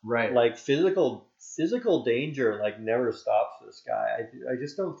danger. Right. Like, physical danger, like, never stops this guy. I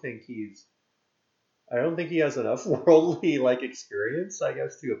just don't think he has enough worldly, like, experience, I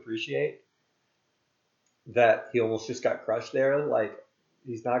guess, to appreciate that he almost just got crushed there. Like,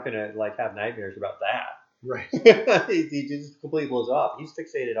 he's not gonna, like, have nightmares about that. Right. He just completely blows off. He's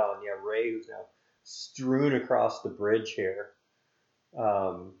fixated on Ray, who's now strewn across the bridge here.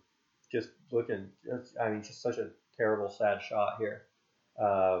 Just looking, just such a terrible, sad shot here.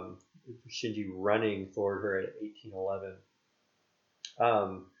 Shinji running toward her at 1811.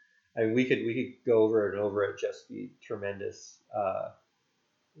 We could go over and over it, just the tremendous,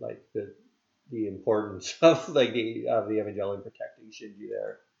 like, the importance of, like, the Evangelion protecting Shinji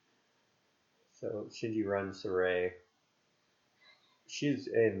there. So Shinji runs to Ray. She's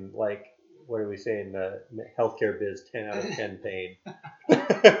in, like, what do we say in the healthcare biz, 10 out of 10 pain.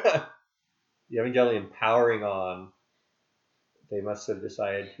 The Evangelion powering on. They must have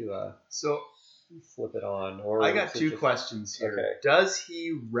decided to flip it on. Or I got two questions here. Okay. Does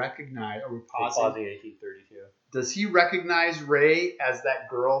he recognize? Are we pausing? Pausing 1832. Does he recognize Ray as that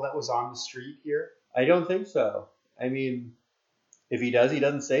girl that was on the street here? I don't think so. I mean, if he does, he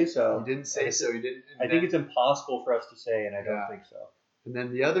doesn't say so. He didn't say so. He didn't. I think it's impossible for us to say, and I don't think so. And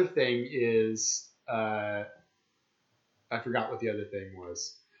then the other thing is, I forgot what the other thing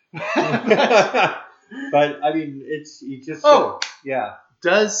was. But I mean, he just. Yeah.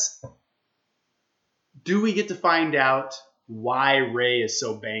 Do we get to find out why Ray is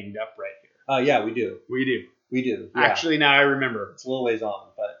so banged up right here? Yeah, we do. We do. Yeah. Actually, now I remember. It's a little ways on,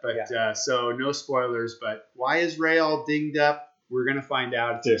 but yeah. So no spoilers. But why is Ray all dinged up? We're gonna find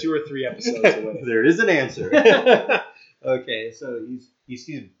out. It's 2 or 3 episodes away. There is an answer. Okay, so he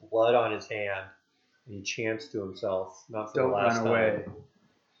sees blood on his hand, and he chants to himself, "Not for the last time. Don't run away."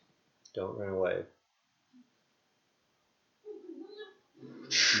 Don't run away.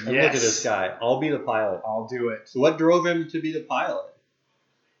 And look at this guy. I'll be the pilot. I'll do it. So what drove him to be the pilot?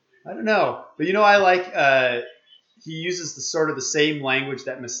 I don't know, but I like. He uses the same language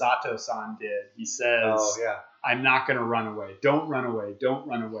that Misato-san did. He says, Oh, yeah. "I'm not going to run away. Don't run away. Don't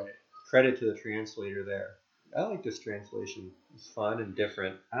run away." Credit to the translator there. I like this translation. It's fun and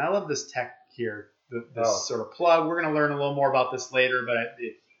different. And I love this tech here. This sort of plug. We're going to learn a little more about this later, but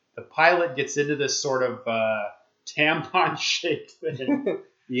the pilot gets into this sort of tampon-shaped thing.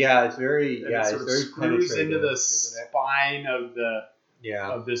 Yeah, it's very and it sort it's of very screws into the isn't it? spine of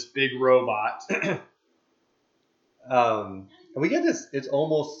Yeah. this big robot. And we get this.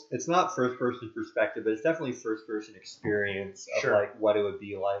 It's not first person perspective, but it's definitely first person experience of Sure. like what it would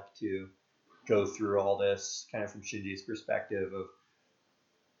be like to go through all this, kind of from Shinji's perspective of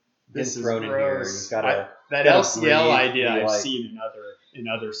getting This is thrown in here. And gross. he's got to That gotta LCL breathe, idea be I've like- seen in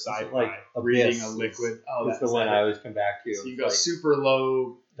other sci-fi. like breathing Abyss a liquid. Oh, that's the one I always come back to. So you It's go like super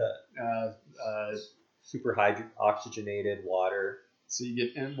low. the- Uh, super oxygenated water. so you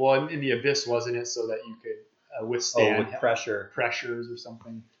get in the abyss, wasn't it? So that you could withstand with pressure. pressures or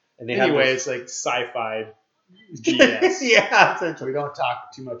something. And they Anyway, have it's like sci-fi this, BS. yeah, essentially. We don't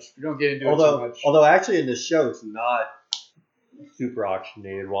talk too much. We don't get into it too much. Although actually in this show it's not super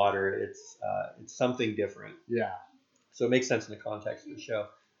oxygenated water. It's something different. Yeah. So it makes sense in the context of the show.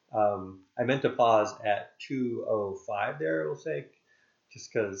 I meant to pause at 2:05 there, we'll say,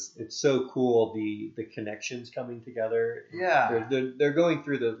 just because it's so cool the connections coming together. Yeah. They're going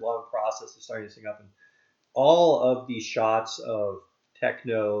through the long process of starting this thing up, and all of these shots of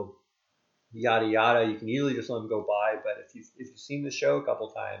techno, yada yada, you can easily just let them go by. But if you've seen the show a couple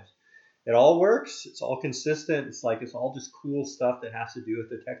times, it all works. It's all consistent. It's all just cool stuff that has to do with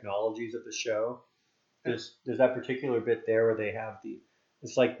the technologies of the show. There's that particular bit there where they have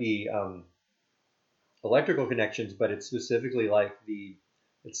it's like the electrical connections, but it's specifically like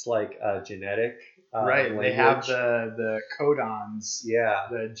it's like genetic. Right. Language. They have the codons. Yeah.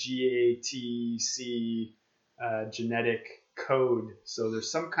 The GATC genetic code. So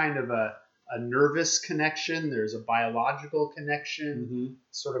there's some kind of a nervous connection. There's a biological connection. Mm-hmm.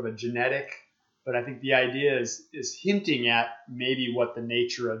 Sort of a genetic. But I think the idea is hinting at maybe what the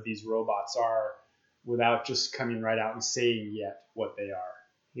nature of these robots are, without just coming right out and saying yet what they are.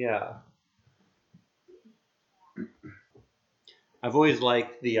 Yeah. I've always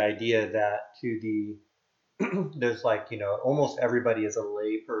liked the idea that there's almost everybody is a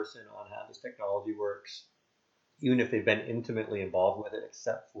lay person on how this technology works, even if they've been intimately involved with it,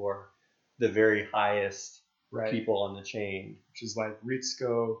 except for the very highest people on the chain. Which is like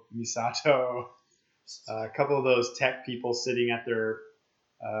Ritsuko, Misato, a couple of those tech people sitting at their,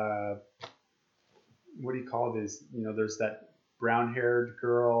 what do you call this? There's that brown-haired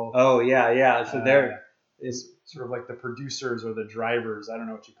girl. Oh, yeah. So they're is sort of like the producers or the drivers. I don't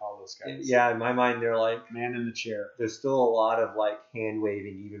know what you call those guys. Yeah, in my mind, they're like man in the chair. There's still a lot of like hand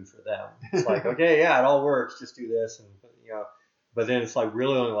waving even for them. It's like, okay, yeah, it all works. Just do this, and But then it's like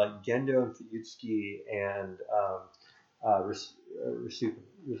really only like Gendo and Fuyutsuki and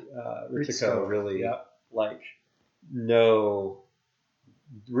Ritsuko really like know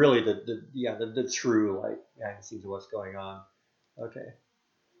really the true like behind the scenes of what's going on. Okay,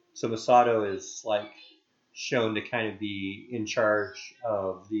 so Masato is like shown to kind of be in charge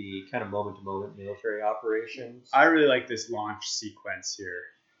of the kind of moment-to-moment military operations. I really like this launch sequence here.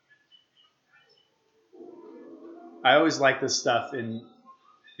 I always like this stuff in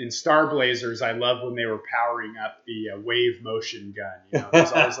Star Blazers. I love when they were powering up the wave motion gun.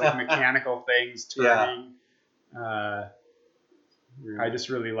 There's always like mechanical things turning. Yeah. I just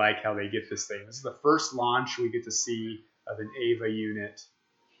really like how they get this thing. This is the first launch we get to see of an Ava unit,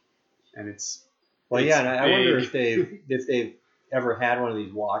 and it's. Well, yeah, and I wonder if they've ever had one of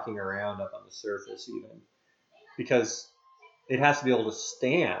these walking around up on the surface, even because it has to be able to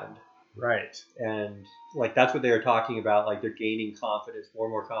stand. Right. And like that's what they were talking about. Like they're gaining confidence, more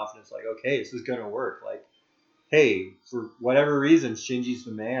and more confidence. Like, okay, this is gonna work. Like, hey, for whatever reason, Shinji's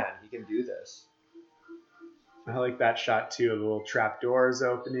the man. He can do this. I like that shot too. The little trap doors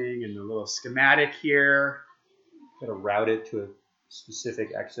opening and the little schematic here. Gotta route it to a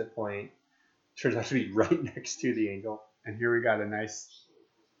specific exit point. Turns out to be right next to the Angel. And here we got a nice.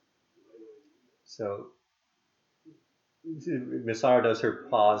 So Misato does her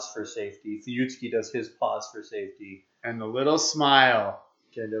pause for safety. Fuyutsuki does his pause for safety. And the little smile.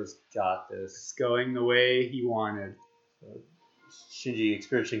 Gendo's got this. It's going the way he wanted. So Shinji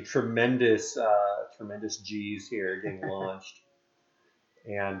experiencing tremendous G's here getting launched.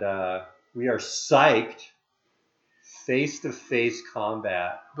 And we are psyched. face-to-face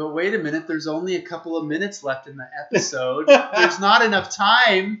combat. But wait a minute, there's only a couple of minutes left in the episode. There's not enough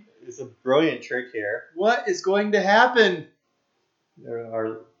time. It's a brilliant trick here. What is going to happen? They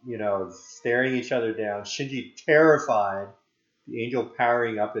are, staring each other down. Shinji terrified. The angel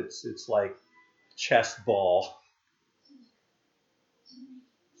powering up its like chest ball.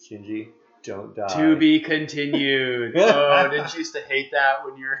 Shinji, don't die. To be continued. Oh, didn't you used to hate that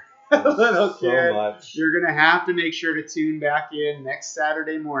when you're a little So kid? much. You're going to have to make sure to tune back in next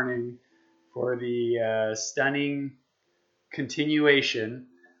Saturday morning for the stunning continuation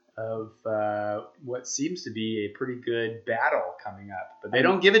of what seems to be a pretty good battle coming up. But they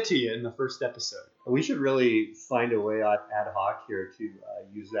don't give it to you in the first episode. We should really find a way ad hoc here to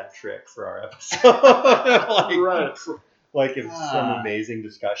use that trick for our episode. Right. Like if some amazing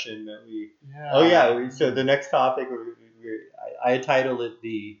discussion that we. Yeah. Oh yeah. So the next topic, I titled it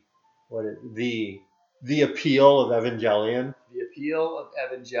the appeal of Evangelion. The appeal of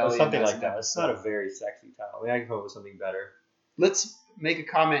Evangelion. Or something as like an that. It's episode. not a very sexy title. I mean, I can come up with something better. Let's make a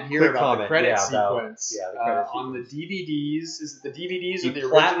comment here Quick about comment, the credit yeah, sequence. the credit on the DVDs. Is it the DVDs or the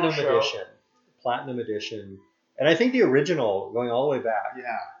Platinum original show? edition. Platinum edition. And I think the original, going all the way back,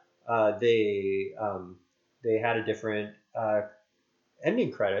 Yeah. they had a different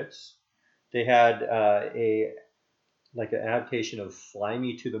ending credits. They had an adaptation of "Fly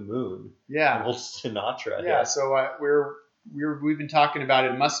Me to the Moon." Yeah. Old Sinatra. Yeah. So we've been talking about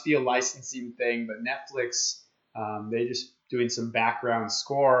it. It must be a licensing thing, but Netflix they just doing some background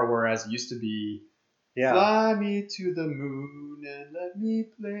score, whereas it used to be Yeah. "Fly me to the moon and let me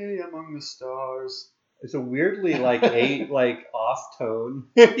play among the stars." It's a weirdly off tone,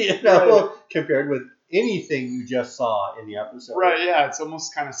 Right. compared with anything you just saw in the episode. Right. Yeah. It's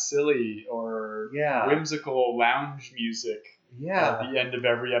almost kind of silly or Yeah. whimsical lounge music. Yeah. At the end of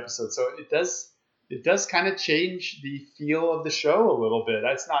every episode. So it does kind of change the feel of the show a little bit.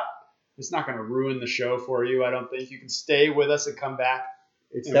 It's not going to ruin the show for you. I don't think. You can stay with us and come back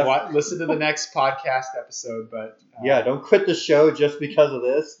and listen to the next podcast episode. But don't quit the show just because of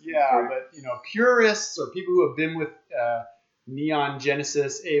this. yeah, but purists or people who have been with Neon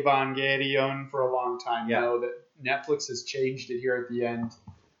Genesis Evangelion for a long time know that Netflix has changed it here at the end.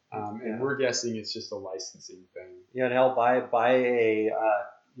 And we're guessing it's just a licensing thing. Yeah, and hell, buy a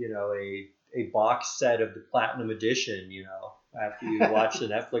box set of the Platinum Edition. After you watch the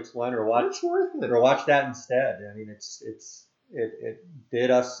Netflix one, or It's worth it. watch that instead. I mean, it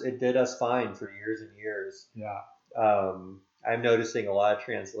did us fine for years and years. Yeah. I'm noticing a lot of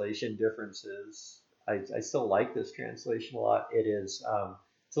translation differences. I still like this translation a lot. It's a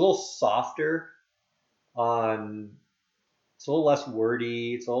little softer it's a little less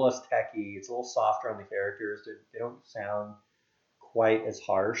wordy, it's a little less techy, it's a little softer on the characters. They don't sound quite as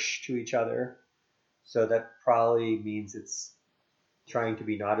harsh to each other. So that probably means it's trying to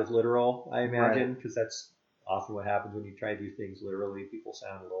be not as literal, I imagine, because that's often what happens when you try to do things literally. People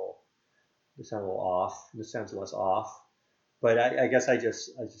sound a little off. This sounds less off. But I guess I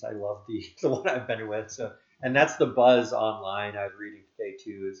love the one I've been with. So, and that's the buzz online I was reading today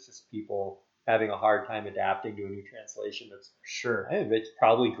too. Is just people having a hard time adapting to a new translation. That's Sure. it's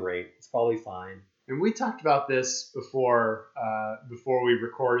probably great. It's probably fine. And we talked about this before we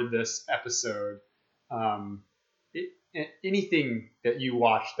recorded this episode. Anything that you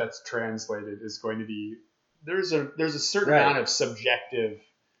watch that's translated is going to be there's a certain amount of subjective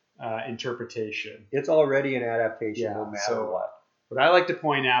interpretation. It's already an adaptation, no matter so what. What I like to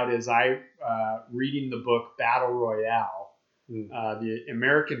point out is reading the book Battle Royale. The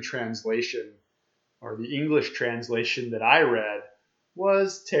American translation or the English translation that I read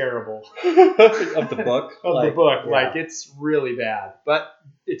was terrible. Of the book? The book. Yeah. Like, it's really bad. But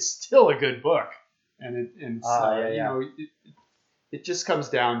it's still a good book. And it just comes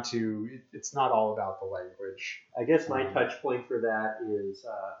down to, it's not all about the language. I guess my touch point for that is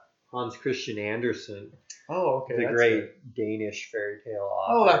Hans Christian Andersen. Oh, okay. The great Danish fairy tale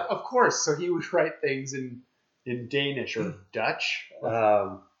author. Oh, of course. So he would write things in Danish or Dutch?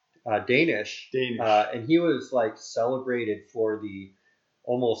 Danish. And he was celebrated for the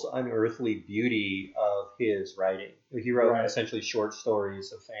almost unearthly beauty of his writing. He wrote essentially short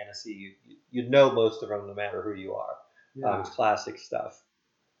stories of fantasy. You'd know most of them no matter who you are. It's classic stuff.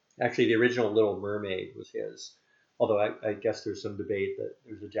 Actually, the original Little Mermaid was his. Although I guess there's some debate that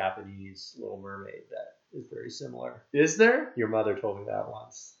there's a Japanese Little Mermaid that is very similar. Is there? Your mother told me that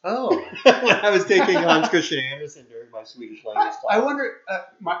once. Oh. When I was taking Hans Christian Andersen during my Swedish language class. I wonder,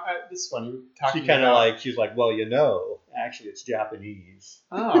 this is funny. She kind of she's like, well, actually it's Japanese.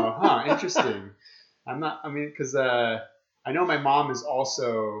 Oh, interesting. Because I know my mom is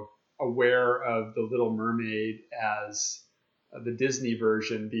also aware of the Little Mermaid as the Disney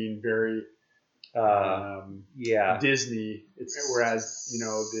version being very Yeah. Disney. Whereas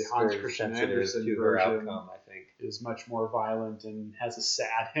the Hans Very Christian sensitive Andersen to her version outcome, I think. is much more violent and has a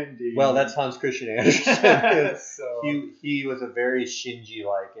sad ending. Well, that's Hans Christian Andersen. So he was a very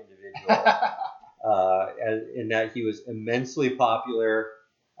Shinji-like individual, in that he was immensely popular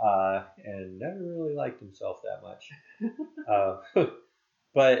and never really liked himself that much.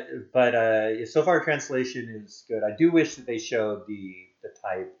 But so far translation is good. I do wish that they showed the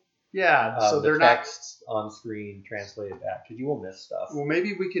type. yeah. So The they're not. text on screen translated back, because you will miss stuff. Well,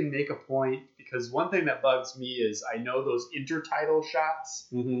 maybe we can make a point, because one thing that bugs me is I know those intertitle shots,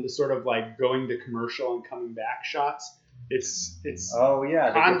 Mm-hmm. the sort of like going to commercial and coming back shots. It's Oh yeah,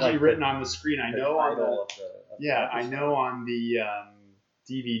 they get, kanji like, written on the screen. I the know on title the of the yeah, I episode. know on the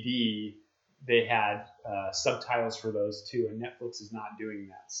DVD they had subtitles for those too, and Netflix is not doing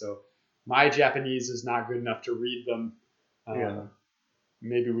that. So my Japanese is not good enough to read them. Yeah.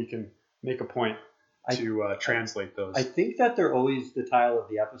 Maybe we can make a point to translate those. I think that they're always the title of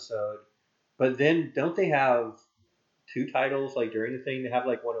the episode, but then don't they have two titles like during the thing? They have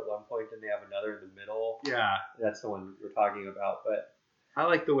like one at one point, and they have another in the middle. Yeah, That's the one we're talking about. But I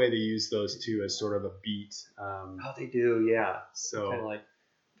like the way they use those two as sort of a beat. oh, they do, yeah. So Kind of like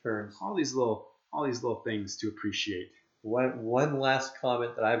turns. all these little things to appreciate. One last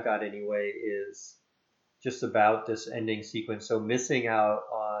comment that I've got anyway is just about this ending sequence. So missing out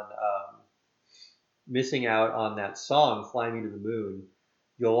on that song, "Fly Me to the Moon."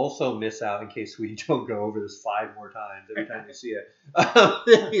 You'll also miss out, in case we don't go over this 5 more times every time you see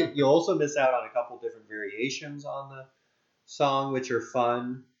it. You'll also miss out on a couple different variations on the song, which are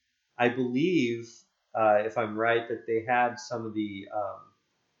fun. I believe, if I'm right, that they had some of the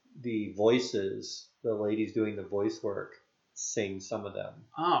voices, the ladies doing the voice work, sing some of them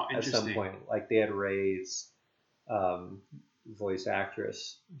Oh, at interesting. some point. Like they had Ray's voice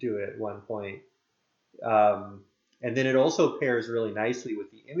actress do it at one point. And then it also pairs really nicely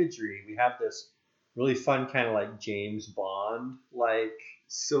with the imagery. We have this really fun kind of like James Bond like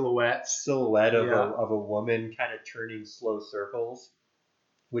Silhouette. silhouette of, Yeah. a woman kind of turning slow circles,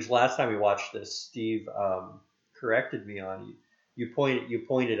 which last time we watched this, Steve corrected me on. You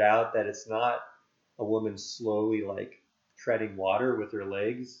pointed out that it's not a woman slowly like treading water with her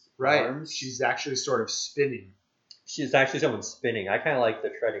legs, Right. arms. She's actually sort of spinning. She's actually someone spinning. I kind of like the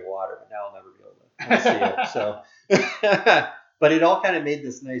treading water, but now I'll never be able to see it. So, but it all kind of made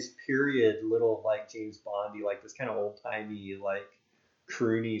this nice period, little like James Bondy, like this kind of old timey like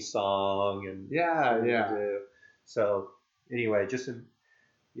croony song, and Yeah. So anyway, just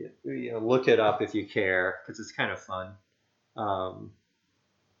look it up if you care, because it's kind of fun.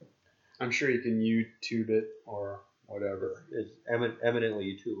 I'm sure you can YouTube it or whatever. It's eminently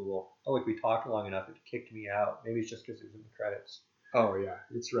YouTubeable. Oh, look, we talked long enough. It kicked me out. Maybe it's just because it was in the credits. Oh yeah,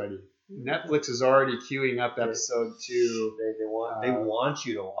 it's ready. Netflix is already queuing up episode 2. They want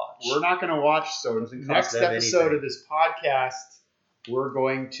you to watch. We're not going to watch. So Doesn't cost next them episode anything. of this podcast, we're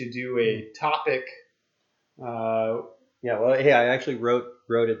going to do a topic. Yeah, well, hey, I actually wrote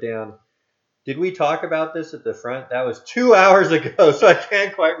it down. Did we talk about this at the front? That was 2 hours ago, so I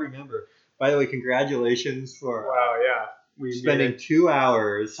can't quite remember. By the way, congratulations for Wow, yeah, we spending 2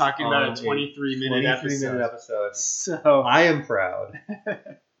 hours talking about on a 23-minute episode. episode. So, I am proud.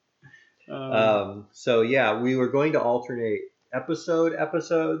 So yeah, we were going to alternate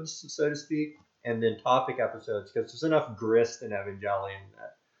episodes, so to speak, and then topic episodes, because there's enough grist in Evangelion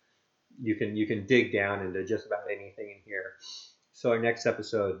that you can dig down into just about anything in here. So our next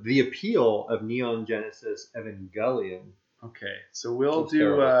episode, The Appeal of Neon Genesis Evangelion. okay, so we'll That's do.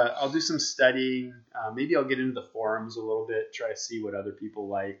 terrible. I'll do some studying. Maybe I'll get into the forums a little bit, try to see what other people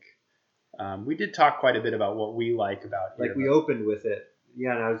like. We did talk quite a bit about what we like about Like here, we but- opened with it.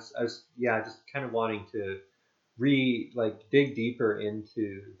 Yeah, and I was just kind of wanting to dig deeper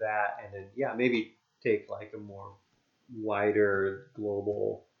into that, and then maybe take like a more wider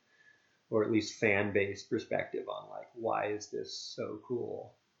global, or at least fan based perspective on like, why is this so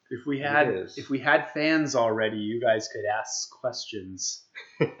cool? If we It is. had fans already, you guys could ask questions.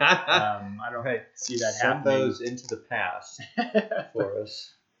 I don't Right. see that Send happening. those into the past for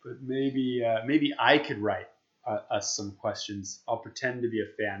us. But maybe I could write us some questions. I'll pretend to be a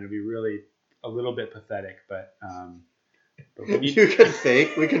fan. It'll be really a little bit pathetic, but we need We can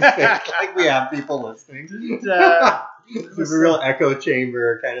fake like we have people listening. It's a real echo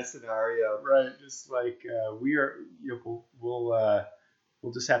chamber kind of scenario. right. Just like we are,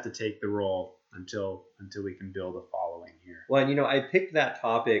 we'll just have to take the role. until we can build a following here. Well, and, I picked that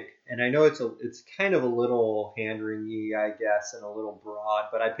topic, and I know it's kind of a little hand-wringy, I guess, and a little broad,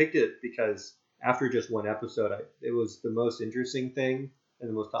 but I picked it because after just one episode, it was the most interesting thing and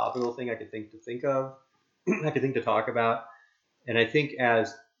the most topical thing I could think of, I could think to talk about. And I think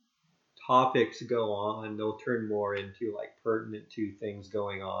as topics go on, they'll turn more into like pertinent to things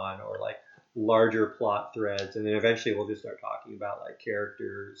going on, or like larger plot threads, and then eventually we'll just start talking about like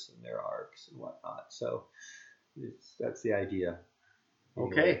characters and their arcs and whatnot. So that's the idea.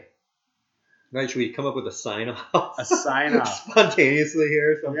 Okay. Right, should we come up with a sign off? A sign off spontaneously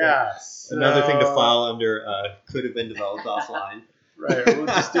here or something? Yeah. Another thing to file under could have been developed offline. Right. We'll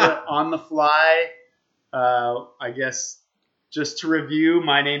just do it on the fly. I guess just to review,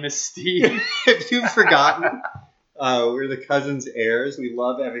 my name is Steve. If you've forgotten, we're the Cousins Heirs. We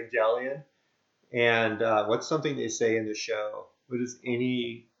love Evangelion. And what's something they say in the show? What is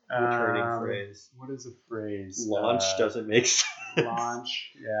any returning phrase? What is a phrase? Launch doesn't make sense.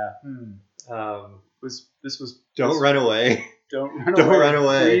 Launch. Yeah. This was don't run away. Don't run don't away. Run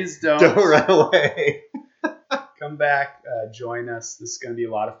away. Please don't. Don't run away. Come back. Join us. This is going to be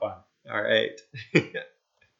a lot of fun. All right.